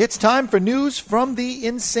 It's time for news from the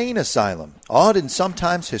Insane Asylum. Odd and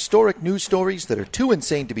sometimes historic news stories that are too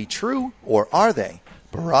insane to be true, or are they?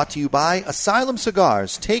 Brought to you by Asylum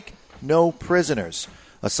Cigars. Take no prisoners.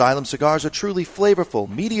 Asylum Cigars are truly flavorful,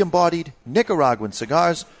 medium-bodied Nicaraguan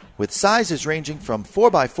cigars with sizes ranging from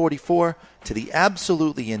 4x44 to the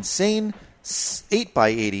absolutely insane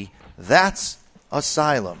 8x80. That's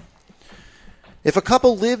Asylum. If a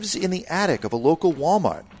couple lives in the attic of a local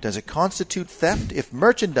Walmart, does it constitute theft if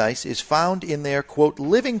merchandise is found in their, quote,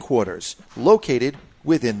 living quarters located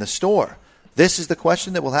within the store? This is the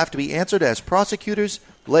question that will have to be answered as prosecutors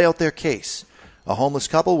lay out their case. A homeless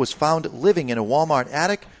couple was found living in a Walmart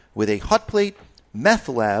attic with a hot plate, meth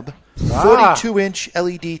lab, 42-inch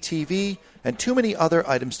LED TV, and too many other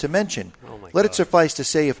items to mention. Let it suffice to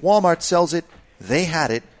say if Walmart sells it, they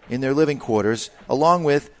had it in their living quarters, along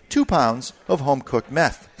with 2 pounds of home-cooked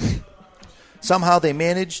meth. Somehow they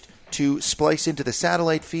managed to splice into the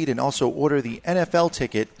satellite feed and also order the NFL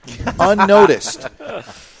ticket unnoticed.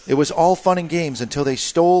 It was all fun and games until they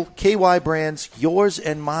stole KY Brand's Yours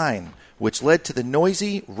and Mine, which led to the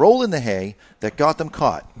noisy roll in the hay that got them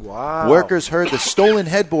caught. Wow. Workers heard the stolen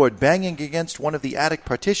headboard banging against one of the attic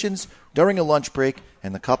partitions during a lunch break,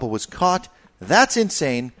 and the couple was caught. That's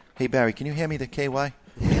insane. Hey, Barry, can you hand me the KY?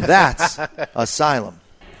 That's asylum.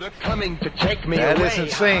 They're coming to take me That away. is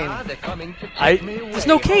insane. They're coming to take me away. There's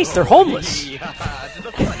no case. They're homeless.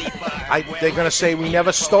 They're going to say we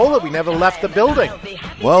never stole it. We never left the building.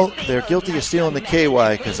 Well, they're guilty of stealing the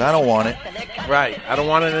KY because I don't want it. Right. I don't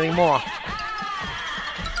want it anymore.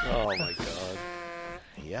 Oh, my God.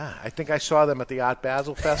 Yeah, I think I saw them at the Art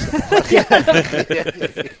Basel Festival.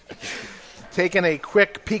 Taking a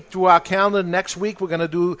quick peek through our calendar. Next week, we're going to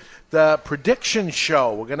do the prediction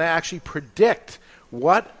show. We're going to actually predict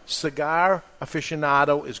what Cigar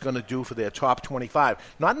Aficionado is going to do for their top 25.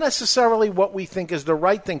 Not necessarily what we think is the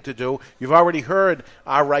right thing to do. You've already heard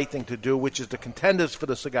our right thing to do, which is the contenders for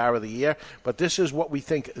the Cigar of the Year. But this is what we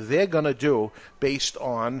think they're going to do based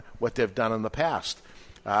on what they've done in the past.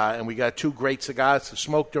 And we got 2 great cigars to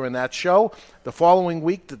smoke during that show. The following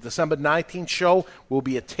week, the December 19th show, will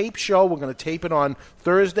be a tape show. We're going to tape it on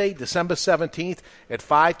Thursday, December 17th at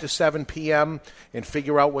 5 to 7 p.m. and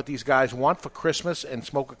figure out what these guys want for Christmas and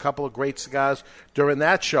smoke a couple of great cigars during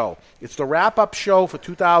that show. It's the wrap-up show for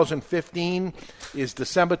 2015 is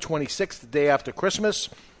December 26th, the day after Christmas.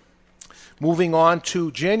 Moving on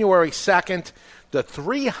to January 2nd, the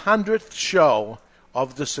 300th show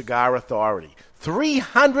of the Cigar Authority.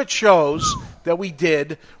 300 shows that we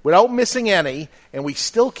did without missing any, and we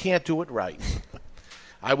still can't do it right.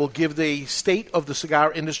 I will give the state of the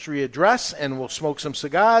cigar industry address, and we'll smoke some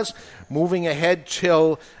cigars. Moving ahead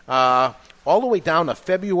till all the way down to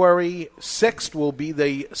February 6th will be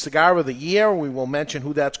the Cigar of the Year. We will mention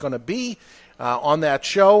who that's going to be on that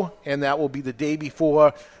show, and that will be the day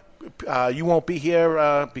before. You won't be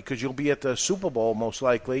here because you'll be at the Super Bowl, most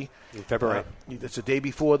likely. In February. It's the day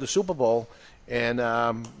before the Super Bowl. And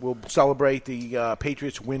we'll celebrate the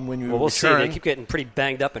Patriots win when you Well, we'll return. see. They keep getting pretty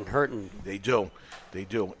banged up and hurting. They do.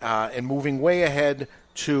 And moving way ahead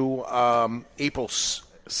to April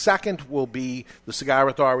 2nd will be the Cigar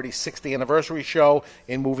Authority's 60th anniversary show.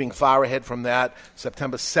 And moving far ahead from that,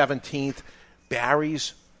 September 17th,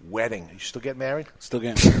 Barry's wedding. You still get married? Still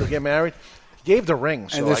getting married? He gave the ring.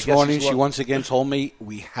 So And this I guess morning, he's she once again told me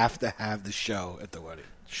we have to have the show at the wedding.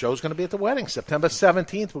 Show's going to be at the wedding, September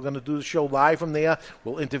 17th. We're going to do the show live from there.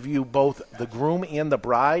 We'll interview both the groom and the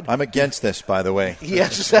bride. I'm against this, by the way.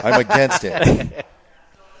 Yes. I'm against it.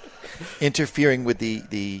 Interfering with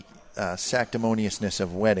the sanctimoniousness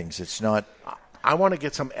of weddings. It's not. I want to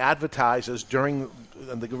get some advertisers during.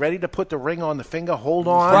 They're ready to put the ring on the finger. Hold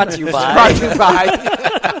on. Brought to you by.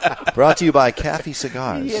 Brought to you by Cafe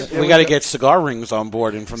Cigars. Yeah, we got to get cigar rings on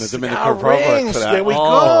board and from the Dominican Republic for that. There we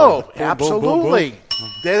Oh. go. Absolutely.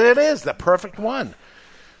 There it is, the perfect one.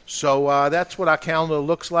 So that's what our calendar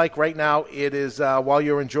looks like right now. It is while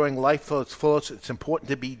you're enjoying life to its fullest, it's important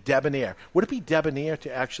to be debonair. Would it be debonair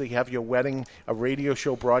to actually have your wedding, a radio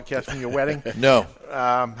show broadcast from your wedding? No.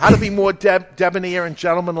 How to be more debonair and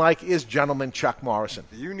gentlemanlike is Gentleman Chuck Morrison.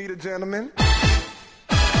 You need a gentleman?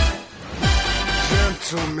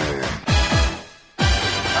 Gentleman.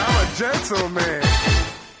 I'm a gentleman.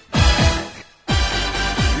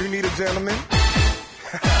 You need a gentleman?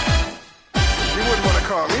 You wouldn't want to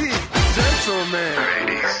call me gentleman.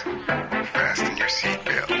 Ladies, fasten your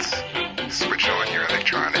seatbelts, switch on your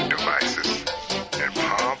electronic devices, and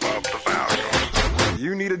pump up the volume.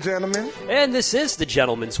 You need a gentleman? And this is The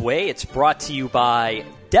Gentleman's Way. It's brought to you by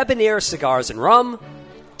Debonair Cigars and Rum.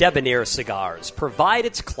 Debonair Cigars provide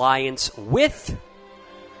its clients with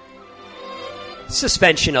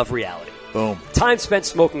suspension of reality. Boom. Time spent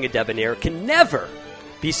smoking a Debonair can never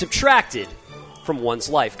be subtracted from one's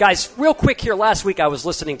life. Guys, real quick here, last week I was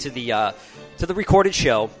listening to the recorded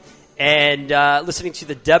show and listening to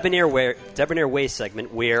the Debonair Way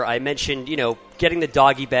segment where I mentioned, getting the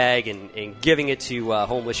doggy bag and giving it to a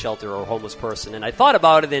homeless shelter or a homeless person. And I thought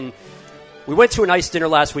about it, and we went to a nice dinner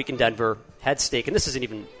last week in Denver, had steak, and this isn't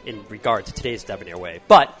even in regard to today's Debonair Way,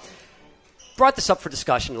 but brought this up for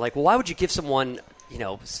discussion. Like, well, why would you give someone,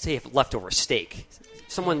 say, leftover steak?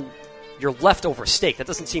 Someone your leftover steak. That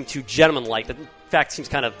doesn't seem too gentlemanlike. That, in fact, seems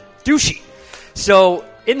kind of douchey. So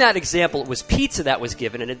in that example, it was pizza that was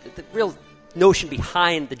given, and the real notion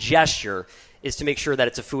behind the gesture is to make sure that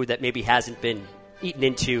it's a food that maybe hasn't been eaten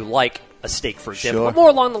into like a steak, for example. Sure. But more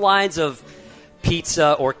along the lines of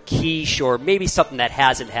pizza or quiche or maybe something that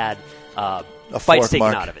hasn't had a bites taken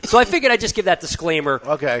mark out of it. So I figured I'd just give that disclaimer.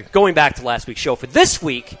 Okay. Going back to last week's show. For this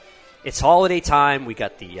week, it's holiday time. We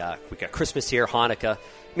got Christmas here, Hanukkah.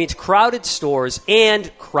 It means crowded stores and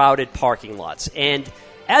crowded parking lots. And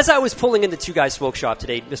as I was pulling in the Two Guys Smoke Shop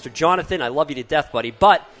today, Mr. Jonathan, I love you to death, buddy,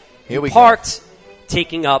 but Here we parked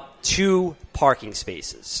taking up 2 parking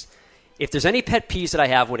spaces. If there's any pet peeves that I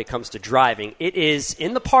have when it comes to driving, it is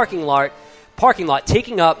in the parking lot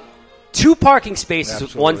taking up 2 parking spaces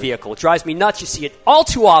with one vehicle. It drives me nuts. You see it all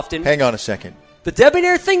too often. Hang on a second. The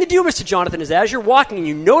debonair thing to do, Mr. Jonathan, is as you're walking and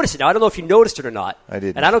you notice it. Now, I don't know if you noticed it or not. I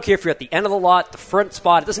didn't. And I don't care if you're at the end of the lot, the front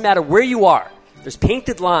spot. It doesn't matter where you are. There's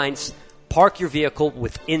painted lines. Park your vehicle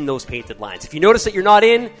within those painted lines. If you notice that you're not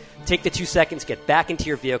in, take the 2 seconds, get back into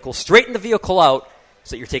your vehicle, straighten the vehicle out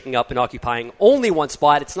so that you're taking up and occupying only one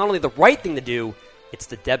spot. It's not only the right thing to do, it's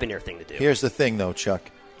the debonair thing to do. Here's the thing, though, Chuck.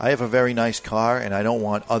 I have a very nice car, and I don't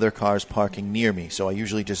want other cars parking near me, so I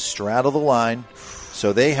usually just straddle the line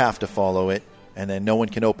so they have to follow it, and then no one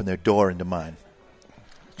can open their door into mine.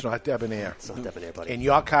 It's not debonair. It's not debonair, buddy. And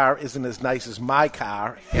your car isn't as nice as my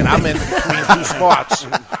car, and I'm in between 2 spots.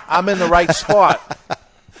 I'm in the right spot.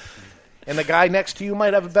 And the guy next to you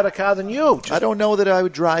might have a better car than you. I don't know that I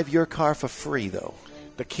would drive your car for free, though.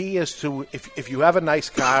 The key is to, if you have a nice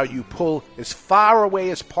car, you pull as far away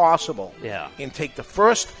as possible and take the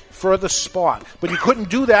furthest spot. But you couldn't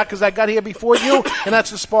do that because I got here before you, and that's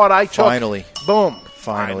the spot I took. Finally. Boom.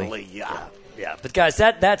 Finally. Yeah. Yeah, but guys,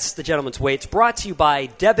 that's the gentleman's way. It's brought to you by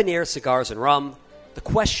Debonair Cigars and Rum. The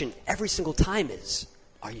question every single time is,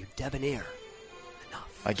 are you debonair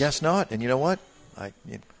enough? I guess not. And you know what? I'm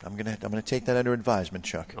gonna take that under advisement,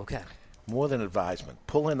 Chuck. Okay. More than advisement.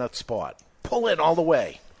 Pull in that spot. Pull in all the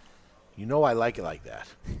way. You know I like it like that.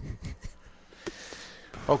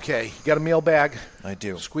 Okay, you got a mailbag? I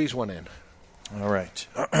do. Squeeze one in. All right.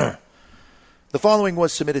 The following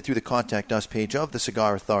was submitted through the Contact Us page of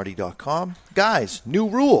thecigarauthority.com. Guys, new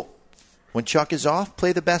rule. When Chuck is off,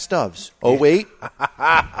 play the best ofs. Oh, wait.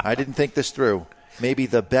 I didn't think this through. Maybe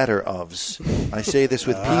the better ofs. I say this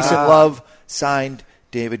with peace and love. Signed,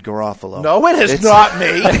 David Garofalo. No, it is not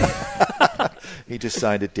me. He just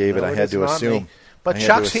signed it, David. No, I had to assume. Me. But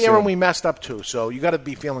Chuck's here and we messed up, too. So you got to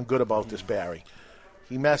be feeling good about this, Barry.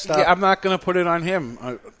 He messed up. Yeah, I'm not going to put it on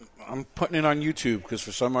him. I'm putting it on YouTube because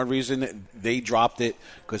for some odd reason they dropped it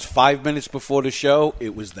because 5 minutes before the show,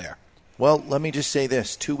 it was there. Well, let me just say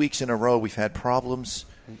this. 2 weeks in a row, we've had problems.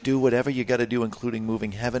 Do whatever you got to do, including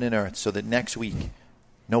moving heaven and earth, so that next week,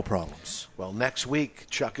 no problems. Well, next week,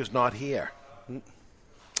 Chuck is not here.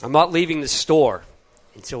 I'm not leaving the store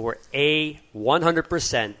until we're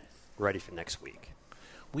 100% ready for next week.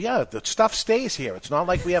 Well, yeah, the stuff stays here. It's not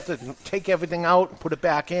like we have to take everything out and put it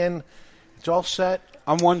back in. It's all set.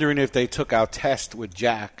 I'm wondering if they took our test with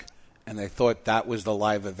Jack and they thought that was the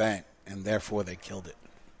live event and therefore they killed it.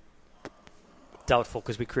 Doubtful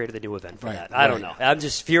because we created a new event for that. Right. I don't know. I'm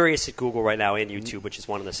just furious at Google right now and YouTube, which is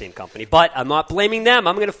one and the same company. But I'm not blaming them.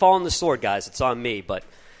 I'm going to fall on the sword, guys. It's on me. But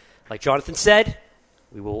like Jonathan said,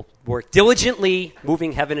 we will work diligently,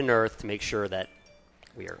 moving heaven and earth to make sure that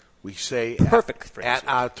we say perfect for at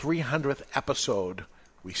our 300th episode,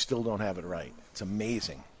 we still don't have it right. It's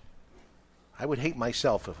amazing. I would hate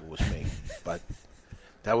myself if it was me, but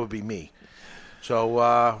that would be me.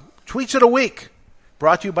 So, Tweets of the Week,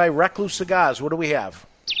 brought to you by Recluse Cigars. What do we have?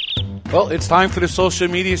 Well, it's time for the social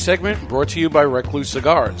media segment brought to you by Recluse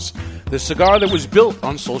Cigars, the cigar that was built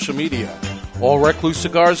on social media. All Recluse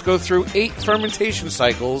cigars go through 8 fermentation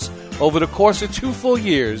cycles over the course of 2 full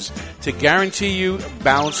years to guarantee you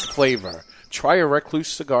balanced flavor. Try a Recluse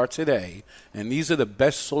cigar today, and these are the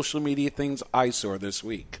best social media things I saw this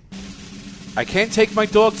week. I can't take my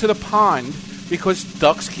dog to the pond because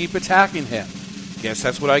ducks keep attacking him. Guess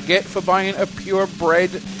that's what I get for buying a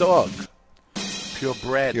purebred dog.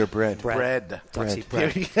 Purebred. Bread. Ducks eat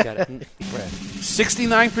bread. Got it. Bread.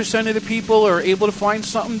 69% of the people are able to find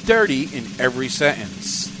something dirty in every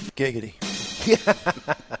sentence. Giggity.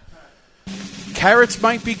 Carrots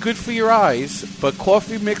might be good for your eyes, but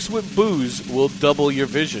coffee mixed with booze will double your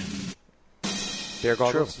vision. Beer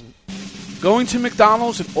goggles. Going to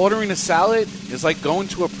McDonald's and ordering a salad is like going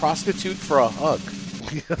to a prostitute for a hug.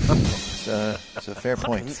 It's a fair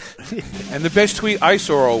point. And the best tweet I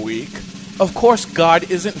saw all week, of course God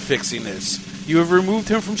isn't fixing this. You have removed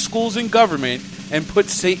him from schools and government and put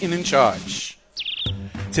Satan in charge.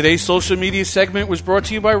 Today's social media segment was brought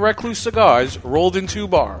to you by Recluse Cigars, rolled in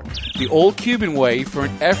 2-bar. The old Cuban way for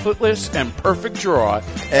an effortless and perfect draw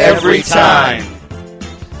every time.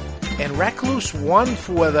 And Recluse won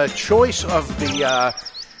for the choice of the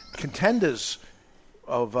contenders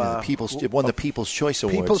of won the People's Choice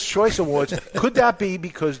Awards. People's Choice Awards. Could that be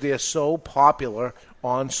because they're so popular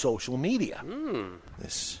on social media?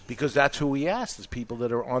 Because that's who we asked, is people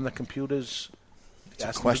that are on the computers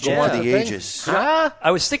It's a question for the ages.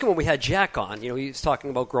 I was thinking when we had Jack on, he was talking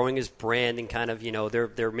about growing his brand and kind of,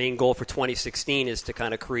 their main goal for 2016 is to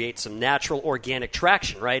kind of create some natural organic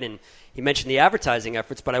traction, right? And he mentioned the advertising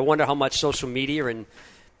efforts, but I wonder how much social media and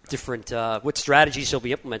different what strategies he'll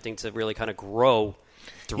be implementing to really kind of grow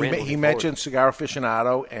Duran. He mentioned Cigar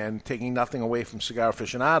Aficionado and taking nothing away from Cigar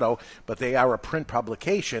Aficionado, but they are a print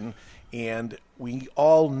publication, and we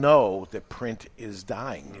all know that print is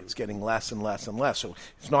dying. It's getting less and less and less. So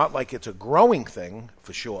it's not like it's a growing thing,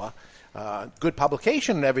 for sure. Good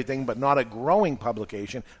publication and everything, but not a growing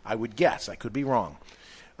publication, I would guess. I could be wrong.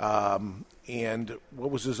 And what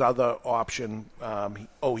was his other option?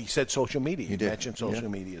 He said social media. He mentioned social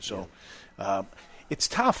media. So it's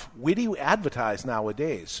tough. Where do you advertise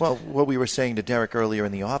nowadays? Well, what we were saying to Derek earlier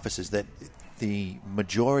in the office is that the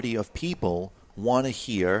majority of people want to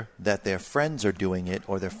hear that their friends are doing it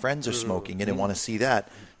or their friends are smoking it and want to see that.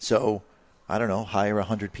 So, I don't know, hire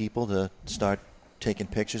 100 people to start taking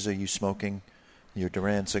pictures of you smoking your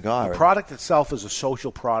Duran cigar. The product itself is a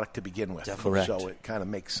social product to begin with. Correct. So it kind of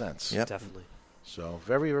makes sense. Yep. Definitely. So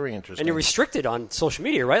very, very interesting. And you're restricted on social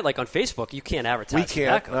media, right? Like on Facebook, you can't advertise We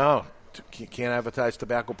can't. tobacco. No. You can't advertise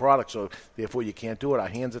tobacco products, so therefore you can't do it. Our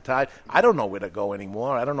hands are tied. I don't know where to go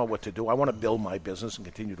anymore. I don't know what to do. I want to build my business and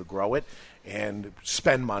continue to grow it and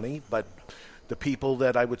spend money, but the people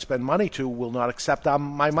that I would spend money to will not accept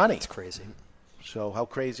my money. It's crazy. So how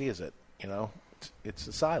crazy is it? It's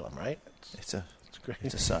asylum, right? It's crazy.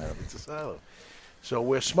 It's asylum. It's asylum. So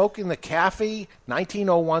we're smoking the Cafe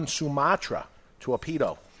 1901 Sumatra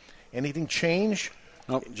Torpedo. Anything change?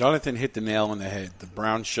 No, Jonathan hit the nail on the head. The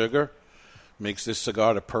brown sugar makes this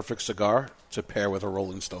cigar the perfect cigar to pair with a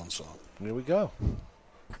Rolling Stone song. There we go.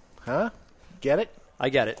 Huh? Get it? I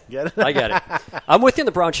get it. Get it? I get it. I'm with you on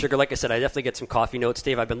the brown sugar. Like I said, I definitely get some coffee notes,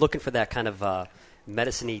 Dave. I've been looking for that kind of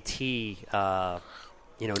medicine-y tea,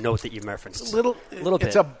 note that you referenced. A little bit.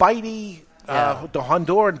 It's a bitey, the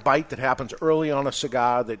Honduran bite that happens early on a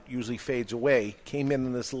cigar that usually fades away came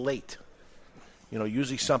in this late.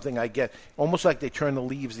 Usually something I get, almost like they turn the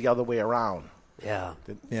leaves the other way around. Yeah.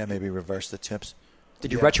 Yeah, maybe reverse the tips.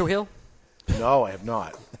 Did you retroheel? No, I have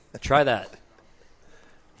not. Try that.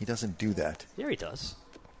 He doesn't do that. Yeah, he does.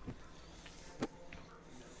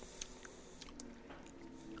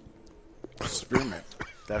 Spearmint.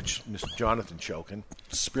 That's Mr. Jonathan choking.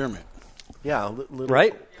 Spearmint. Yeah, little,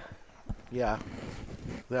 right? Yeah.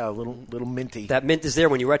 Yeah, a little minty. That mint is there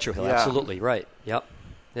when you retroheel. Yeah. Absolutely, right. Yep.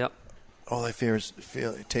 All I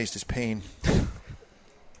taste is pain.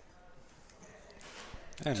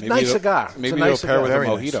 It's a nice cigar. Maybe it'll pair with a Very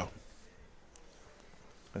mojito. nice.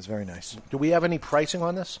 That's very nice. Do we have any pricing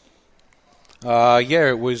on this?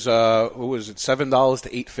 It was what was it, $7 to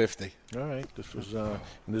 $8.50. All right, this was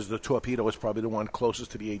the Torpedo was probably the one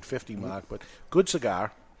closest to the $8.50 mark, but good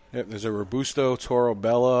cigar. Yep, there's a Robusto, Toro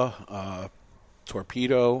Bella,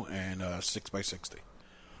 Torpedo, and 6x60.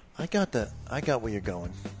 I got where you're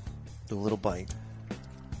going. The little bite.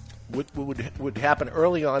 Would happen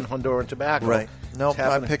early on Honduran tobacco. Right. No,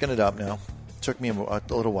 I'm picking it up now. Took me a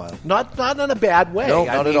little while. Not in a bad way. No,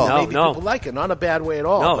 not at all. Maybe people like it. Not in a bad way at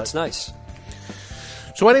all. No, it's nice.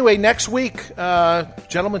 So anyway, next week,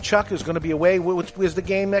 Gentleman Chuck is going to be away. Where's the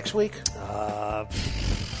game next week?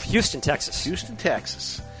 Houston, Texas. Houston,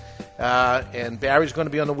 Texas. And Barry's going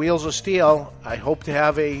to be on the Wheels of Steel. I hope to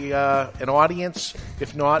have an audience.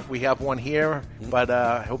 If not, we have one here. But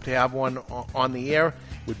I hope to have one on the air.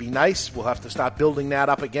 Would be nice. We'll have to start building that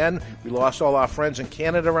up again. We lost all our friends in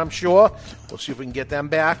Canada, I'm sure. We'll see if we can get them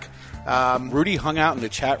back. Rudy hung out in the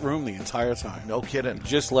chat room the entire time. No kidding.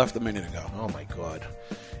 Just left a minute ago. Oh, my God.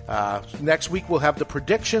 Next week, we'll have the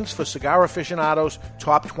predictions for Cigar Aficionado's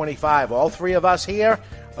Top 25. All three of us here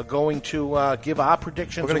are going to give our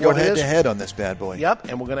predictions. We're going to go head-to-head on this bad boy. Yep,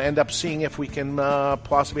 and we're going to end up seeing if we can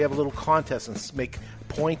possibly have a little contest and make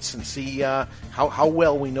points and see how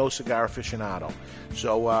well we know Cigar Aficionado.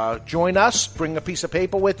 So join us. Bring a piece of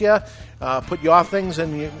paper with you. Put your things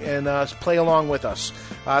and play along with us.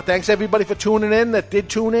 Thanks, everybody, for tuning in that did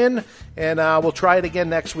tune in. And we'll try it again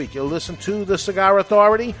next week. You'll listen to the Cigar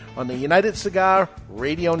Authority on the United Cigar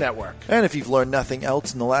Radio Network. And if you've learned nothing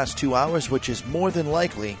else in the last 2 hours, which is more than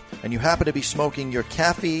likely, and you happen to be smoking your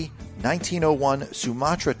Cafe 1901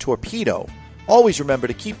 Sumatra Torpedo, always remember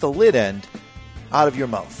to keep the lid end out of your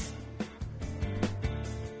mouth.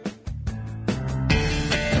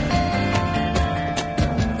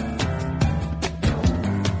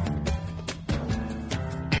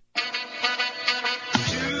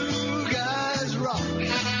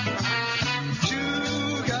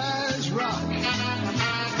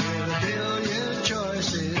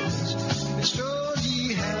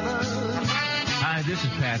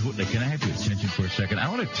 this is Pat Whitley. Can I have your attention for a second? I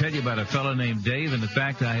want to tell you about a fellow named Dave and the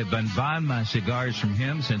fact that I have been buying my cigars from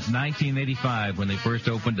him since 1985 when they first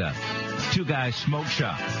opened up. Two Guys Smoke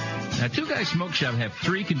Shop. Now, Two Guys Smoke Shop have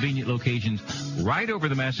 3 convenient locations right over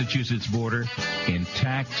the Massachusetts border in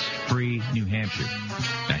tax-free New Hampshire.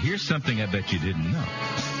 Now, here's something I bet you didn't know.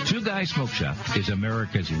 Two Guys Smoke Shop is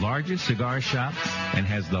America's largest cigar shop and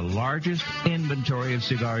has the largest inventory of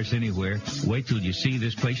cigars anywhere. Wait till you see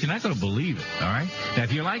this place. You're not going to believe it, all right? Now,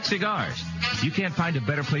 if you like cigars, you can't find a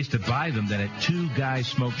better place to buy them than at Two Guys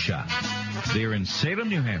Smoke Shop. They're in Salem,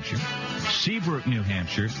 New Hampshire, Seabrook, New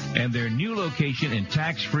Hampshire, and their new location in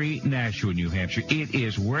tax-free Nashua, New Hampshire. It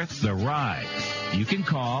is worth the ride. You can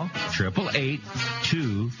call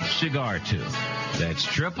 888-2-CIGAR-2. That's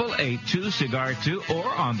 888-2-CIGAR-2 or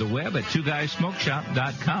on the web at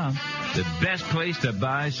twoguysmokeshop.com. The best place to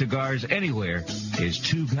buy cigars anywhere is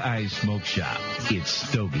Two Guys Smoke Shop. It's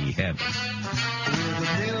Stogie heaven. With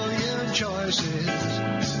a million choices,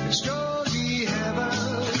 it's Stogie heaven.